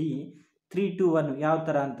ಆಗುತ್ತೆ. ಡಿ 3, 2, 1 ಯಾವ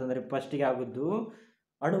ಥರ ಅಂತಂದರೆ ಫಸ್ಟಿಗೆ ಆಗೋದು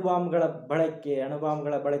ಅಣುಬಾಂಬ್ಗಳ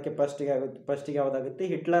ಬಳಕೆ ಫಸ್ಟಿಗೆ ಯಾವುದಾಗುತ್ತೆ?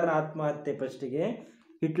 ಹಿಟ್ಲರ್ನ ಆತ್ಮಹತ್ಯೆ ಫಸ್ಟಿಗೆ.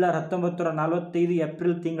 ಹಿಟ್ಲರ್ 1945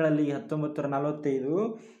 ಏಪ್ರಿಲ್ ತಿಂಗಳಲ್ಲಿ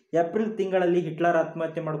ಹಿಟ್ಲರ್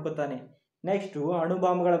ಆತ್ಮಹತ್ಯೆ ಮಾಡ್ಕೋತಾನೆ. ನೆಕ್ಸ್ಟು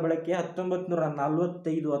ಅಣುಬಾಂಬ್ಗಳ ಬಳಕೆ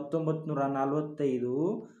 1945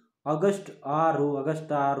 ಆಗಸ್ಟ್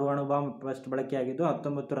 6 ಅಣುಬಾಂಬ್ ಫಸ್ಟ್ ಬಳಕೆ ಆಗಿದ್ದು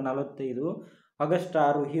 1945 ಆಗಸ್ಟ್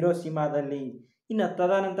 6 ಹಿರೋಶಿಮಾದಲ್ಲಿ. ಇನ್ನು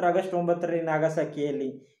ತದನಂತರ ಆಗಸ್ಟ್ 9 ನಾಗಸಾಕಿಯಲ್ಲಿ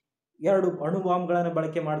 2 ಅಣುಬಾಂಬ್ಗಳನ್ನು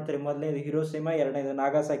ಬಳಕೆ ಮಾಡ್ತಾರೆ. ಮೊದಲನೇದು ಹಿರೋಶಿಮಾ, ಎರಡನೇದು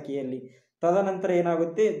ನಾಗಸಾಕಿಯಲ್ಲಿ. ತದನಂತರ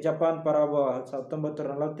ಏನಾಗುತ್ತೆ? ಜಪಾನ್ ಪರಾಭವ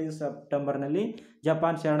 1945 ಸೆಪ್ಟೆಂಬರ್ನಲ್ಲಿ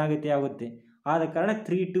ಜಪಾನ್ ಶರಣಾಗತಿ ಆಗುತ್ತೆ. ಆದ ಕಾರಣ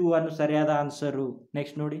 3, 2, 1 ಸರಿಯಾದ ಆನ್ಸರು.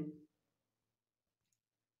 ನೆಕ್ಸ್ಟ್ ನೋಡಿ,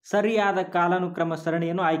 ಸರಿಯಾದ ಕಾಲಾನುಕ್ರಮ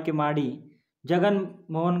ಸರಣಿಯನ್ನು ಆಯ್ಕೆ ಮಾಡಿ. ಜಗನ್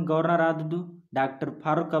ಮೋಹನ್ ಗವರ್ನರ್ ಆದದ್ದು, ಡಾಕ್ಟರ್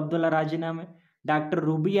ಫಾರೂಕ್ ಅಬ್ದುಲ್ಲಾ ರಾಜೀನಾಮೆ, ಡಾಕ್ಟರ್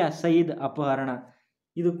ರುಬಿಯಾ ಸಯೀದ್ ಅಪಹರಣ.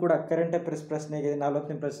 ಇದು ಕೂಡ ಕರೆಂಟ್ ಅಫೇರ್ಸ್ ಪ್ರಶ್ನೆಗೆ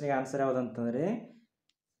 40ನೇ ಪ್ರಶ್ನೆಗೆ answer ಯಾವುದಂತಂದರೆ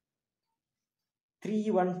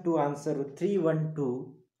 312 answer. 312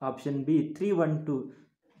 option B 312.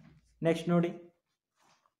 Next ನೋಡಿ,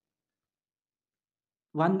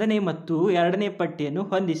 1ನೇ ಮತ್ತು 2ನೇ ಪಟ್ಟಿಯನ್ನು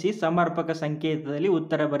ಹೊಂದಿಸಿ ಸಮರ್ಪಕ ಸಂಕೇತದಲ್ಲಿ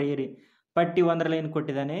ಉತ್ತರ ಬರೆಯಿರಿ. ಪಟ್ಟಿ 1ರಲ್ಲಿ ಏನು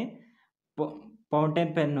ಕೊಟ್ಟಿದ್ದಾನೆ?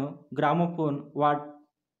 Fountain pen, gramophone,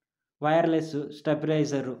 wireless,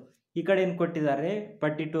 ಸ್ಟೆಬಿಲೈಸರು. ಈ ಕಡೆ ಏನು ಕೊಟ್ಟಿದ್ದಾರೆ?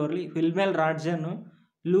 ಪಟ್ಟಿ 2ರಲ್ಲಿ ವಿಲ್ಮೆಲ್ ರಾಡ್ಸನ್ನು,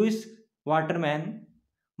 ಲೂಯಿಸ್ ವಾಟರ್ಮ್ಯಾನ್,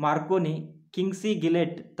 ಮಾರ್ಕೋನಿ, ಕಿಂಗ್ಸಿ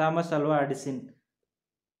ಗಿಲೆಟ್, ಥಾಮಸ್ ಅಲ್ವಾ ಎಡಿಸನ್.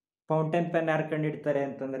 ಫೌಂಟೇನ್ ಪೆನ್ ಯಾರು ಕಂಡುಹಿಡ್ತಾರೆ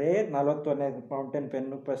ಅಂತಂದರೆ 41ನೇ ಫೌಂಟೇನ್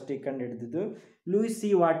ಪೆನ್ನು ಫಸ್ಟಿಗೆ ಕಂಡುಹಿಡಿದಿದ್ದು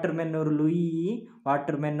ಲೂಯಿ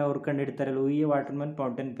ವಾಟರ್ಮೆನ್ ಅವರು ಕಂಡುಹಿಡ್ತಾರೆ. Louis ವಾಟರ್ಮೆನ್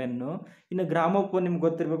fountain pen. ಇನ್ನು ಗ್ರಾಮೋಫೋನ್ ನಿಮ್ಗೆ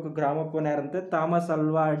ಗೊತ್ತಿರಬೇಕು, ಗ್ರಾಮೋಫೋನ್ ಯಾರಂತೆ? ಥಾಮಸ್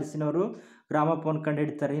ಅಲ್ವಾ ಎಡಿಸನ್ ಅವರು ಗ್ರಾಮೋಫೋನ್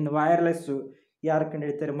ಕಂಡುಹಿಡ್ತಾರೆ. ಇನ್ನು ವೈರ್ಲೆಸ್ಸು ಯಾರು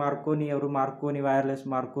ಕಂಡುಹಿಡ್ತಾರೆ? ಮಾರ್ಕೋನಿ ವೈರ್ಲೆಸ್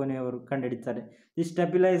ಮಾರ್ಕೋನಿ ಅವರು ಕಂಡುಹಿಡ್ತಾರೆ. ಈ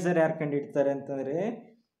ಸ್ಟೆಬಿಲೈಸರ್ ಯಾರು ಕಂಡುಹಿಡ್ತಾರೆ ಅಂತಂದರೆ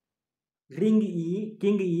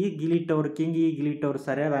ಕಿಂಗ್ ಇ ಗಿಲಿಟ್ ಅವರು.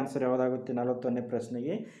 ಸರಿಯಾದ ಆನ್ಸರ್ ಯಾವುದಾಗುತ್ತೆ 41ನೇ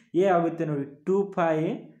ಪ್ರಶ್ನೆಗೆ? ಎ ಆಗುತ್ತೆ ನೋಡಿ.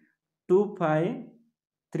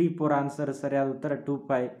 2534 ಆನ್ಸರ್ ಸರಿಯಾದ ಉತ್ತರ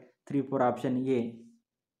 2534 ಆಪ್ಷನ್ ಎ.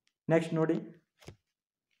 ನೆಕ್ಸ್ಟ್ ನೋಡಿ,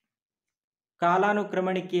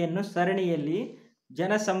 ಕಾಲಾನುಕ್ರಮಣಿಕೆಯನ್ನು ಸರಣಿಯಲ್ಲಿ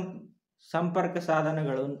ಸಂಪರ್ಕ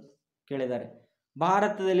ಸಾಧನಗಳು ಕೇಳಿದ್ದಾರೆ.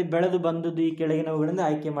 ಭಾರತದಲ್ಲಿ ಬೆಳೆದು ಬಂದದ್ದು ಈ ಕೆಳಗಿನವುಗಳಿಂದ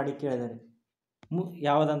ಆಯ್ಕೆ ಮಾಡಿ ಕೇಳಿದ್ದಾರೆ.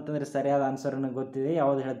 ಯಾವುದಂತಂದರೆ ಸರಿಯಾದ ಆನ್ಸರನ್ನು ಗೊತ್ತಿದೆ,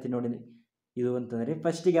 ಯಾವುದು ಹೇಳ್ತೀನಿ ನೋಡಿ. ಇದು ಅಂತಂದರೆ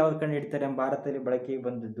ಫಸ್ಟಿಗೆ ಯಾವ್ದು ಕಂಡು ಹಿಡ್ತಾರೆ? ಭಾರತದಲ್ಲಿ ಬಳಕೆಗೆ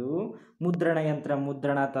ಬಂದದ್ದು ಮುದ್ರಣ ಯಂತ್ರ,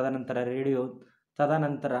 ತದನಂತರ ರೇಡಿಯೋ,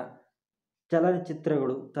 ತದನಂತರ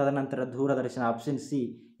ಚಲನಚಿತ್ರಗಳು, ತದನಂತರ ದೂರದರ್ಶನ. ಆಪ್ಷನ್ ಸಿ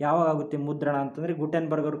ಯಾವಾಗುತ್ತೆ ಮುದ್ರಣ ಅಂತಂದರೆ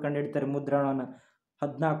ಗುಟೆನ್ಬರ್ಗ್ ಅವರು ಕಂಡುಹಿಡ್ತಾರೆ ಮುದ್ರಣವನ್ನು.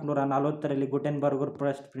 1440ರಲ್ಲಿ ಗುಟೆನ್ಬರ್ಗ್ ಅವರು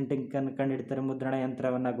ಫಸ್ಟ್ ಪ್ರಿಂಟಿಂಗ್ ಕಂಡುಹಿಡ್ತಾರೆ ಮುದ್ರಣ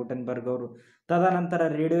ಯಂತ್ರವನ್ನು ಗುಟೆನ್ಬರ್ಗ್ ಅವರು. ತದನಂತರ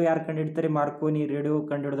ರೇಡಿಯೋ ಯಾರು ಕಂಡುಹಿಡ್ತಾರೆ? ಮಾರ್ಕೋನಿ. ರೇಡಿಯೋ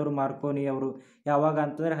ಕಂಡುಹಿಡಿದವರು ಮಾರ್ಕೋನಿ ಅವರು. ಯಾವಾಗ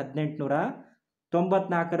ಅಂತಂದರೆ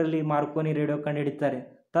 1894ರಲ್ಲಿ ಮಾರ್ಕೋನಿ ರೇಡಿಯೋ ಕಂಡುಹಿಡಿತಾರೆ.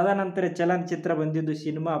 ತದನಂತರ ಚಲನಚಿತ್ರ ಬಂದಿದ್ದು,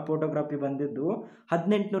 ಸಿನಿಮಾ ಫೋಟೋಗ್ರಫಿ ಬಂದಿದ್ದು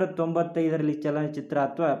 1895ರಲ್ಲಿ ಚಲನಚಿತ್ರ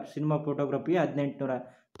ಅಥವಾ ಸಿನಿಮಾ ಫೋಟೋಗ್ರಫಿ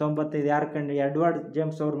 1895. ಯಾರು ಕಂಡು? ಎಡ್ವರ್ಡ್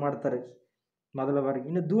ಜೇಮ್ಸ್ ಅವರು ಮಾಡ್ತಾರೆ ಮೊದಲ ಬಾರಿಗೆ.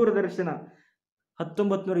 ಇನ್ನು ದೂರದರ್ಶನ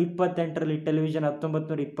 1928ರಲ್ಲಿ ಟೆಲಿವಿಷನ್,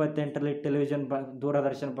 1928ರಲ್ಲಿ ಟೆಲಿವಿಷನ್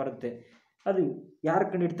ದೂರದರ್ಶನ ಬರುತ್ತೆ. ಅದು ಯಾರು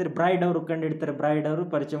ಕಂಡಿಡ್ತಾರೆ? ಬ್ರೈಡ್ ಅವರು ಕಂಡಿಡ್ತಾರೆ. ಬ್ರೈಡ್ ಅವರು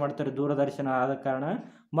ಪರಿಚಯ ಮಾಡ್ತಾರೆ ದೂರದರ್ಶನ. ಆದ ಕಾರಣ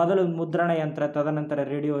ಮೊದಲು ಮುದ್ರಣ ಯಂತ್ರ, ತದನಂತರ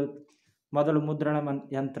ರೇಡಿಯೋ. ಮೊದಲು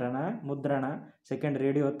ಮುದ್ರಣ, ಸೆಕೆಂಡ್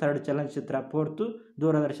ರೇಡಿಯೋ, ಥರ್ಡ್ ಚಲನಚಿತ್ರ, ಫೋರ್ತು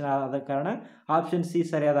ದೂರದರ್ಶನ. ಆದ ಕಾರಣ ಆಪ್ಷನ್ ಸಿ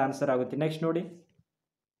ಸರಿಯಾದ ಆನ್ಸರ್ ಆಗುತ್ತೆ. ನೆಕ್ಸ್ಟ್ ನೋಡಿ,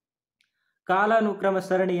 ಕಾಲಾನುಕ್ರಮ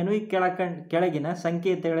ಸರಣಿಯನ್ನು ಈ ಕೆಳಗಿನ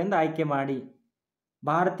ಸಂಕೇತಗಳಿಂದ ಆಯ್ಕೆ ಮಾಡಿ.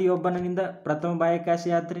 ಭಾರತೀಯೊಬ್ಬನಿಂದ ಪ್ರಥಮ ಬಾಹ್ಯಾಕಾಶ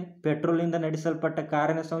ಯಾತ್ರೆ, ಪೆಟ್ರೋಲ್ನಿಂದ ನಡೆಸಲ್ಪಟ್ಟ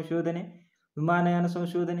ಕಾರಿನ ಸಂಶೋಧನೆ, ವಿಮಾನಯಾನ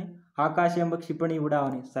ಸಂಶೋಧನೆ, ಆಕಾಶ ಎಂಬ ಕ್ಷಿಪಣಿ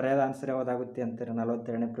ಉಡಾವಣೆ. ಸರಿಯಾದ ಆನ್ಸರ್ ಯಾವುದಾಗುತ್ತೆ ಅಂತಾರೆ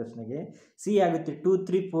 42ನೇ ಪ್ರಶ್ನೆಗೆ? ಸಿ ಆಗುತ್ತೆ. 2,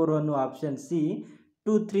 3, 4, 1. Option C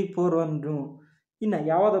 2, 3, 4, 1. ಇನ್ನು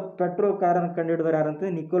ಯಾವುದು ಪೆಟ್ರೋಲ್ ಕಾರನ್ನು ಕಂಡುಹಿಡಿದವರು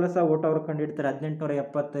ಯಾರಂತಂದರೆ ನಿಕೋಲಸ್ ಓಟೋ ಅವರು ಕಂಡುಹಿಡ್ತಾರೆ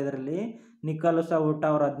 1875ರಲ್ಲಿ. ನಿಕೋಲಸ್ ಓಟೋ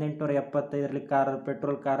ಅವರು 1875ರಲ್ಲಿ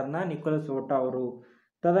ಪೆಟ್ರೋಲ್ ಕಾರನ್ನು ನಿಕೋಲಸ್ ಓಟೋ ಅವರು.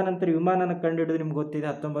 ತದನಂತರ ವಿಮಾನನ ಕಂಡುಹಿಡಿದು ನಿಮ್ಗೆ ಗೊತ್ತಿದೆ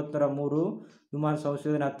 1903. ವಿಮಾನ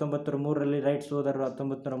ಸಂಶೋಧನೆ 1903ರಲ್ಲಿ. ರೈಟ್ ಸೋದರರು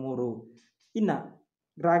 1903. ಇನ್ನು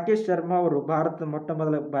ರಾಕೇಶ್ ಶರ್ಮಾ ಅವರು ಭಾರತದ ಮೊಟ್ಟ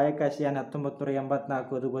ಮೊದಲ ಬಾಹ್ಯಾಕಾಶಯಾನ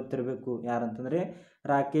 1984. ಅದು ಗೊತ್ತಿರಬೇಕು ಯಾರಂತಂದರೆ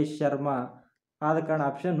ರಾಕೇಶ್ ಶರ್ಮಾ. ಆದ ಕಾರಣ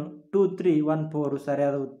ಆಪ್ಷನ್ 2, 3, 1, 4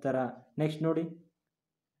 ಸರಿಯಾದ ಉತ್ತರ. ನೆಕ್ಸ್ಟ್ ನೋಡಿ,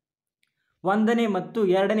 1ನೇ ಮತ್ತು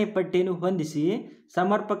 2ನೇ ಪಟ್ಟಿಯನ್ನು ಹೊಂದಿಸಿ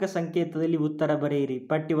ಸಮರ್ಪಕ ಸಂಕೇತದಲ್ಲಿ ಉತ್ತರ ಬರೆಯಿರಿ.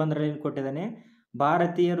 ಪಟ್ಟಿ 1ರಲ್ಲಿ ಕೊಟ್ಟಿದ್ದಾನೆ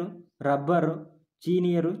ಭಾರತೀಯರು, ರಬ್ಬರು,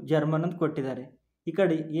 ಚೀನಿಯರು, ಜರ್ಮನ್ ಅಂತ ಕೊಟ್ಟಿದ್ದಾರೆ. ಈ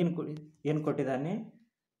ಕಡೆ ಏನು ಕೊಟ್ಟಿದ್ದಾನೆ?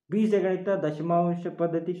 ಬೀಜಗಣಿತ, ದಶಮಾಂಶ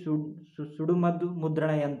ಪದ್ಧತಿ, ಸುಡುಮದ್ದು,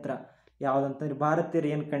 ಮುದ್ರಣ ಯಂತ್ರ. ಯಾವುದಂತಂದರೆ ಭಾರತೀಯರು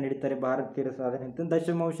ಏನು ಕಂಡುಹಿಡಿತಾರೆ? ಭಾರತೀಯರ ಸಾಧನೆ ಅಂತ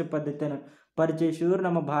ದಶಮಾಂಶ ಪದ್ಧತಿಯನ್ನು ಪರಿಚಯಿಸಿದವರು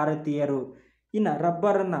ನಮ್ಮ ಭಾರತೀಯರು. ಇನ್ನು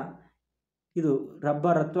ರಬ್ಬರನ್ನು, ಇದು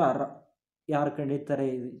ರಬ್ಬರ್ ಅಥವಾ ಯಾರು ಕಂಡುಹಿಡಿತಾರೆ?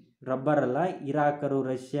 ರಬ್ಬರ್ ಅಲ್ಲ, ಇರಾಕರು,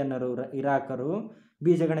 ರಷ್ಯನ್ನರು, ಇರಾಕರು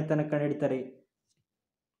ಬೀಜಗಣಿತನ ಕಂಡುಹಿಡಿತಾರೆ.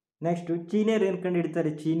 ನೆಕ್ಸ್ಟು ಚೀನಿಯರು ಏನು ಕಂಡುಹಿಡಿತಾರೆ?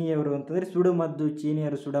 ಚೀನಿಯವರು ಅಂತಂದರೆ ಸುಡುಮದ್ದು,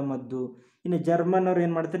 ಚೀನಿಯರು ಸುಡುಮದ್ದು. ಇನ್ನು ಜರ್ಮನ್ ಅವರು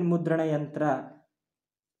ಏನು ಮಾಡ್ತಾರೆ? ಮುದ್ರಣ ಯಂತ್ರ.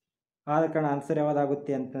 ಆದ ಕಾರಣ ಆನ್ಸರ್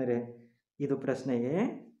ಯಾವುದಾಗುತ್ತೆ ಅಂತಂದರೆ ಇದು ಪ್ರಶ್ನೆಗೆ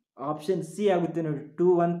ಆಪ್ಷನ್ ಸಿ ಆಗುತ್ತೆ ನೋಡಿ. 2,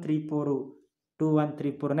 1, 3, 4. 2, 1,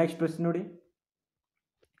 3, 4. ನೆಕ್ಸ್ಟ್ ಪ್ರಶ್ನೆ ನೋಡಿ,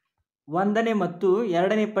 1ನೇ ಮತ್ತು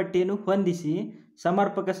 2ನೇ ಪಟ್ಟಿಯನ್ನು ಹೊಂದಿಸಿ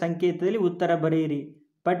ಸಮರ್ಪಕ ಸಂಕೇತದಲ್ಲಿ ಉತ್ತರ ಬರೆಯಿರಿ.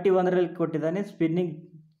 ಪಟ್ಟಿ 1ರಲ್ಲಿ ಕೊಟ್ಟಿದ್ದಾನೆ ಸ್ಪಿನ್ನಿಂಗ್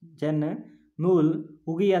ಜೆನ್, ಮೂಲ್,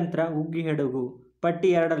 ಉಗಿ ಯಂತ್ರ, ಉಗಿ ಹಡಗು. ಪಟ್ಟಿ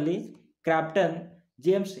 2ರಲ್ಲಿ ಕ್ರಾಪ್ಟನ್,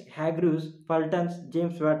 ಜೇಮ್ಸ್ ಹ್ಯಾಗ್ರೂಸ್, ಫಲ್ಟನ್ಸ್,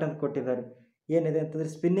 ಜೇಮ್ಸ್ ವ್ಯಾಟ್ ಅಂತ ಕೊಟ್ಟಿದ್ದಾರೆ. ಏನಿದೆ ಅಂತಂದರೆ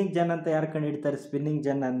ಸ್ಪಿನ್ನಿಂಗ್ ಜನ್ ಅಂತ ಯಾರು ಕಂಡುಹಿಡ್ತಾರೆ? ಸ್ಪಿನ್ನಿಂಗ್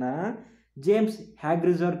ಜನ್ನನ್ನು ಜೇಮ್ಸ್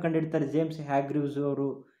ಹ್ಯಾಗ್ರೂಸ್ ಅವರು ಕಂಡುಹಿಡ್ತಾರೆ. ಜೇಮ್ಸ್ ಹ್ಯಾಗ್ರೂಸ್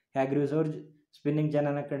ಅವರು ಸ್ಪಿನ್ನಿಂಗ್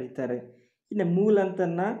ಜನನ್ನು ಕಂಡುಹಿಡ್ತಾರೆ. ಇನ್ನು ಮೂಲ್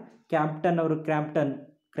ಅಂತನ್ನ ಕ್ರಾಂಪ್ಟನ್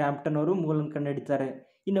ಅವರು ಮೂಲನ್ನು ಕಂಡುಹಿಡಿತಾರೆ.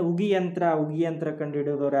 ಇನ್ನು ಉಗಿ ಯಂತ್ರ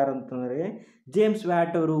ಕಂಡುಹಿಡಿದವರು ಯಾರು ಅಂತಂದರೆ ಜೇಮ್ಸ್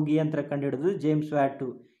ವ್ಯಾಟ್ ಅವರು ಉಗಿ ಯಂತ್ರ ಕಂಡುಹಿಡಿದು ಜೇಮ್ಸ್ ವ್ಯಾಟು.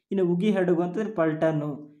 ಇನ್ನು ಉಗಿ ಹಡಗು ಅಂತಂದರೆ ಪಲ್ಟನ್ನು.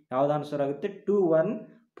 ಯಾವ್ದು ಆನ್ಸರ್ ಆಗುತ್ತೆ? 2, 1,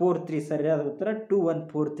 4, 3 ಸರಿಯಾದ ಉತ್ತರ 2, 1,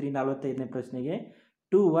 4, 3. 45ನೇ ಪ್ರಶ್ನೆಗೆ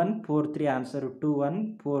 2, 1, 4, 3 ಆನ್ಸರು. 2, 1,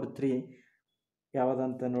 4, 3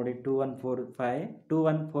 ಯಾವುದಂತ ನೋಡಿ. 2, 1, 4, 5. 2,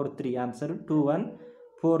 1, 4, 3 ಆನ್ಸರು. 2, 1,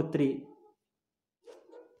 4, 3.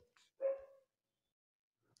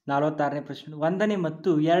 46ನೇ ಪ್ರಶ್ನೆ, 1ನೇ ಮತ್ತು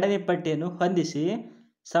 2ನೇ ಪಟ್ಟಿಯನ್ನು ಹೊಂದಿಸಿ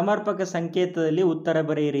ಸಮರ್ಪಕ ಸಂಕೇತದಲ್ಲಿ ಉತ್ತರ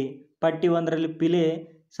ಬರೆಯಿರಿ. ಪಟ್ಟಿ 1ರಲ್ಲಿ ಪಿಲೆ,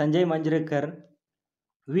 ಸಂಜಯ್ ಮಂಜ್ರೇಕರ್,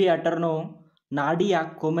 ವಿ ಅಟರ್ನೋ, ನಾಡಿಯಾ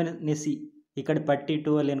ಕೊಮೆನೆಸಿ. ಈ ಕಡೆ ಪಟ್ಟಿ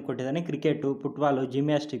 2ಅಲ್ಲಿ ಏನು ಕೊಟ್ಟಿದ್ದಾನೆ? ಕ್ರಿಕೆಟು, ಫುಟ್ಬಾಲು,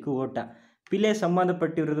 ಜಿಮ್ಯಾಸ್ಟಿಕ್ಕು, ಓಟ. ಪಿಲೆ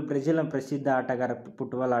ಸಂಬಂಧಪಟ್ಟಿರೋದು ಬ್ರೆಜಿಲ್ನ ಪ್ರಸಿದ್ಧ ಆಟಗಾರ,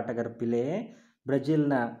 ಫುಟ್ಬಾಲ್ ಆಟಗಾರ ಪಿಲೆ.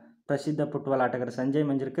 ಬ್ರೆಜಿಲ್ನ ಪ್ರಸಿದ್ಧ ಫುಟ್ಬಾಲ್ ಆಟಗಾರ. ಸಂಜಯ್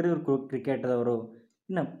ಮಂಜ್ರೇಕರ್ ಇವರು ಕ್ರಿಕೆಟ್ದವರು.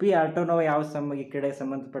 ಇನ್ನು ಪಿ ಅಟರ್ನೋ ಈ ಕಡೆ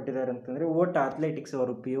ಸಂಬಂಧಪಟ್ಟಿದ್ದಾರೆ ಅಂತಂದರೆ ಓಟ, ಅಥ್ಲೆಟಿಕ್ಸ್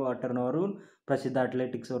ಅವರು. ಪಿ ಅಟರ್ನೋ ಅವರು ಪ್ರಸಿದ್ಧ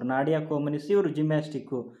ಅಥ್ಲೆಟಿಕ್ಸ್ ಅವರು. ನಾಡಿಯಾ ಕೊಮೆನೆಸಿ ಇವರು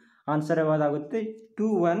ಜಿಮ್ಯಾಸ್ಟಿಕ್ಕು. ಆನ್ಸರ್ ಯಾವುದಾಗುತ್ತೆ? 2,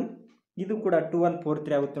 1. ಇದು ಕೂಡ 2, 1, 4,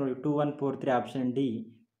 3 ಆಗುತ್ತೆ ನೋಡಿ. 2, 1, 4, 3 ಆಪ್ಷನ್ ಡಿ.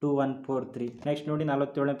 2, 1, 4, 3. ನೆಕ್ಸ್ಟ್ ನೋಡಿ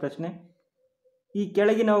 47ನೇ ಪ್ರಶ್ನೆ, ಈ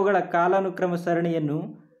ಕೆಳಗಿನವುಗಳ ಕಾಲಾನುಕ್ರಮ ಸರಣಿಯನ್ನು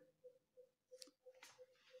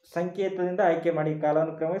ಸಂಕೇತದಿಂದ ಆಯ್ಕೆ ಮಾಡಿ.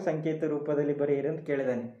 ಕಾಲಾನುಕ್ರಮ ಸಂಕೇತ ರೂಪದಲ್ಲಿ ಬರೆಯಿರಿ ಅಂತ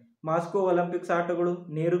ಕೇಳಿದ್ದಾನೆ. ಮಾಸ್ಕೋ ಒಲಿಂಪಿಕ್ಸ್ ಆಟಗಳು,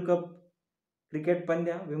 ನೆಹರು ಕಪ್ ಕ್ರಿಕೆಟ್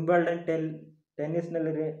ಪಂದ್ಯ, ವಿಂಬಲ್ಡನ್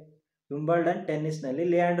ಟೆನ್ನಿಸ್ನಲ್ಲಿ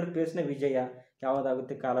ಲಿಯಾಂಡರ್ ಪೇಸ್ನ ವಿಜಯ.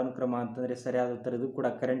 ಯಾವುದಾಗುತ್ತೆ ಕಾಲಾನುಕ್ರಮ ಅಂತಂದರೆ ಸರಿಯಾದ ಉತ್ತರ. ಇದು ಕೂಡ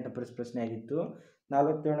ಕರೆಂಟ್ ಅಫೇರ್ಸ್ ಪ್ರಶ್ನೆ ಆಗಿತ್ತು.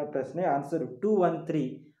 47ನೇ ಪ್ರಶ್ನೆ ಆನ್ಸರು 2, 1, 3.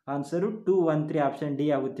 ಆನ್ಸರು 2, 1, 3 ಆಪ್ಷನ್ ಡಿ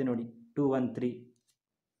ಆಗುತ್ತೆ ನೋಡಿ. 2, 1, 3.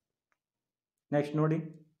 ನೆಕ್ಸ್ಟ್ ನೋಡಿ,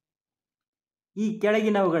 ಈ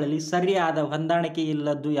ಕೆಳಗಿನವುಗಳಲ್ಲಿ ಸರಿಯಾದ ಹೊಂದಾಣಿಕೆ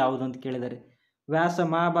ಇಲ್ಲದ್ದು ಯಾವುದು ಅಂತ ಕೇಳಿದ್ದಾರೆ. ವ್ಯಾಸ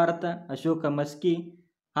ಮಹಾಭಾರತ, ಅಶೋಕ ಮಸ್ಕಿ,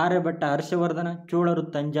 ಆರ್ಯಭಟ್ಟ ಹರ್ಷವರ್ಧನ, ಚೋಳರು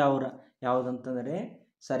ತಂಜಾವೂರ. ಯಾವುದಂತಂದರೆ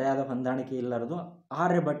ಸರಿಯಾದ ಹೊಂದಾಣಿಕೆ ಇಲ್ಲರದು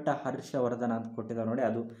ಆರ್ಯಭಟ್ಟ ಹರ್ಷವರ್ಧನ ಅಂತ ಕೊಟ್ಟಿದ್ದಾರೆ ನೋಡಿ.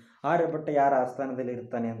 ಅದು ಆರ್ಯಭಟ್ಟ ಯಾರ ಆಸ್ಥಾನದಲ್ಲಿ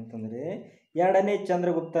ಇರ್ತಾನೆ ಅಂತಂದರೆ 2ನೇ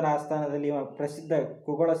ಚಂದ್ರಗುಪ್ತನ ಆಸ್ಥಾನದಲ್ಲಿ ಪ್ರಸಿದ್ಧ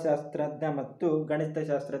ಖಗೋಳಶಾಸ್ತ್ರಜ್ಞ ಮತ್ತು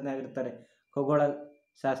ಗಣಿತಶಾಸ್ತ್ರಜ್ಞ ಆಗಿರ್ತಾರೆ.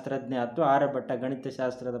 ಶಾಸ್ತ್ರಜ್ಞ ಅಥವಾ ಆರ್ಯಭಟ್ಟ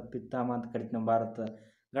ಗಣಿತಶಾಸ್ತ್ರದ ಪಿತಾಮಹ ಅಂತ ಕರಿತೀವಿ ನಮ್ಮ ಭಾರತ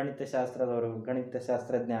ಗಣಿತಶಾಸ್ತ್ರದವರು,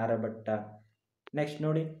 ಗಣಿತಶಾಸ್ತ್ರಜ್ಞ ಆರ್ಯಭಟ್ಟ. ನೆಕ್ಸ್ಟ್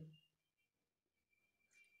ನೋಡಿ,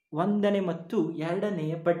 1ನೇ ಮತ್ತು 2ನೇ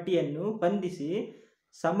ಪಟ್ಟಿಯನ್ನು ಹೊಂದಿಸಿ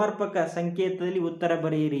ಸಮರ್ಪಕ ಸಂಕೇತದಲ್ಲಿ ಉತ್ತರ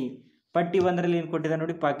ಬರೆಯಿರಿ. ಪಟ್ಟಿ 1ರಲ್ಲಿ ಏನು ಕೊಟ್ಟಿದ್ದಾರೆ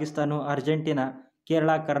ನೋಡಿ, ಪಾಕಿಸ್ತಾನ, ಅರ್ಜೆಂಟೀನಾ, ಕೇರಳ,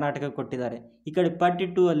 ಕರ್ನಾಟಕ ಕೊಟ್ಟಿದ್ದಾರೆ. ಈ ಕಡೆ ಪಟ್ಟಿ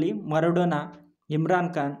 2 ಅಲ್ಲಿ ಮರಡೋನಾ,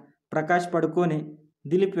 ಇಮ್ರಾನ್ ಖಾನ್, ಪ್ರಕಾಶ್ ಪಡುಕೋನೆ,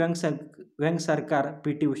 ದಿಲೀಪ್ ವೆಂಗ್ ಸರ್ಕಾರ್,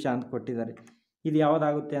 PT ಉಷಾ ಅಂತ ಕೊಟ್ಟಿದ್ದಾರೆ. ಇದು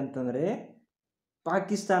ಯಾವುದಾಗುತ್ತೆ ಅಂತಂದರೆ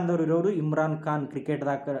ಪಾಕಿಸ್ತಾನದವರು ಇರೋರು ಇಮ್ರಾನ್ ಖಾನ್, ಕ್ರಿಕೆಟ್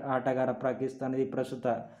ಆಟಗಾರ ಪಾಕಿಸ್ತಾನದ, ಪ್ರಸ್ತುತ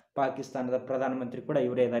ಪಾಕಿಸ್ತಾನದ ಪ್ರಧಾನಮಂತ್ರಿ ಕೂಡ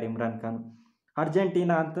ಇವರೇ ಇದ್ದಾರೆ ಇಮ್ರಾನ್ ಖಾನ್.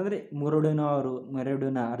 ಅರ್ಜೆಂಟೀನಾ ಅಂತಂದರೆ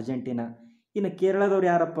ಮರಡೋನಾ ಅರ್ಜೆಂಟೀನಾ. ಇನ್ನು ಕೇರಳದವ್ರು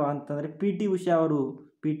ಯಾರಪ್ಪ ಅಂತಂದರೆ PT ಉಷಾ ಅವರು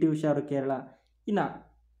ಕೇರಳ. ಇನ್ನು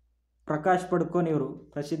ಪ್ರಕಾಶ್ ಪಡುಕೋನೆ ಇವರು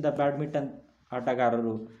ಪ್ರಸಿದ್ಧ ಬ್ಯಾಡ್ಮಿಂಟನ್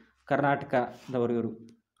ಆಟಗಾರರು, ಕರ್ನಾಟಕದವರು ಇವರು.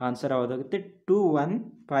 ಆನ್ಸರ್ ಯಾವುದಾಗುತ್ತೆ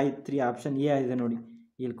 2153 ಆಪ್ಷನ್ ಎ ಇದೆ ನೋಡಿ,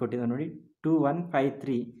 ಇಲ್ಲಿ ಕೊಟ್ಟಿದೆ ನೋಡಿ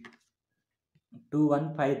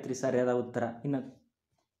 2153 ಸರಿಯಾದ ಉತ್ತರ. ಇನ್ನು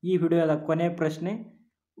ಈ ವಿಡಿಯೋದ ಕೊನೆಯ ಪ್ರಶ್ನೆ,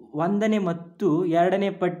 1ನೇ ಮತ್ತು 2ನೇ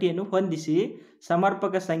ಪಟ್ಟಿಯನ್ನು ಹೊಂದಿಸಿ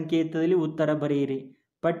ಸಮರ್ಪಕ ಸಂಕೇತದಲ್ಲಿ ಉತ್ತರ ಬರೆಯಿರಿ.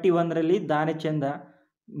 ಪಟ್ಟಿ 1ರಲ್ಲಿ ದಾನಚಂದ,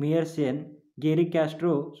 ಮೇಯರ್ಸೇನ್, ಗೇರಿ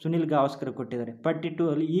ಕ್ಯಾಸ್ಟ್ರೋ, ಸುನಿಲ್ ಗಾವಸ್ಕರ್ ಕೊಟ್ಟಿದ್ದಾರೆ. ಪಟ್ಟಿ 2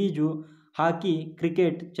 ಅಲ್ಲಿ ಈಜು, ಹಾಕಿ,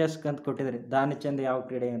 ಕ್ರಿಕೆಟ್, ಚೆಸ್ ಅಂತ ಕೊಟ್ಟಿದ್ದಾರೆ. ದಾನಚಂದ್ ಯಾವ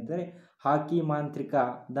ಕ್ರೀಡೆ ಅಂತಂದರೆ ಹಾಕಿ ಮಾಂತ್ರಿಕ,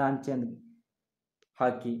 ದಾನಚಂದ್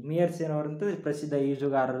ಹಾಕಿ. ಮೇಯರ್ಸೇನ್ ಅವರಂತಂದರೆ ಪ್ರಸಿದ್ಧ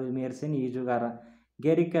ಈಜುಗಾರರು, ಮೇಯರ್ಸೇನ್ ಈಜುಗಾರ.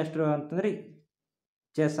 ಗೇರಿ ಕ್ಯಾಸ್ಟ್ರೋ ಅಂತಂದರೆ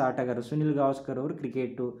ಚೆಸ್ ಆಟಗಾರ. ಸುನಿಲ್ ಗಾವಸ್ಕರ್ ಅವರು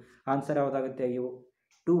ಕ್ರಿಕೆಟು. ಆನ್ಸರ್ ಯಾವುದಾಗುತ್ತೆ?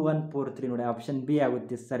 2143 ನೋಡಿ, ಆಪ್ಷನ್ ಬಿ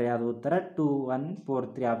ಆಗುತ್ತೆ ಸರಿಯಾದ ಉತ್ತರ.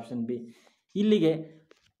 2143 ಆಪ್ಷನ್ ಬಿ. ಇಲ್ಲಿಗೆ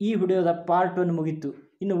ಈ ವಿಡಿಯೋದ ಪಾರ್ಟ್ 1 ಮುಗೀತು.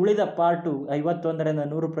 ಇನ್ನು ಉಳಿದ ಪಾರ್ಟ್ 51ರಿಂದ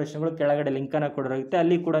 100 ಪ್ರಶ್ನೆಗಳು ಕೆಳಗಡೆ ಲಿಂಕನ್ನು ಕೊಡಲಾಗುತ್ತೆ,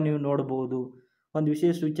 ಅಲ್ಲಿ ಕೂಡ ನೀವು ನೋಡಬಹುದು. ಒಂದು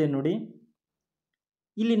ವಿಶೇಷ ಸೂಚನೆ ನೋಡಿ,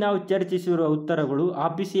 ಇಲ್ಲಿ ನಾವು ಚರ್ಚಿಸಿರುವ ಉತ್ತರಗಳು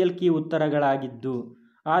ಆಫಿಸಿಯಲ್ ಕೀ ಉತ್ತರಗಳಾಗಿದ್ದು,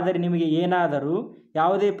 ಆದರೆ ನಿಮಗೆ ಏನಾದರೂ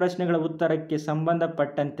ಯಾವುದೇ ಪ್ರಶ್ನೆಗಳ ಉತ್ತರಕ್ಕೆ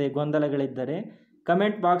ಸಂಬಂಧಪಟ್ಟಂತೆ ಗೊಂದಲಗಳಿದ್ದರೆ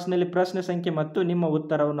ಕಮೆಂಟ್ ಬಾಕ್ಸ್ನಲ್ಲಿ ಪ್ರಶ್ನೆ ಸಂಖ್ಯೆ ಮತ್ತು ನಿಮ್ಮ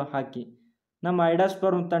ಉತ್ತರವನ್ನು ಹಾಕಿ. ನಮ್ಮ ಐಡಾಸ್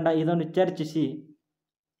ಫಾರ್ಮ್ ತಂಡ ಇದನ್ನು ಚರ್ಚಿಸಿ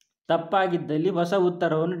ತಪ್ಪಾಗಿದ್ದಲ್ಲಿ ಹೊಸ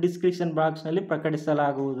ಉತ್ತರವನ್ನು ಡಿಸ್ಕ್ರಿಪ್ಷನ್ ಬಾಕ್ಸ್ನಲ್ಲಿ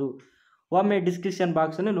ಪ್ರಕಟಿಸಲಾಗುವುದು. ಒಮ್ಮೆ ಡಿಸ್ಕ್ರಿಪ್ಷನ್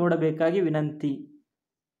ಬಾಕ್ಸನ್ನು ನೋಡಬೇಕಾಗಿ ವಿನಂತಿ.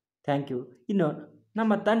 Thank you. ಇನ್ನು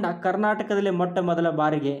ನಮ್ಮ ತಂಡ ಕರ್ನಾಟಕದಲ್ಲಿ ಮೊಟ್ಟ ಮೊದಲ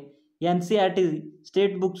ಬಾರಿಗೆ NCERT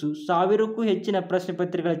ಸ್ಟೇಟ್ ಬುಕ್ಸು 1000ಕ್ಕೂ ಹೆಚ್ಚಿನ ಪ್ರಶ್ನೆ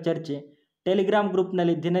ಪತ್ರಿಕೆಗಳ ಚರ್ಚೆ, ಟೆಲಿಗ್ರಾಮ್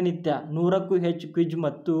ಗ್ರೂಪ್ನಲ್ಲಿ ದಿನನಿತ್ಯ 100ಕ್ಕೂ ಹೆಚ್ಚು ಕ್ವಿಜ್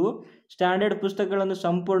ಮತ್ತು ಸ್ಟ್ಯಾಂಡರ್ಡ್ ಪುಸ್ತಕಗಳನ್ನು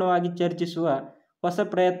ಸಂಪೂರ್ಣವಾಗಿ ಚರ್ಚಿಸುವ ಹೊಸ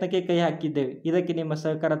ಪ್ರಯತ್ನಕ್ಕೆ ಕೈ ಹಾಕಿದ್ದೇವೆ. ಇದಕ್ಕೆ ನಿಮ್ಮ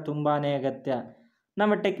ಸಹಕಾರ ತುಂಬಾ ಅಗತ್ಯ.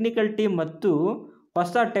 ನಮ್ಮ ಟೆಕ್ನಿಕಲ್ ಟೀಮ್ ಮತ್ತು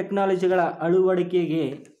ಹೊಸ ಟೆಕ್ನಾಲಜಿಗಳ ಅಳವಡಿಕೆಗೆ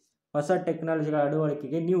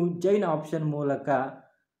ನೀವು ಜೈನ್ ಆಪ್ಷನ್ ಮೂಲಕ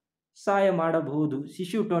ಸಹಾಯ ಮಾಡಬಹುದು.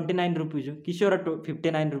 ಶಿಶು 29 ರುಪೀಸು, ಕಿಶೋರ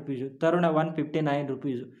 59 ರುಪೀಸು, ತರುಣ 159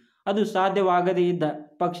 ರುಪೀಸು. ಅದು ಸಾಧ್ಯವಾಗದೇ ಇದ್ದ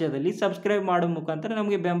ಪಕ್ಷದಲ್ಲಿ ಸಬ್ಸ್ಕ್ರೈಬ್ ಮಾಡುವ ಮುಖಾಂತರ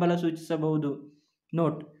ನಮಗೆ ಬೆಂಬಲ ಸೂಚಿಸಬಹುದು.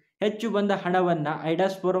 ನೋಟ್: ಹೆಚ್ಚು ಬಂದ ಹಣವನ್ನು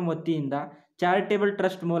ಐಡಾಸ್ ಫೋರಂ ವತಿಯಿಂದ ಚಾರಿಟೇಬಲ್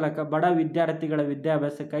ಟ್ರಸ್ಟ್ ಮೂಲಕ ಬಡ ವಿದ್ಯಾರ್ಥಿಗಳ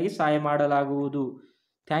ವಿದ್ಯಾಭ್ಯಾಸಕ್ಕಾಗಿ ಸಹಾಯ ಮಾಡಲಾಗುವುದು.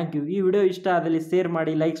 Thank you. ಈ ವಿಡಿಯೋ ಇಷ್ಟ ಆದಲ್ಲಿ ಶೇರ್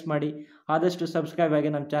ಮಾಡಿ, ಲೈಕ್ಸ್ ಮಾಡಿ, ಆದಷ್ಟು ಸಬ್ಸ್ಕ್ರೈಬ್ ಆಗಿ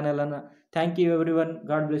ನಮ್ಮ ಚಾನಲನ್ನು. Thank you everyone.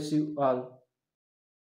 God bless you all.